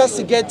I want us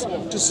to get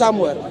to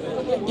somewhere.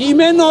 He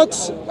may not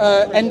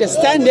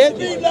understand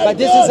it, but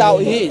this is how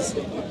he is.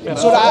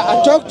 So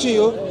I talk to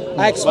you.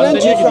 I explained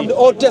to you from the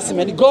Old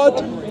Testament. God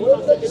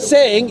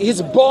saying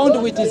He's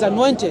bound with His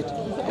anointed,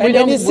 and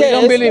then He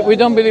says, we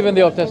don't believe in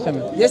the Old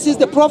Testament. "This is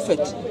the prophet."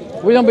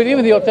 We don't believe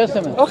in the Old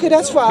Testament. Okay,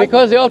 that's fine.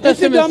 Because the Old If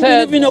you Testament don't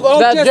said believe in the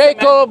Old that Testament,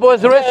 Jacob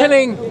was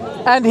wrestling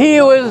and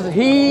he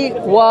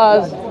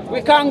was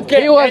we can't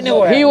get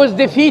anywhere. he was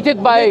defeated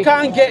we by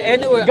can't get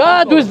anywhere.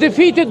 God was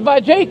defeated by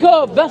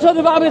Jacob. That's what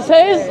the Bible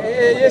says.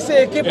 You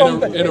see,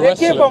 they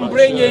keep on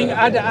bringing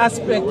other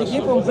aspects. They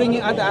keep on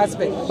bringing other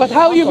aspects. But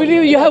how you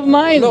believe you have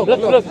mind?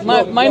 Look,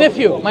 My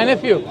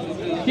nephew.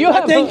 You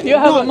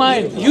have a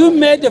mind. You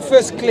made the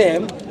first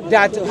claim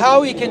that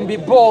how he can be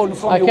born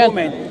from I a can't-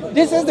 woman.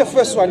 This is the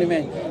first one you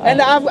made.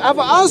 And I've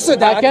answered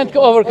that. I can't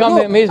overcome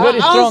him. He's very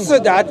strong. I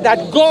answered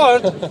that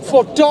God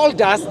foretold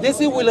us this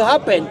will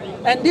happen.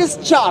 And this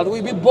child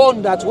will be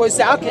born that way.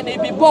 Say, how can he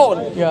be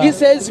born? Yeah. He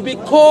says, be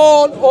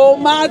called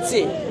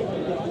Almighty.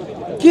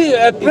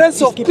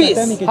 Prince of Peace.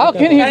 How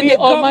can he And be the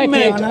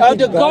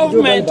almighty?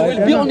 government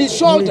will be on his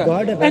shoulder.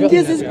 And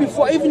this is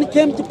before even it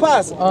came to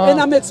pass. And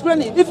I'm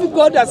explaining, if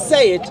God has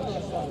said it,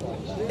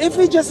 if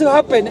it just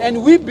happened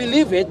and we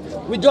believe it,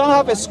 we don't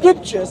have a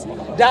scriptures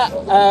that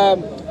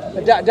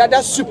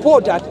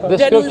support that. The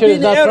then we'll scripture be is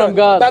in not error. from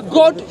God. But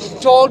God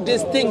told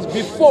these things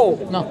before,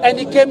 No. and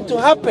it came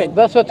to happen.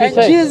 That's what you and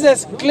say.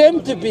 Jesus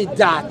claimed to be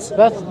that.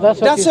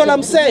 That's all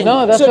I'm saying.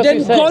 No, that's so what then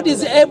you say. God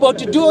is able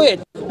to do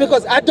it,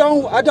 because I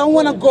don't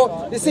want to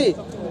go. You see,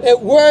 a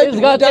word. Is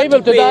God without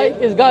able to be- die?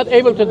 Is God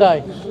able to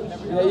die?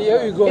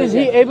 Here you go. Is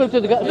he again. able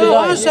to die? No,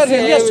 answer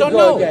him yes or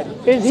no.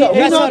 Is he So we're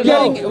able not to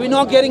die? getting, we're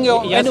not getting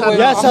anywhere.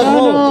 Yes or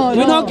no?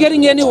 We're not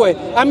getting anywhere.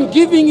 I'm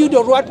giving you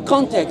the right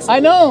context.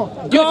 I know.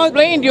 You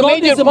explained. You God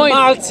made your is a point.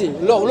 multi.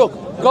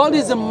 Look, God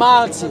is a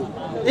multi.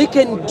 He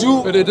can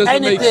do But it doesn't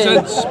anything.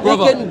 make sense,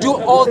 brother. He can do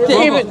all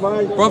things.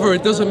 Brother,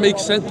 it doesn't make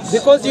sense.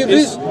 Because you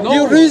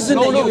reason.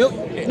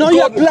 No,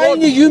 you're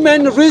applying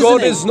human reasoning.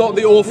 God is not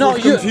the author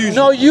of confusion.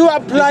 you're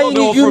applying He's not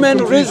the author of human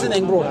confusion.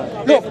 reasoning,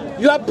 bro. Look,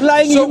 you're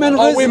applying So human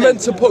are reasoning. we meant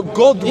to put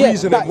God Yeah,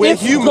 reasoning? but We're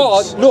if humans.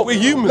 God- look, We're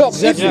humans. look,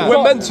 if We're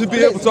God- meant to be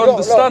able to look,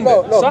 understand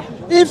look, it. look. Sir?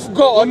 If We're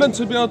God, meant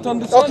to be able to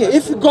understand okay, it.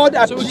 if God So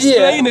appeared,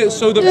 explain it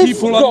so that if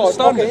people God,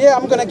 understand okay, it. yeah,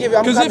 I'm gonna give you.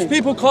 I'm Because coming. if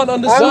people can't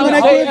understand I'm it,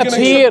 gonna how are you give going to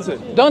Appear.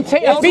 accept it? Don't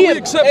say How do we appear.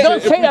 accept it Don't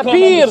if say we can't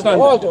appear. understand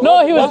it? Hold on.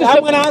 No, he was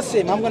I'm gonna ask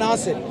him. I'm gonna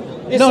ask him.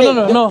 You No,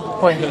 see, no.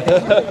 Wait.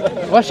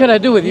 What should I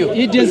do with you?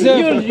 You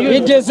deserve. You- You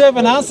deserve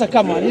an answer.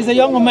 Come on, he's a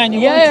young man.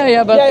 You Yeah, want-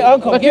 yeah, but-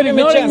 uncle, but give you're him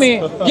a ignoring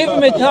chance. me. Give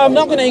him a. No, I'm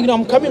not gonna ignore.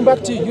 I'm coming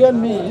back to you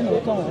and me. You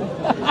know, come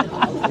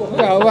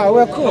on. Well,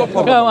 we're cool.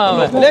 Come on,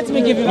 man. Let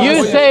me give you. an You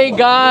answer. say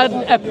God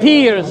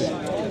appears,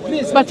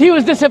 but he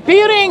was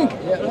disappearing.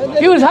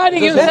 He was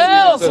hiding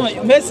himself.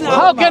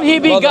 How can he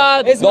be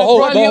God? It's The whole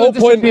while he was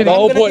point, disappearing? the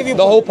whole I'm gonna give point, you-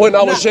 the whole point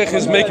our Nah. Sheikh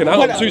is making.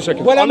 Hang on 2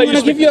 seconds. Well, I'm I'll let you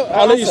gonna give speak. you an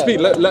I'll let you answer. speak.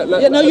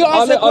 Yeah, no, you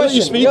answer I'll let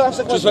you question. speak. You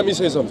answer Just let me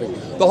say something.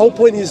 The whole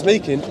point he's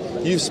making,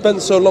 you've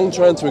spent so long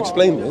trying to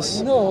explain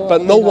this,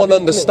 but no one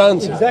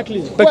understands it.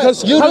 Exactly.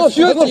 Because Well,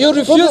 you're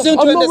refusing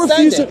to I'm not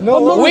understand refusing. it. I'm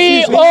not We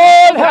refusing.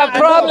 all have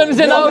problems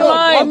in our I'm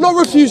mind. not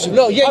refusing.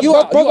 No, yeah, you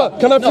are. Brother,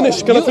 can I No,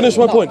 finish? Can I you- finish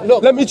my no, point?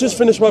 look. Let me just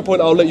finish my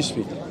point. I'll let you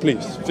speak,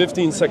 please.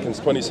 15 seconds,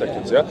 20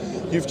 seconds. Yeah.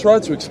 You've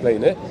tried to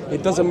explain it.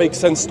 It doesn't make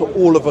sense to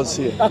all of us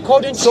here.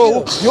 According to So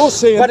you. you're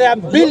saying, But there are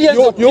billions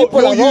of you're people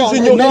around.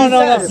 using your.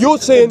 No. You're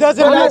saying.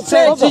 doesn't But I make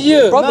say sense. to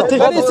you, Brother,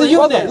 but it's to you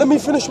brother, now. let me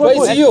finish my But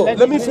point. it's you.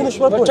 Let me finish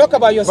my But point. talk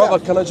about yourself.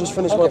 Brother, can I just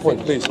finish my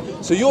point, please?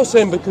 So you're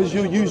saying because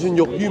you're using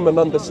your human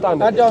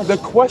understanding. I don't. The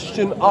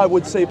question I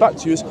would say back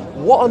to you is,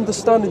 what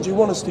understanding do you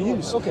want us to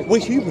use? Okay. We're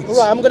humans.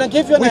 Right, I'm gonna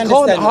give you an We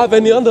understanding. can't have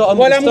any other Well,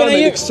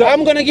 understanding except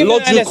I'm gonna give you an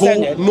logical,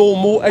 understanding.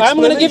 normal explanation.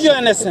 I'm gonna give you an It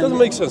understanding. doesn't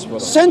make sense,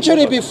 brother.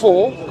 Century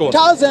before, Go on.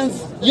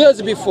 thousands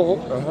years before,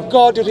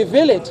 God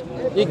revealed it.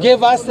 He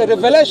gave us the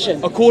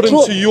revelation.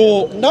 According to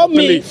your not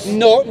belief. me.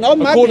 No, not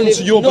my According belief.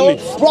 to your no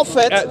belief.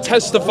 prophet.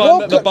 Testifying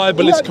that the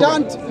Bible is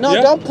correct.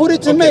 Don't put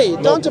it to me.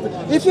 No. Don't.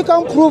 If you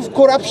can prove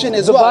corruption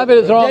as The well, Bible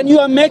is wrong. then you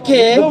are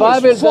making The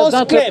Bible does false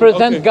not claim.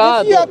 represent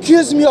God. If you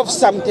accuse me of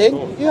something,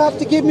 you have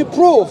to give me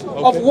proof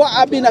of what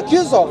I've been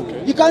accused of.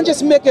 You can't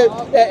just make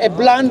a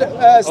bland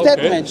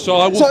statement. So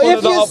I will follow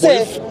if that you up say,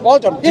 with,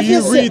 hold on. do If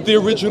you say- read the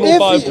original if,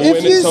 Bible If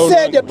in you its own say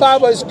the language?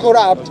 Bible is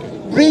corrupt,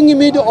 bring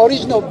me the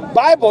original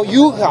Bible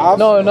you have.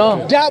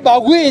 No. That by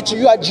which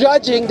you are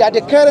judging that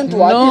the current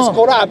one No. is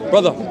corrupt.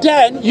 Brother.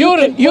 Then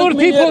Your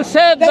people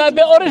said that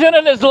the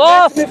original is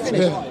lost. Let me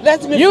finish.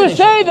 Let me You finish.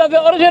 say that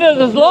the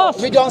original is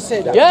lost. We don't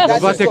say that. Yes.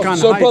 That's Vatican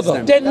So, hides brother,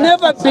 them. There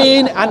never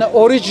been an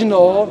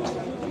original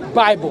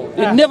Bible.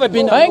 There never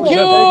been. Thank you.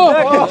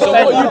 So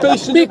what are you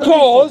basing your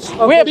Because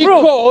We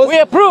approve. We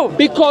approve.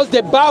 Because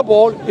the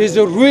Bible is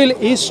a real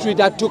history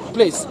that took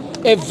place,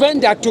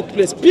 event that took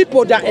place,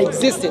 people that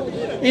existed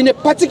in a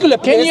particular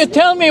place. Can you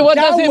tell me what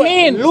that does it were-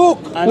 mean? Look,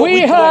 We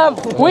have,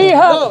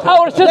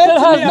 our sister let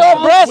has me no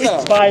answer.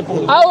 breast.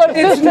 Bible. Our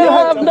It's sister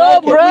not- have no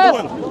okay,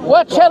 breast.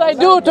 What shall I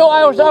do to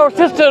our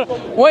sister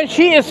when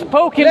she is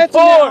spoken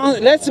for?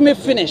 Let me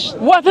finish.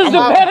 What is the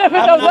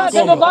benefit of that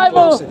in the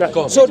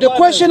Bible? So the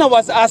question I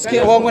was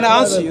asking, well, I'm going to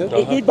answer you,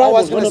 I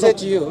was going to say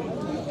to you,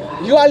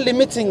 you are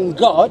limiting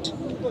God,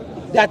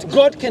 that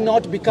God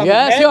cannot become a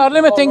Yes, man you are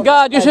limiting or-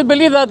 God. You should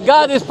believe that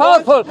God is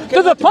powerful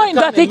to the point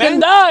that he can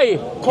die.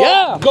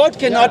 Yeah. God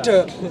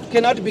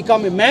cannot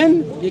become a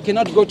man. He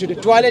cannot go to the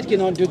toilet.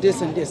 Cannot do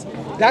this and this.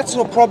 That's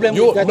the problem.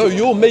 with that.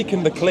 you're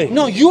making the claim.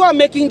 No, you are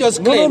making those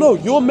claims. No,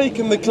 you're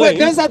making the claim.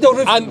 those are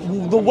the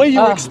and the way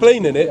you're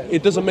explaining it,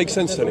 it doesn't make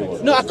sense to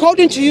anyone. No,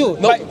 according to you,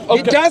 No, but okay.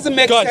 it doesn't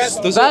make Guys, sense.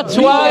 does That's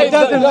it, why.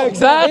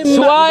 That's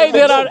why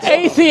there are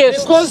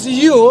atheists. Because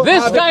you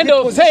This have a kind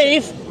of position.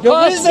 faith The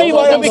causes reason people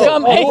why to I'm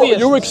become saying- atheists.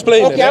 You're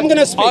explaining Okay, I'm it.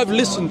 gonna speak. I've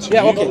listened to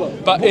Yeah, you, okay.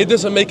 but it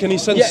doesn't make any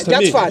sense Yeah, to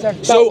that's me. fine.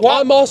 So But what-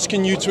 I'm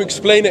asking you to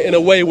explain it in a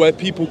way where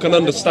people can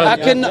understand I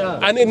it. can-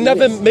 And it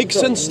never makes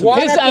sense to me.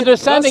 What His I can-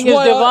 understanding is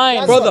That's why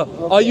divine. Brother,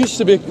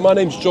 my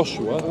name's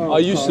Joshua. I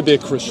used to be a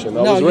Christian.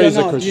 I No, was you're raised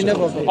a not. You Christian.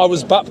 never be. I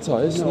was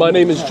baptized. My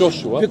name is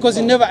Joshua. Because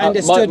you never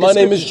understood. My the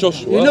name is scripture.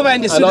 Joshua. You never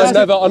understood. And I the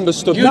never scripture.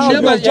 understood. You the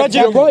never scripture.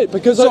 judging. You're right,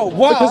 because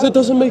it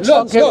doesn't make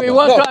sense. Okay, we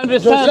want to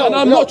understand. And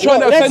I'm not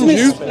trying to offend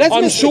you.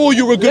 I'm sure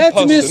you're a good Let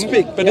me person,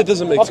 speak. but it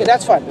doesn't make Okay, sense.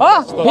 that's fine.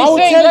 Ah, I will he's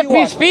saying, tell let you me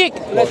what. speak.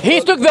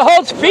 He took the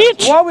whole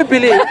speech What we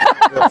believe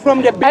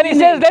from the and he beginning,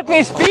 says, let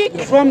me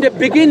speak. from the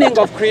beginning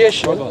of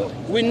creation,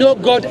 we know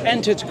God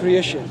entered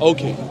creation.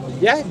 Okay.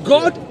 Yeah,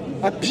 God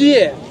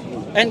appeared,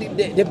 and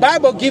the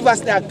Bible gives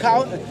us the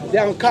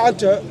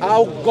encounter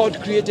how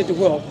God created the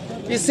world.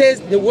 It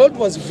says the world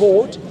was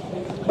void,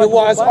 there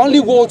was only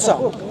water,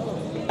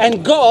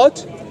 and God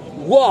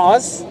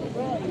was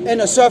in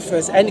a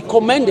surface and he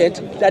commanded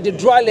that the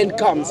dry land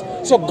comes.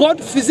 So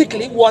God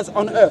physically was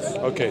on earth.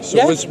 Okay, so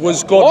Yeah?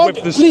 was God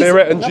with the Please.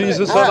 Spirit and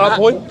Jesus at that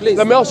point? Please.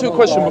 Let me ask you a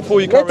question before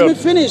you carry Let on. me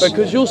finish.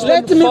 Because you'll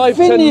Let spend me 5-10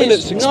 finish.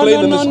 minutes No,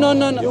 explaining no, this. no,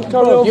 no, no. You'll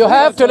carry on. You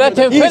have to let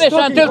him finish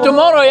until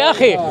tomorrow,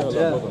 Yahi.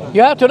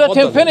 You have to let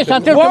him finish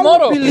until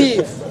tomorrow. What we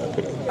believe,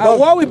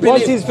 what we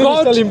Once he's believe, finished,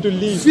 God tell him to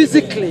leave.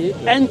 physically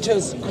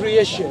enters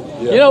creation.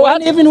 You know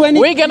what? Even when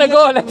he We're going to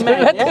go created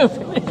let man, him yeah?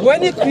 finish.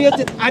 When he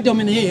created Adam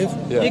and Eve,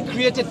 he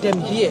created them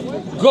here.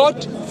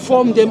 God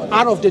formed them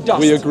out of the dust.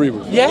 We agree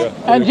with you, Yeah? yeah.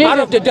 And Jesus out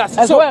of the dust.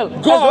 as well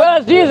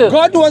as Jesus.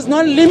 God was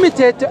not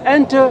limited to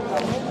enter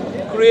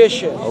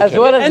creation. As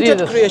well as He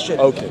entered Jesus. creation.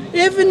 Okay.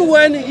 Even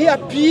when he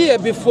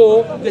appeared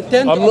before the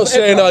tent I'm of not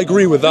saying Abraham. I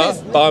agree with that,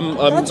 Please. but I'm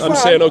That's fine.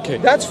 saying okay.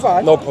 That's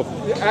fine. No problem.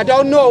 I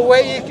don't know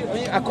where,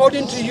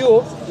 according to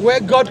you, where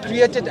God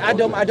created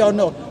Adam, I don't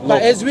know.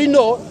 But as we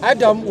know,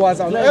 Adam was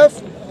on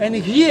earth, and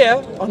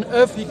here on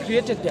earth he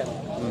created them.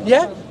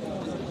 Yeah?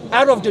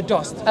 Out of the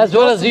dust. As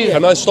well as Jesus.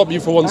 Can I stop you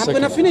for 1 I'm second?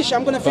 going to finish.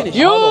 I'm going to finish.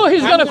 He's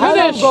going to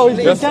finish.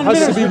 Yes, In 10 has to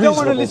minutes, be we don't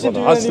want to reasonable, listen to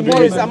you brother. Has to be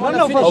anymore. Please, I'm reasonable.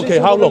 going to finish. Okay,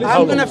 how long?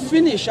 I'm going to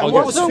finish. I'm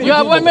almost finished. You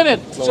have 1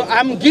 minute. So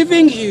I'm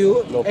giving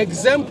you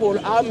example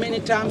how many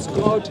times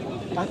God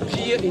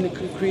appeared in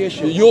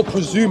creation. You're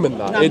presuming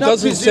that. I'm It not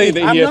doesn't say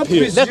presuming. that he I'm not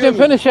appears. Let him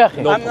finish, Yahi.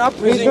 I'm not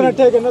He's presuming. gonna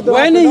take another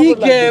When half an he hour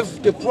like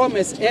gave the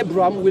promise,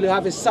 Abraham will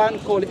have a son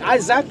called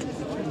Isaac.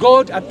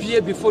 God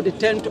appeared before the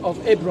tent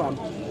of Abraham.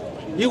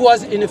 He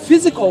was in a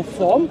physical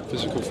form,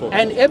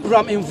 and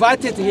Abraham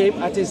invited him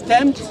at his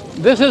tent.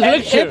 This is And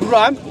lecture.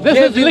 Abraham This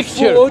gave is him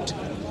lecture.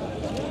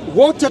 food,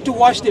 water to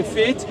wash their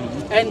feet,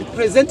 and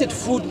presented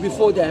food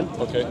before them.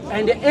 Okay.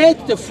 And they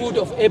ate the food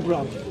of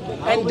Abraham.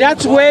 And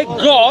that's where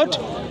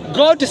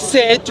God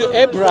said to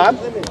Abraham,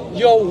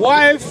 your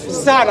wife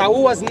Sarah,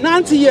 who was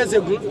 90 years,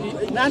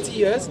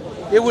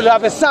 he will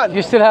have a son.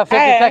 You still have 50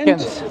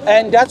 seconds.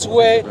 And that's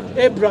where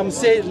Abraham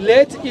said,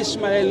 let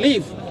Ishmael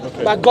live.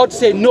 But God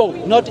said, no,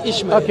 not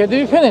Ishmael. Okay, do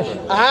you finish?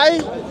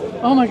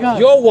 Oh my God.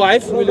 Your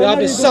wife will have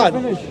a son.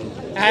 finish.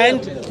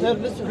 And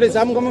please,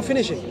 I'm going to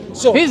finish it.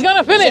 So He's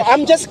gonna finish. So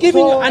I'm just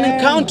giving you an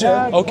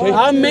encounter. Okay.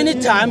 How many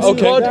times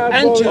Okay. God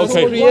enters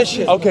Okay.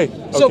 creation? Okay.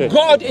 So Okay.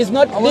 God is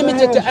not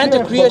limited to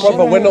enter creation.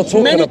 Brother, we're not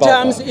talking Many about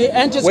times that. He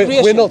enters We're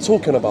creation. not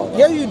talking about that.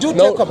 Yeah, you do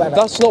No, talk about that.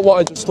 that's not what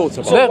I just talked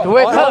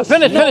about.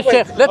 Finish,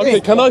 Sheikh. Let Okay,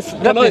 me. can I say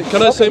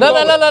No,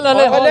 more? no, no, no,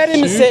 no. Let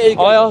him say it.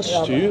 I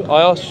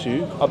asked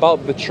you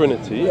about the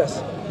Trinity.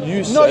 Yes.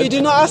 You said, No, you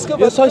did not ask about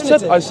Yes,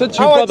 Trinity. I said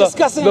to you, I was brother,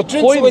 discussing the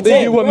Trinity point with that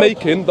him. you were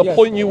making,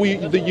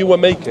 Yes. that you were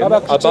making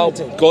About about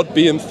Trinity. God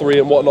being three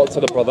and whatnot to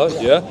the brother,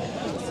 yeah,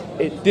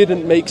 it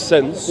didn't make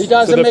sense It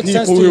doesn't to the make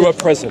people sense to who you. were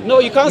present. No,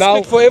 you can't Now,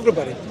 speak for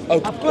everybody.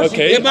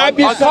 Okay, There might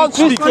be I some can't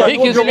speak for He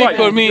can you're speak right,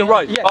 for me. You're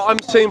right, Yes. but I'm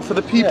saying for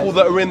the people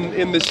that are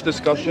in this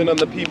discussion and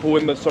the people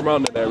in the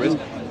surrounding areas,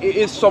 it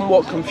is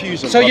somewhat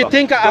confusing. So you brother.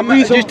 think The I'm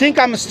reason- you think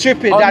I'm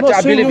stupid I'm that not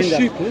I saying believe in you're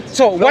that? stupid.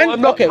 So No, when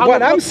I'm not- okay, I'm what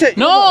not- I'm saying.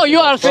 No, you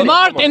are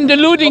smart in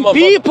deluding Come on,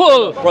 brother.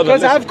 people. Brother,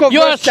 Because listen. I've confirmed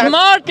You are that-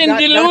 smart in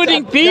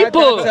deluding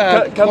people.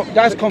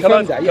 That's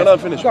confirmed that. Can Yes. I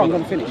finish? Go on,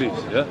 brother? go on, finish.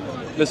 Please, yeah.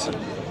 Listen.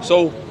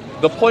 So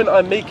the point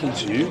I'm making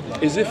to you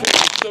is, if it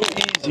was so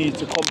easy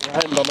to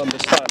comprehend and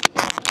understand,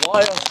 why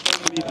are so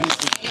many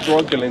people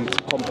struggling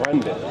to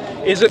comprehend it?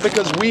 Is it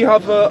because we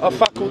have a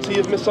faculty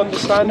of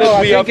misunderstanding? No,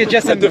 I we think have it's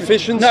just a a-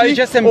 deficiency? no, it's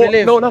just Or-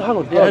 unbelief. No, hang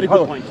on. very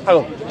good point. Hang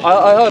on.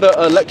 I heard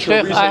a lecture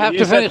Sheikh, recently. I have He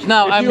to said, finish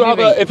now. If I'm you have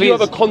leaving, if you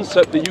have a please.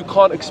 concept that you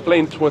can't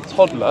explain to a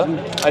toddler,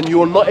 and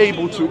you're not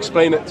able to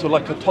explain it to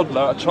like a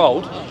toddler, a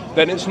child,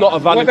 then it's not a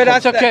valid Well, but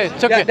that's concept. okay,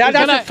 it's okay. That's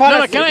Can a I- fallacy.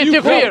 no, can I If you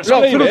interfere? can't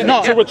explain No, it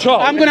no. to a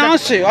child, I'm gonna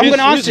answer you. I'm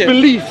gonna answer you. His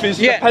belief is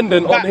Yeah,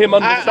 dependent on but him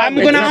understanding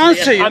I'm gonna it.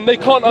 answer you. And they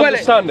can't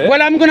understand it.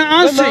 Well, I'm gonna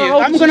answer Then you. how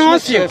I'm does gonna this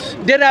answer you. make sense?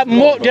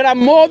 There are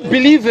more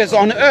believers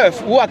on earth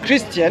who are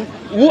Christian,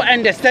 who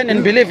understand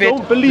and believe it.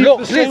 don't believe Look,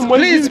 the please, same way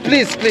please, you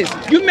do. please.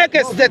 You make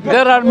a statement.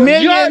 There are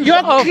millions your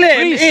of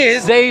claim priests.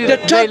 is They the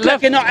toddler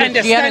left cannot understand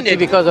Christianity it,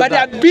 because of but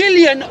that. there are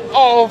billion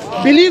of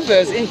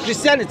believers in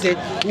Christianity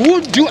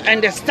who do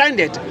understand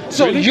it.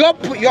 So Really?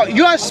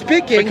 you're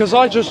speaking. Because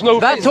I just know.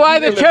 That's from why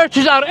the people in-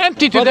 churches are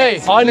empty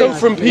today. I know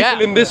from people Yeah.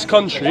 in this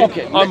country.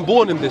 Okay, I'm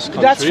born in this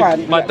country. That's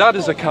fine, My yeah. dad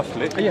is a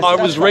Catholic. Yes, I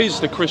that's was fine.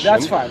 raised a Christian.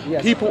 That's fine,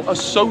 yes. People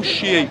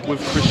associate with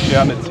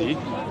Christianity.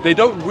 They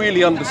don't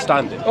really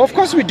understand it. Of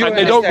course we do. And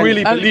they don't understand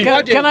really it. And believe can-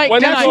 it. can I-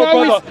 When can they I- go, That's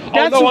why we- brother,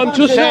 oh no, I'm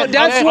just no,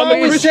 that's I'm why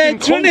a we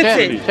Christian say Trinity.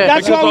 culturally,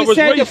 That's because why I we was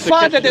say the raised a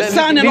Father, the Christian.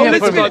 Son, and be Holy here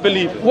for Spirit. I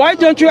believe it. Why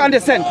don't you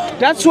understand?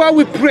 That's why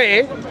we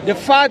pray the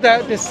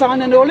Father, the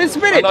Son, and the Holy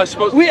Spirit. And I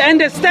suppose- We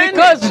understand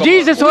Because it.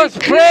 Jesus was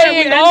We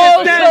clearly praying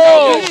understand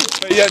also. it.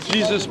 But yeah,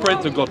 Jesus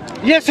prayed to God.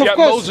 Yes, of yeah,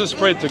 course. Moses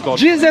prayed to God.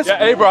 Jesus-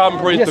 Yeah, Abraham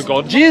prayed Yes, to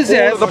God. Jesus-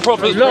 All of the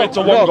prophets Look, prayed to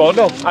one look, God.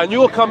 look. And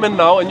you're coming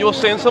now and you're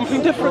saying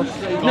something different.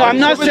 No, I'm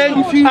not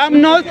saying. I'm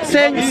not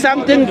saying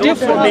something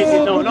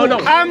different. No.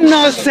 I'm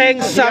not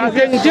saying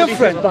something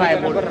different.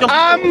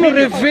 I'm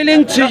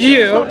revealing to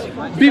you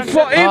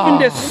before even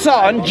the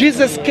Son,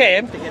 Jesus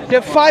came.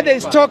 The Father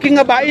is talking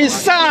about His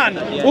Son,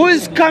 who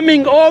is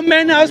coming. All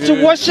men have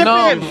to worship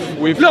No. Him.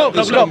 We've Look,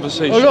 had this look,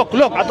 conversation. look.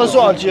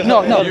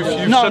 No.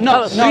 You've No.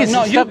 Please,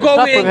 You stop go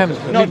with in. him.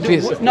 No,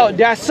 Please. no.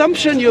 The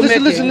assumption you're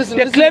making,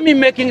 the claim you're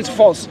making is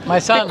false. My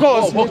son.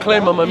 Because What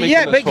claim am I making?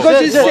 Yeah, that's because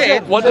false? he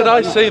said. What did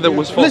I say that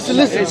was false?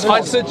 Listen.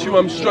 I said to you,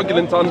 I'm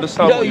struggling to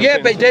understand. No, what you're yeah,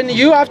 saying. but then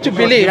you have to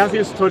believe.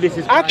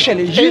 Actually,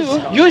 Actually,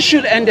 you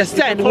should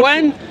understand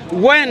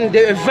when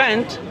the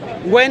event,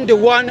 when the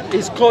one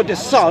is called the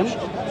Son,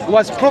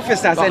 was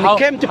prophesied and how- it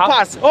came to how-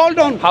 pass. Hold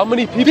on. How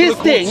many people This are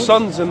called thing-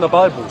 sons in the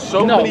Bible?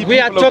 So No, many we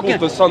are people are talking.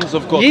 called the sons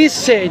of God. He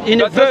said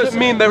in a That verse. doesn't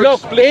mean they're Look,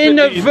 in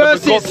a explicitly the verse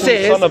it begotten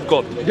says Son of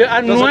God. the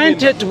Doesn't mean-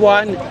 anointed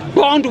one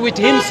bound with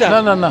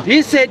himself. No.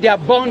 He said they are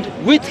bound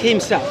with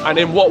himself. And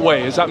in what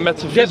way? Is that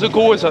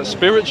metaphysical? Is that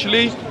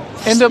spiritually?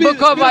 In the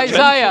book of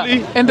Isaiah,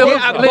 in the They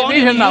book, are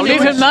leave him now,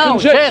 leave him now.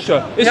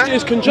 Conjecture. Yeah.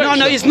 It's conjecture.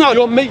 No, it's not.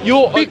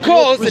 You're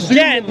Because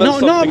presuming then, that no,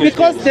 something is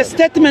because true. the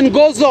statement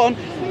goes on.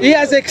 He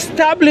has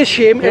established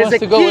him He as wants a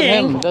to go with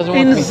king him, doesn't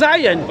want in me.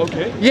 Zion.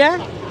 Okay. Yeah?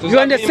 Does You that mean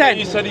understand? that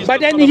he said he's But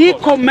the then Son of he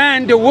God?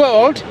 command the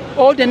world,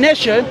 all the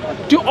nation,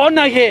 to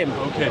honor him.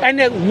 Okay.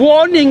 And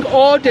warning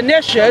all the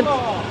nation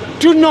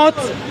to not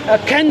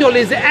kindle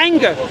his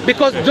anger,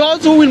 because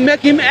those who will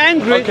make him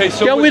angry, Okay,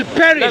 so they will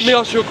perish. Let me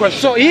ask you a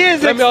question. So he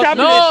is Let me ask-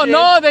 established.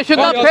 No, they should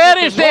not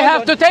perish. They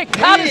have to take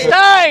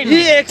Palestine.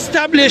 He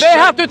established. They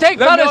have to take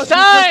Let me ask you a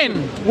Palestine.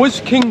 question.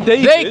 Was King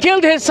David? They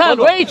killed his son.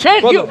 Brother, Wait,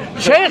 Sheikh, you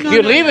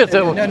brother. leave it.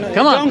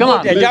 Come on.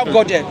 Don't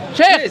go there.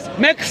 Sheikh, Please,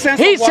 make sense.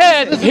 He of what-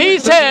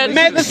 said,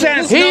 Make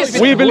sense. he's,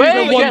 We believe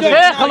in wait, one Sheikh,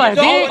 God. Allah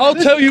yahdik. I'll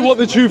tell you what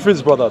the truth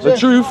is, brother. The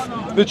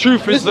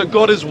truth is that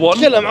God is one.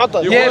 You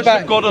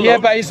worship God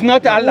alone. but it's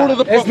not Allah. All of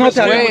the It's not prophets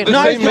Allah. came with the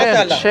No, same it's not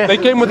message. Allah. They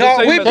came with the No,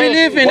 same we message.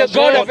 believe in the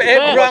God of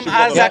Abraham,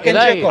 Isaac, and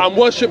Jacob. And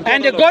worship God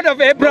And the alone. God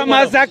of Abraham,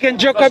 Isaac, and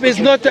Jacob is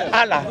not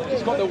Allah.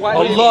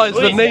 Allah is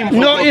the name.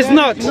 No, it's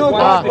not.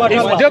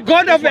 The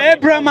God of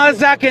Abraham,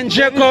 Isaac, and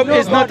Jacob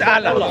is not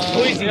Allah.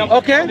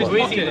 Okay?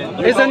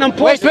 It's an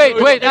imposter.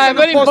 Wait. I have a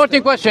very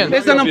important question.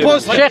 It's an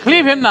imposter. Sheikh,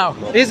 leave him now.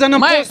 It's an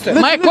imposter.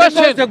 My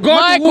question.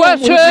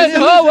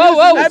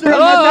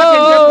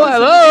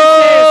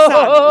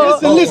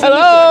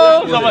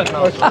 Hello.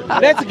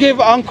 Let's give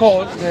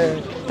Uncle.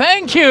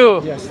 Thank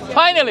you.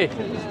 Finally.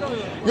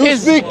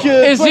 Is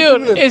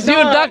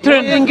your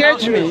doctrine?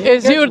 Engage me.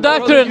 Is your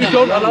doctrine?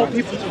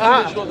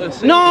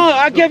 No,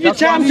 I gave you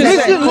time to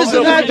say.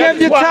 Listen. I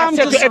gave you time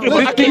to say. No,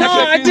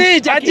 I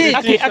did.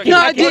 No,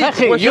 I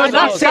did. You're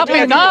not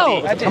stopping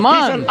now. Come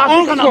on.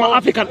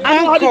 African. I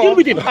know how to deal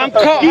with him.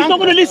 He's not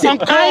going to listen.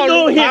 I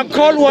know him. I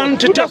called one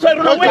to talk.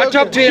 I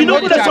talked to him.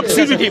 You're not going to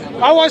succeed with him.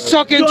 I was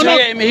talking to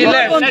him. He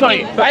left.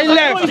 I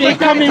left. He's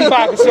coming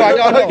back, so I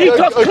don't know. He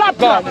talks crap.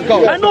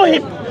 Go. I know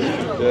him.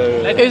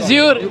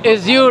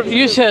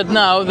 You said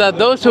now that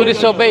those who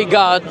disobey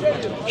God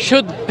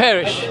should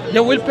perish. They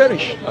will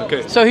perish.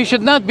 Okay. So he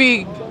should not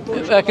be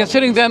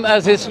considering them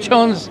as his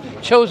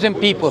chosen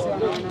people.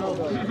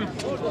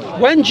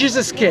 When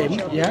Jesus came,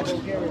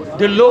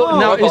 the law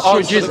now is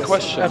through Jesus.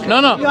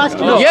 No.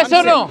 Yes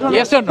or no?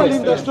 Yes or no?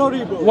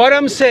 What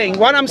I'm saying.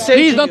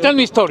 Please don't tell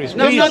me stories.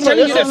 No, I'm not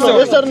telling you the story.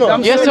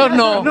 Yes or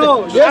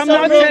no? I'm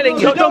not telling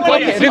you.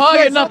 Okay. Oh,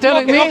 you're not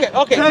telling me?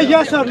 Okay. Say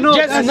yes or no.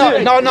 Yes, no.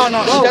 It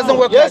doesn't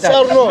work like that.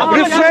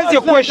 Rephrase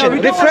your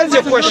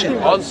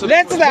question.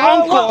 Let's the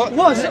uncle.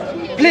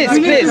 Please.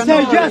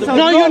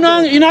 No,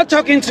 you're not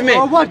talking to me.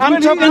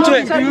 I'm talking to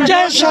him.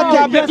 Just shut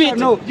up a bit.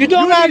 You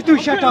don't have to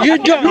shut up. You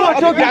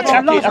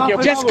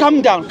don't. Just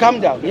calm down.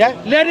 Yeah.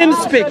 Let him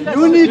speak.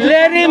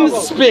 Let him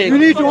speak. You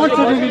need to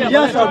answer him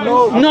yes or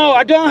no. No,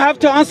 I don't have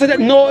to answer that.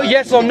 No,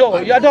 yes or no.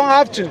 I don't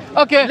have to.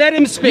 Okay. Let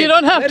him speak. You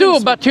don't have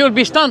to, but you'll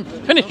be stunned.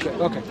 Finish.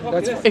 Okay.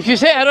 That's it. If you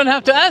say I don't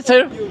have to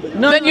answer,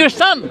 then you're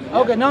stunned.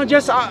 Okay. Now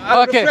just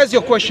I'll rephrase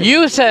your question.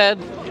 You said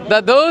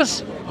that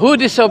those who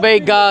disobey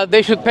God,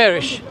 they should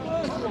perish.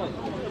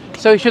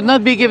 So he should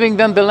not be giving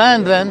them the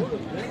land then.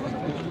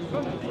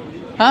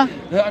 Huh?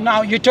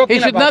 Now you're talking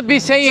He should not be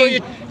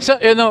saying,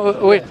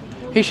 wait.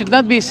 He should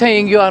not be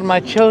saying, you are my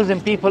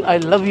chosen people, I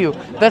love you.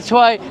 That's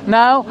why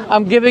now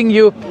I'm giving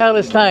you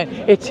Palestine.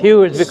 It's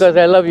yours because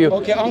I love you.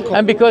 Okay, uncle.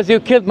 And because you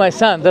killed my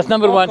son. That's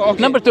number one.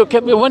 Okay. Number two,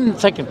 1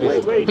 second,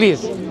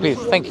 please. Please,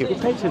 thank you.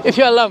 If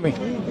you allow me.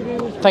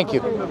 Thank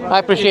you. I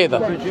appreciate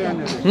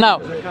that. Now,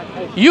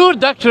 your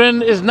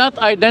doctrine is not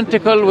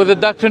identical with the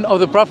doctrine of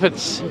the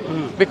prophets.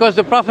 Because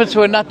the prophets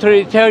were not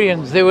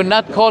Trinitarians. They were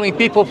not calling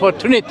people for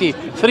Trinity,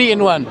 3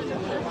 in 1.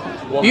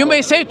 You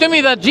may say to me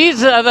that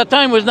Jesus at that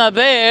time was not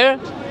there,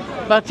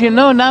 but you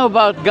know now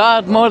about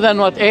God more than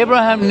what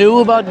Abraham knew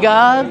about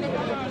God.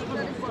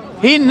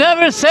 He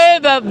never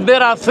said that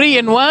there are 3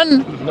 in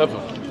 1. Never.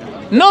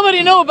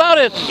 Nobody knew about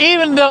it.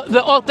 Even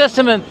the Old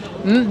Testament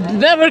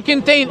never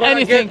contained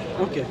anything.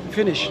 Okay,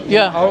 finish.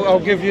 Yeah. I'll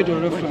give you the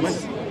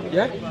reference.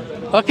 Yeah?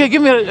 Okay,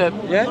 give me.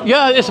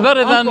 Yeah, it's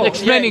better than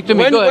explaining to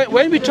me. Go ahead.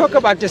 When we talk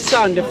about the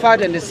Son, the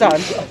Father, and the Son,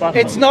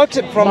 it's not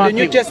from the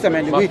New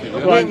Testament. We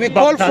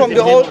call from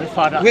the Old.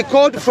 We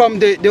called from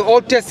the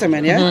Old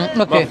Testament. Yeah.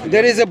 Okay.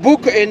 There is a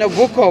book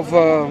of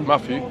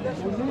Matthew.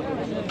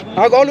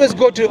 I always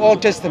go to the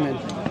Old Testament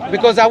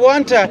because I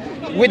want.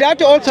 Without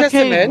the Old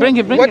Testament, bring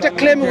what it. a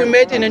claim we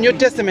made in the New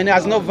Testament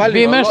has no value.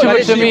 Be merciful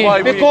to me.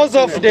 Because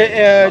of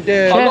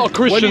the A lot of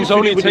Christians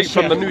only take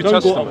from the New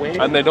Testament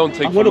and they don't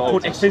take I'm from going to the Old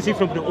quote Testament.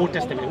 extensively from the Old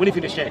Testament. When you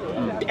finish it,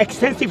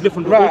 extensively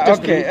from the Right, Old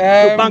Testament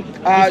okay, to bank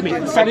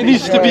this And it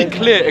needs to be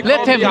clear. It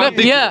Let can't him.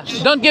 be Yeah.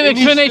 ambiguous. Don't give It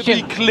needs to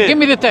explanation. be clear. Give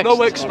me the text.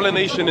 No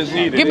explanation is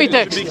needed. Give me It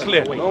text. should be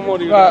clear.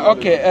 Right,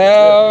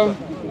 okay.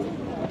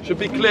 Should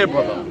be clear,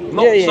 brother.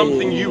 Not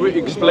something you would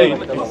explain.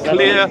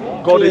 Clear.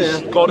 God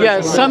is.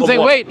 Yeah,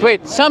 something.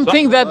 Wait.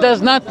 Something that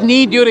does not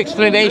need your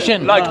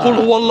explanation. Like Qul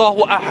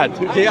huwallahu ahad.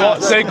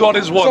 God, say God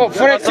is one. So,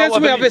 for That's instance, our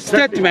we have a belief.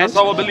 statement. That's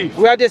our belief.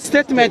 We have a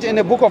statement in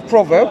the book of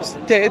Proverbs,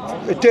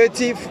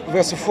 30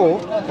 verse 4.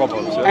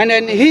 Proverbs, yeah. And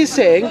then he's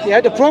saying,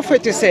 the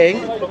prophet is saying,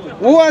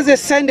 who has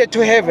ascended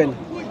to heaven?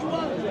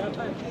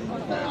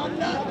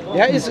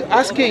 Yeah, he's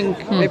asking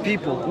the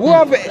people,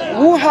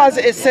 who has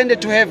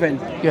ascended to heaven?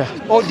 Yeah.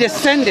 Or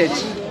descended?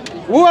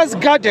 Who has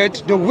gathered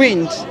the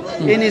wind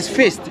in his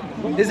fist?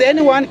 Is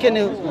anyone can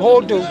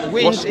hold the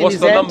wind in What's his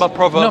the hand? number?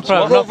 Proverbs. No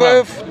problem.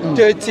 Proverbs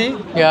 30.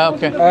 Yeah.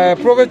 Okay.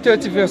 Proverbs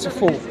 30 verse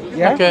 4.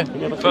 Yeah. Okay.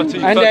 30,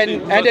 And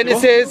then it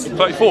says,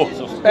 34.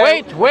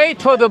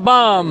 Wait for the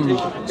bomb.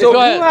 so Go who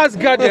ahead. has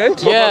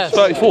gathered? Yes.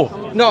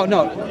 34. No,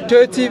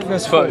 30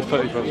 verse 4.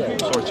 30.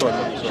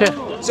 Sorry.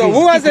 Sure. So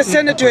who has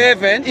ascended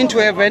into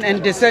heaven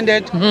and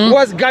descended? Who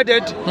has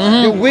gathered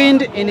the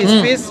wind in his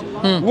fist?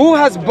 Who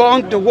has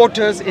bound the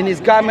waters in his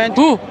garment?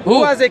 Who?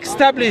 Who has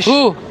established?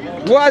 Who?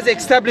 Who has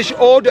established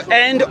all the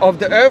end of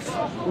the earth?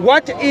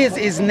 What is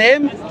his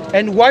name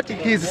and what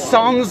his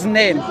son's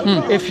name,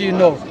 if you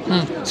know?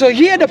 So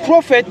here the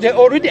prophet, they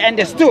already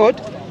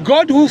understood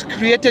God who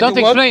created Don't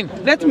the world.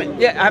 explain. Let me.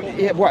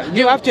 Well,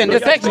 you have to The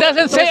understand. text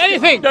doesn't say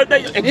anything.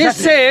 It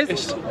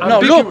says, no,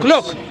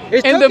 look.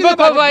 It's In the talking book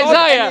about of God and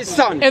Isaiah, His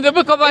Son. in the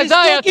book of It's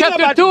Isaiah, talking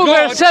chapter about 2,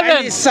 God verse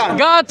and His 7, Son.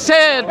 God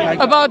said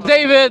about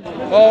David,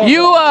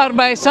 "You are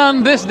my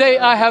son, this day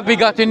I have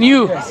begotten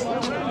you."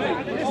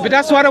 But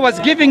that's what I was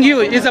giving you.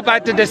 Is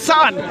about the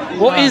Son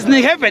who is in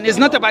heaven. It's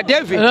not about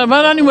David.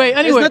 But anyway,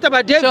 It's not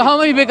about David. so how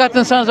many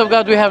begotten sons of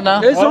God we have now?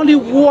 There's only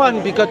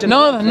one begotten.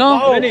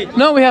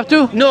 No, we have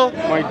two. No.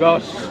 My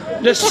gosh.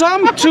 The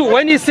Psalm 2,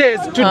 when he says,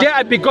 "Today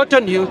I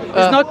begotten you,"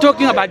 is not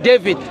talking about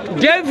David.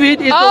 David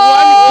is the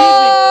one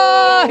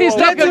giving. He's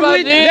talking about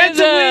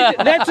Jesus.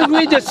 Let's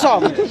read the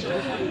Psalm.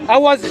 I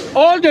was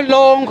all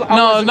along.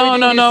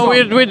 No.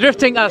 We're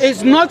drifting us.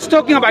 It's not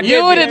talking about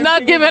You David. did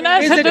not give an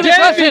answer Is to it the David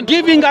question.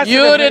 giving us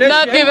You did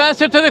not revelation? give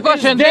answer to the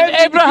question. Did David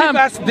Abraham?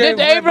 give us the Did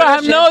Abraham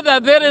revelation? know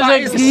that there is But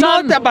a it's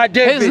son? not about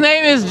David. His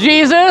name is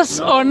Jesus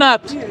or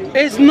not?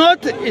 It's not.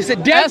 It's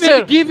David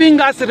Answer.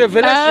 giving us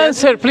revelation.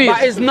 Answer, please.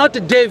 But it's not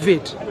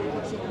David.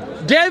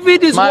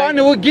 David is one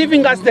who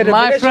giving us the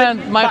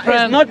revelation. My but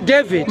friend, it's not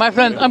David. My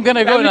friend, I'm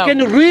gonna go And now. we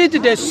can read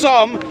the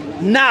Psalm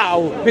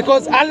now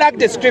because I like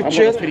the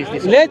scriptures.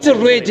 Let's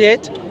read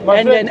it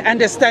and then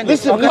understand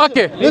it.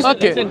 Okay.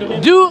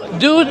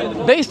 Do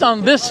based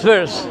on this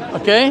verse,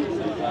 okay?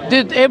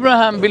 Did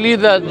Abraham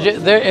believe that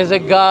there is a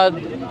God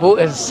who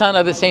is son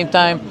at the same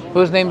time,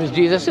 whose name is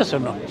Jesus? Yes or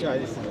no?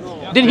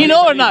 Did he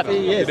know or not?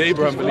 Did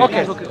Abraham believe?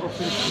 Okay.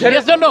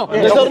 Yes or no?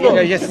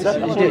 Yes, he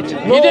did.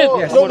 He did.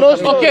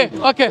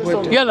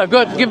 Okay. Yeah,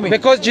 good. Give me.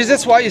 Because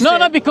Jesus, why you No, say?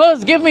 no,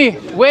 because give me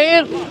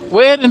where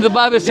in the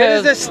Bible There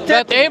is says a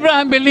step- that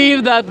Abraham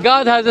believed that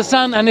God has a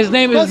son and his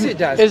name Because he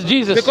does. is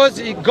Jesus.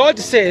 Because God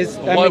says,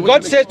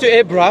 God said to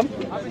Abraham,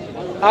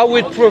 "I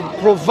will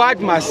provide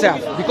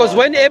myself." Because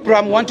when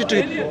Abraham wanted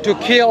to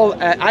kill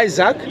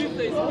Isaac,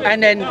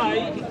 and then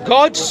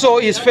God saw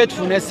his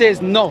faithfulness,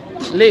 says, "No,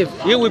 live.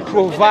 He will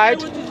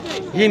provide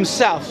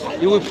himself.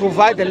 He will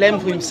provide the lamb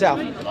for himself."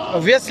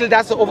 Obviously,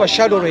 that's the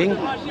overshadowing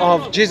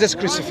of Jesus'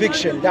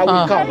 crucifixion that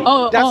will come.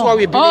 That's why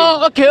we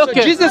believe. Okay. So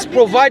Jesus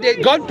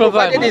provided, God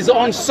provided his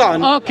own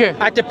son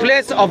at the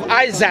place of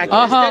Isaac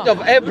instead of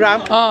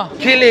Abraham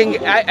killing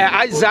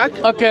Isaac.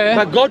 Okay.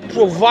 But God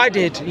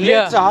provided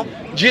later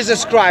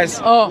Jesus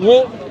Christ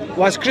who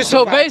was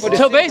crucified.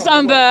 So based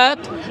on that,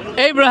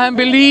 Abraham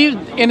believed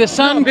in a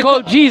son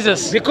called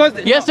Jesus. Because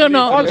yes or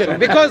no?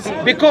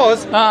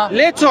 Because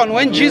later on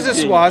when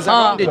Jesus was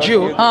around the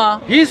Jew,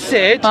 he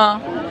said,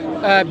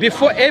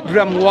 before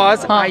Abraham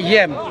was, I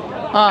am.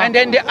 And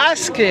then they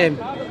asked him,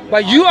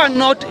 but you are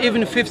not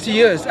even 50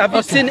 years. Have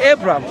you seen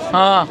Abraham?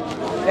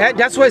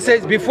 That's why it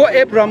says, before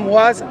Abraham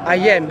was, I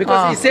am.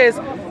 Because he says,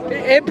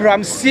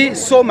 Abraham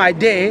saw my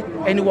day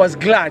and he was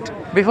glad.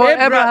 Before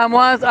Abraham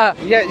was,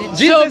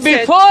 Jesus so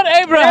before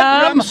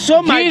Abraham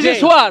saw my Jesus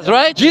day. was,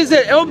 right?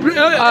 Jesus,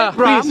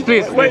 Abraham.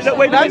 Please.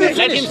 Let me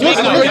finish.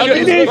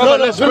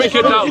 Let's break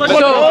it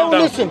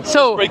down.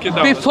 So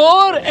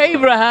before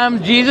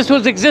Abraham, Jesus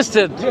was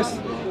existed. Yes.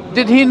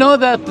 Did he know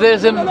that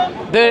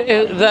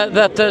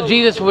that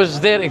Jesus was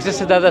there,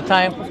 existed at that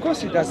time? Of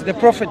course he does. The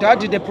prophet, how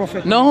did the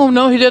prophet?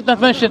 No, he did not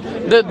mention.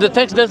 The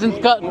text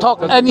doesn't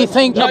talk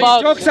anything about.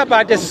 He talks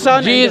about the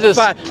Son Jesus.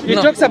 and the Father. He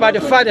talks about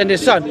the Father and the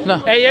Son. No.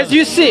 And as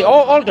you see,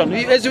 hold on.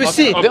 As we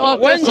see,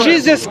 when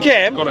Jesus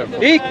came,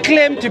 he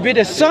claimed to be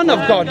the Son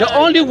of God, the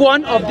only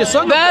one of the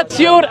Son. That's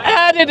your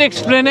added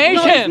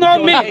explanation. No, it's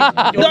not me.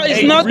 No,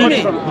 it's not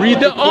me.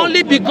 The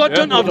only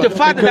begotten of the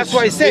Father. That's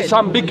what he said. It's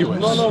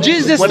ambiguous.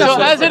 Jesus.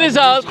 So as a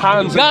result,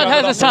 God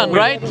has a son,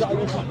 right?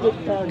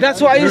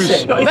 That's what he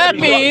said. That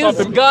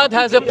means God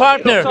has a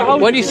partner.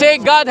 When you say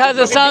God has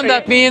a son,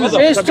 that means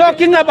he's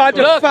talking about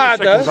the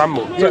Father.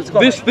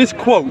 This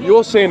quote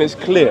you're saying is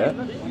clear.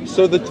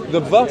 So the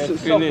verse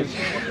itself is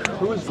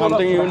who is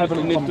something you need to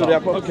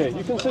do. Okay,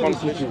 you can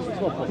say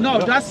this. No,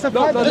 that's the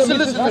Father. Let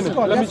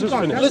me just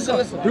finish.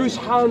 Listen. Whose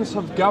hands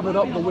have gathered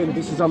up the wind?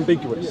 This is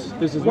ambiguous.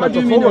 This is What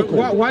do you metaphorical.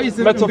 mean? Why is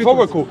it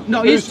metaphorical? ambiguous?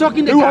 No, he's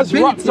talking the who has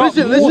ability. wrapped up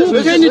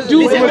Who can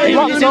do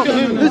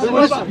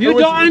it? You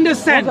don't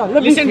understand.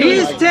 Listen,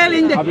 he's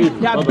telling the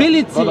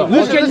ability.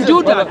 Who can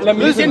do that?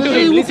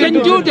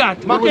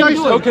 Who can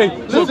do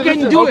that? Who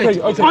can do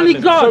it? Only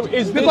God.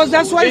 Because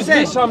that's what he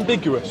said. Is this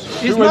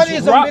ambiguous? It's not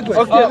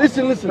ambiguous.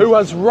 Okay, listen. Who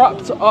has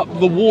wrapped up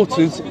the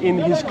waters in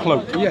his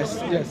cloak?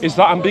 Yes. Is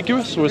that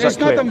ambiguous or is It's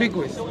that clear? not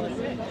ambiguous.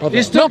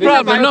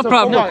 no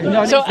problem.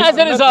 No, So as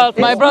a result,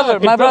 my brother.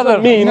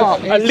 Doesn't mean a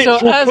literal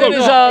So as a cloak.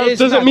 result,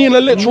 Does it mean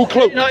a literal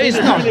cloak? No, it's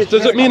not.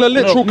 Does it mean a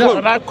literal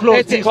cloak?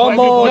 Come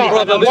on,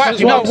 brother. This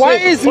is what I'm why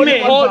saying. is You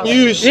mean? can't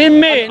use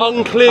an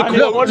unclear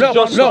quote to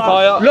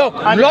justify it.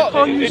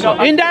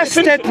 Look. In that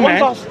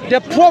statement,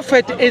 the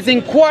prophet is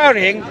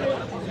inquiring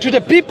to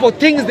the people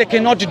things they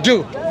cannot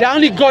do, that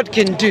only God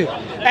can do.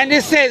 And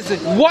he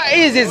says, what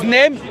is his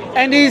name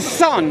and his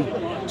son?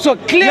 So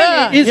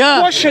clearly he's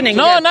questioning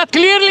No, them. not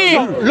clearly.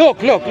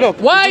 Look.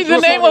 Why the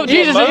name of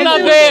Jesus is not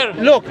there?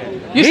 Look,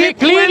 You say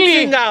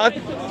clearly. pointing out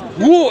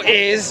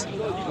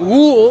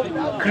who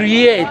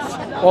creates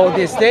all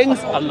these things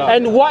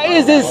and what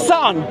is his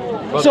son.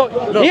 So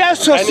he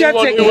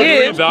associated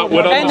him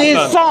and his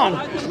son.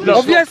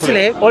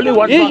 Obviously,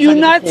 he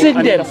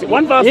uniting them.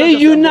 He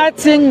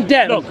uniting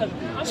them.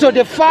 So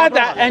the Father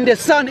and the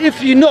Son,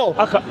 if you know,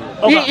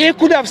 he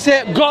could have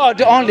said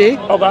God only,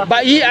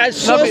 but he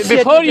associated. No,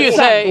 before you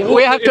say,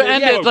 we have to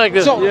end it like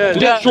this. So,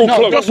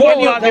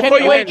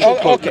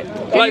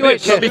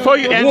 before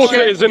you end,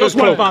 water is in his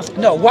cloak.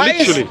 No, what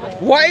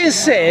he's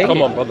saying,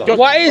 come on, brother.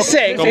 What he's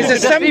saying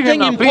is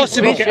something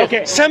impossible.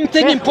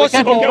 Something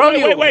impossible.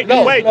 Wait.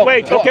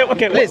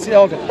 Okay. Please,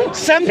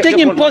 something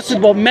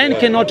impossible men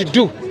cannot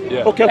do.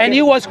 Yeah. And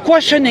he was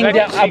questioning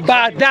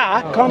about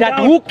that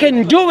who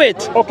can do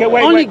it?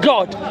 Only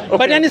God.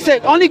 But then he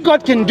said, only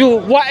God can do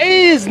what is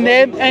his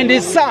name and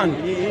his son.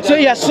 So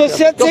he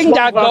associating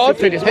that God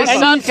and his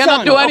son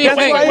cannot do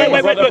anything.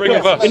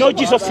 Wait. You know,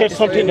 Jesus said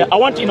something there. I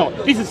want you to know,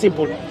 this is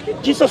simple.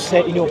 Jesus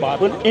said in your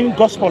Bible, in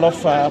Gospel of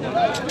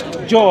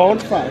John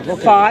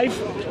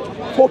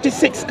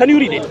 5:46. Can you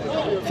read it?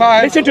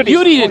 Listen to this.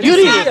 You read it.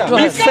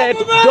 He said,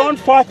 John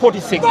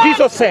 5:46.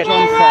 Jesus said,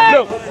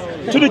 look,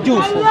 to the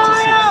Jews,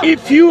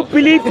 if you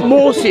believe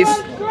Moses,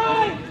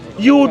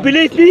 you will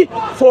believe me,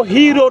 for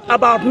he wrote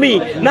about me.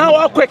 Now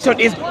our question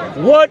is,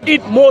 what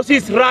did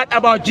Moses write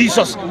about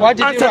Jesus? What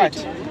did he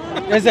write?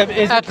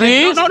 At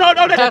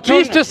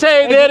least to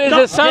say there is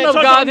a son of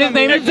God, his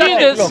name is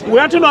Jesus. We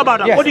want to know about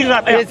that. Yes. What is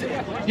that?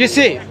 You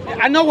see,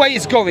 I know where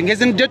he's going.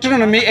 It's in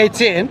Deuteronomy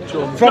 18,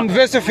 from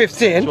verse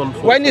 15,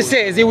 when he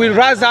says he will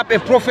rise up a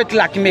prophet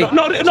like me.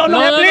 No.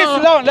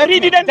 Let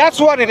read it.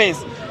 That's what it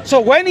is. So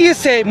when he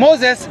say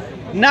Moses,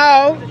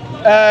 now,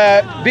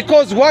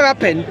 because what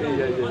happened,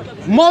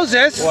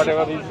 Moses,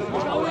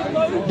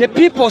 the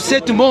people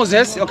said to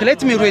Moses, okay,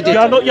 let me read it.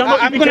 I'm going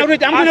to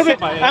read it. I'm Wait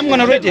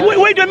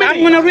a minute.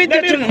 I'm going to read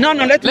it. No,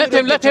 let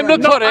him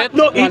look for it.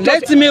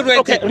 Let me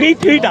read it.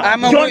 Read that.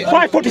 John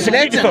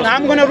 5:46.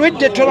 I'm going to read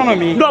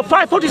Deuteronomy. No,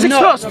 5:46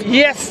 first.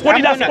 Yes.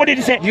 What did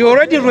he say? You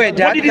already read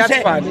that. What did he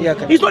say? Fine. Yeah,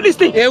 okay. He's not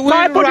listening.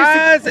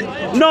 5:46.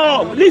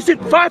 No, listen.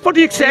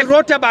 5:46 says. He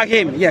wrote about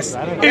him. Yes.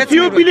 If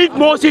you believe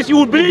Moses, you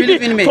will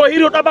believe in me. For he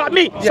wrote about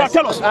me. Yes.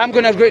 So tell us. I'm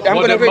going to read.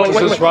 What did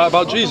Moses write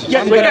about Jesus?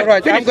 Yes,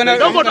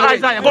 don't go to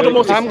Isaiah. Go to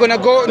Moses. I'm going to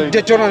go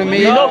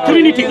Deuteronomy. No,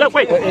 Trinity.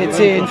 Wait.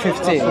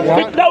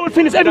 18:15. That will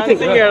finish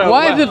everything.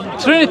 Why the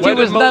Trinity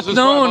was not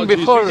known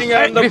before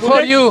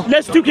you?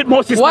 Let's look at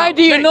Moses. Why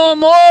do you know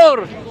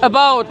more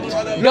about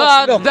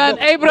God than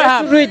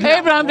Abraham?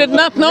 Abraham did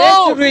not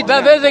know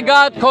that there's a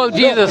God called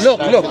Jesus.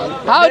 Look.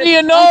 How do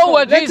you know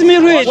what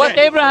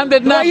Abraham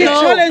did not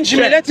know? Challenge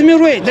me. Let me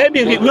read.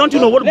 We want to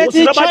know what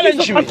Moses about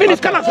Jesus. I'm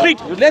finished. Can I read?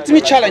 Let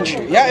me challenge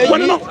you. Yeah.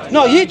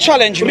 No, he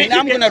challenged me.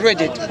 I'm going to read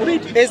it.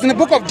 It's in the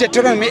book of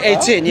Deuteronomy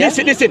 18. Yeah.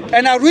 Listen.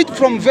 And I read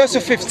from verse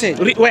 15.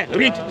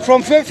 Read.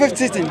 From verse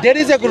 15. There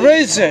is a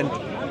reason.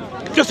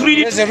 Just read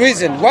it. There's a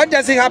reason. What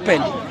does it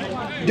happen?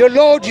 The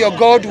Lord your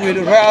God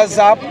will rise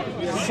up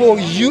for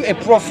you a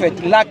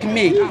prophet like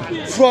me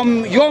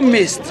from your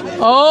midst.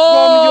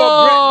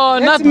 Oh,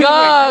 not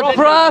God,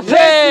 prophet.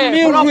 Let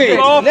me read.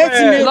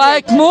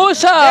 Like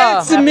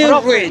Musa. Let me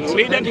read.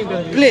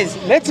 Please,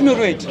 let me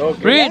read.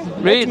 Read.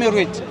 Let me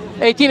read.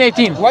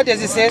 18:18. What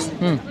does it say?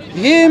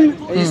 Him,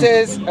 he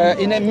says,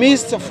 in the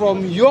midst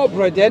from your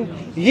brethren,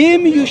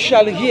 him you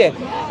shall hear,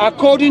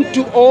 according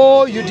to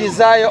all you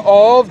desire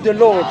of the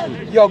Lord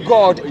your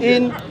God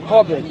in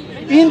Horeb,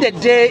 in the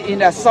day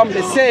in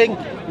assembly, saying,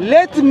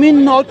 let me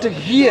not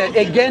hear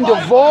again the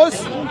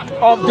voice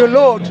of the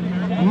Lord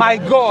my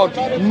God,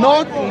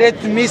 not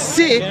let me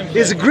see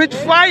his great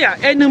fire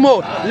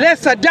anymore,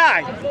 lest I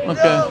die.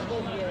 Okay.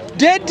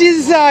 They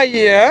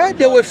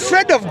were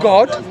afraid of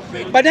God,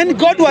 but then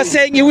God was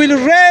saying he will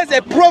raise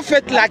a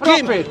prophet like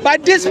him.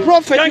 But this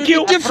prophet will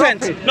be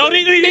different.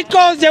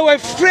 Because they were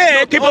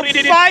afraid of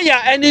fire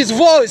and his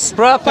voice.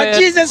 But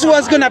Jesus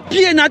was going to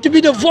appear now to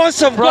be the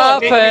voice of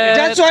God.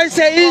 That's why I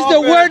say he's the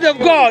word of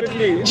God.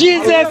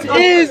 Jesus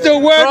is the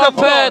word of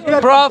God.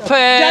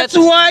 That's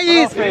why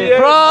he's prophet.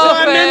 So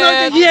I may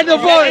not hear the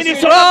voice.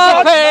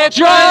 Prophet.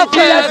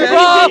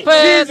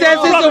 Jesus is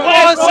the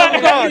voice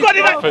of God.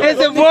 It's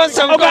the voice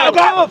of God.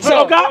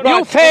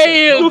 You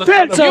failed.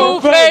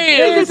 Don't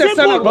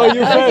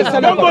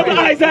go to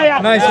Isaiah.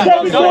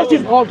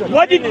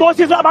 What did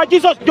Moses say about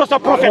Jesus? Just a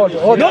prophet.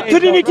 No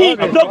Trinity,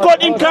 no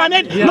God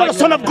incarnate, not the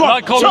Son of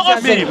God.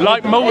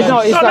 Like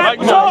Moses. Like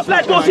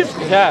Moses.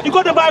 You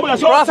got the Bible.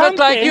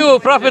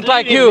 Prophet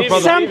like you.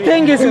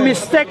 Something is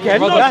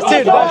mistaken. That's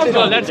it.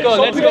 Let's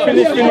go.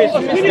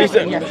 Finish.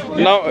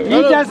 Now, he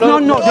does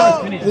not know.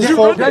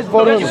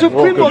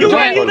 Supreme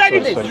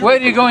authority. Where are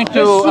you going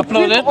to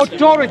upload it?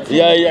 Authority.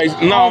 Yeah.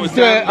 Now of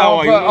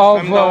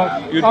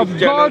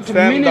God's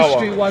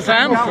ministry was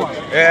Sam?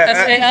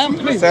 S-A-M?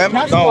 Sam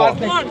Dawah.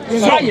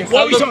 No.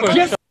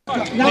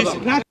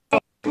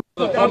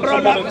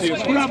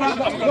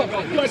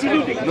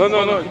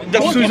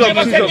 Just switch up.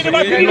 No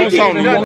sound.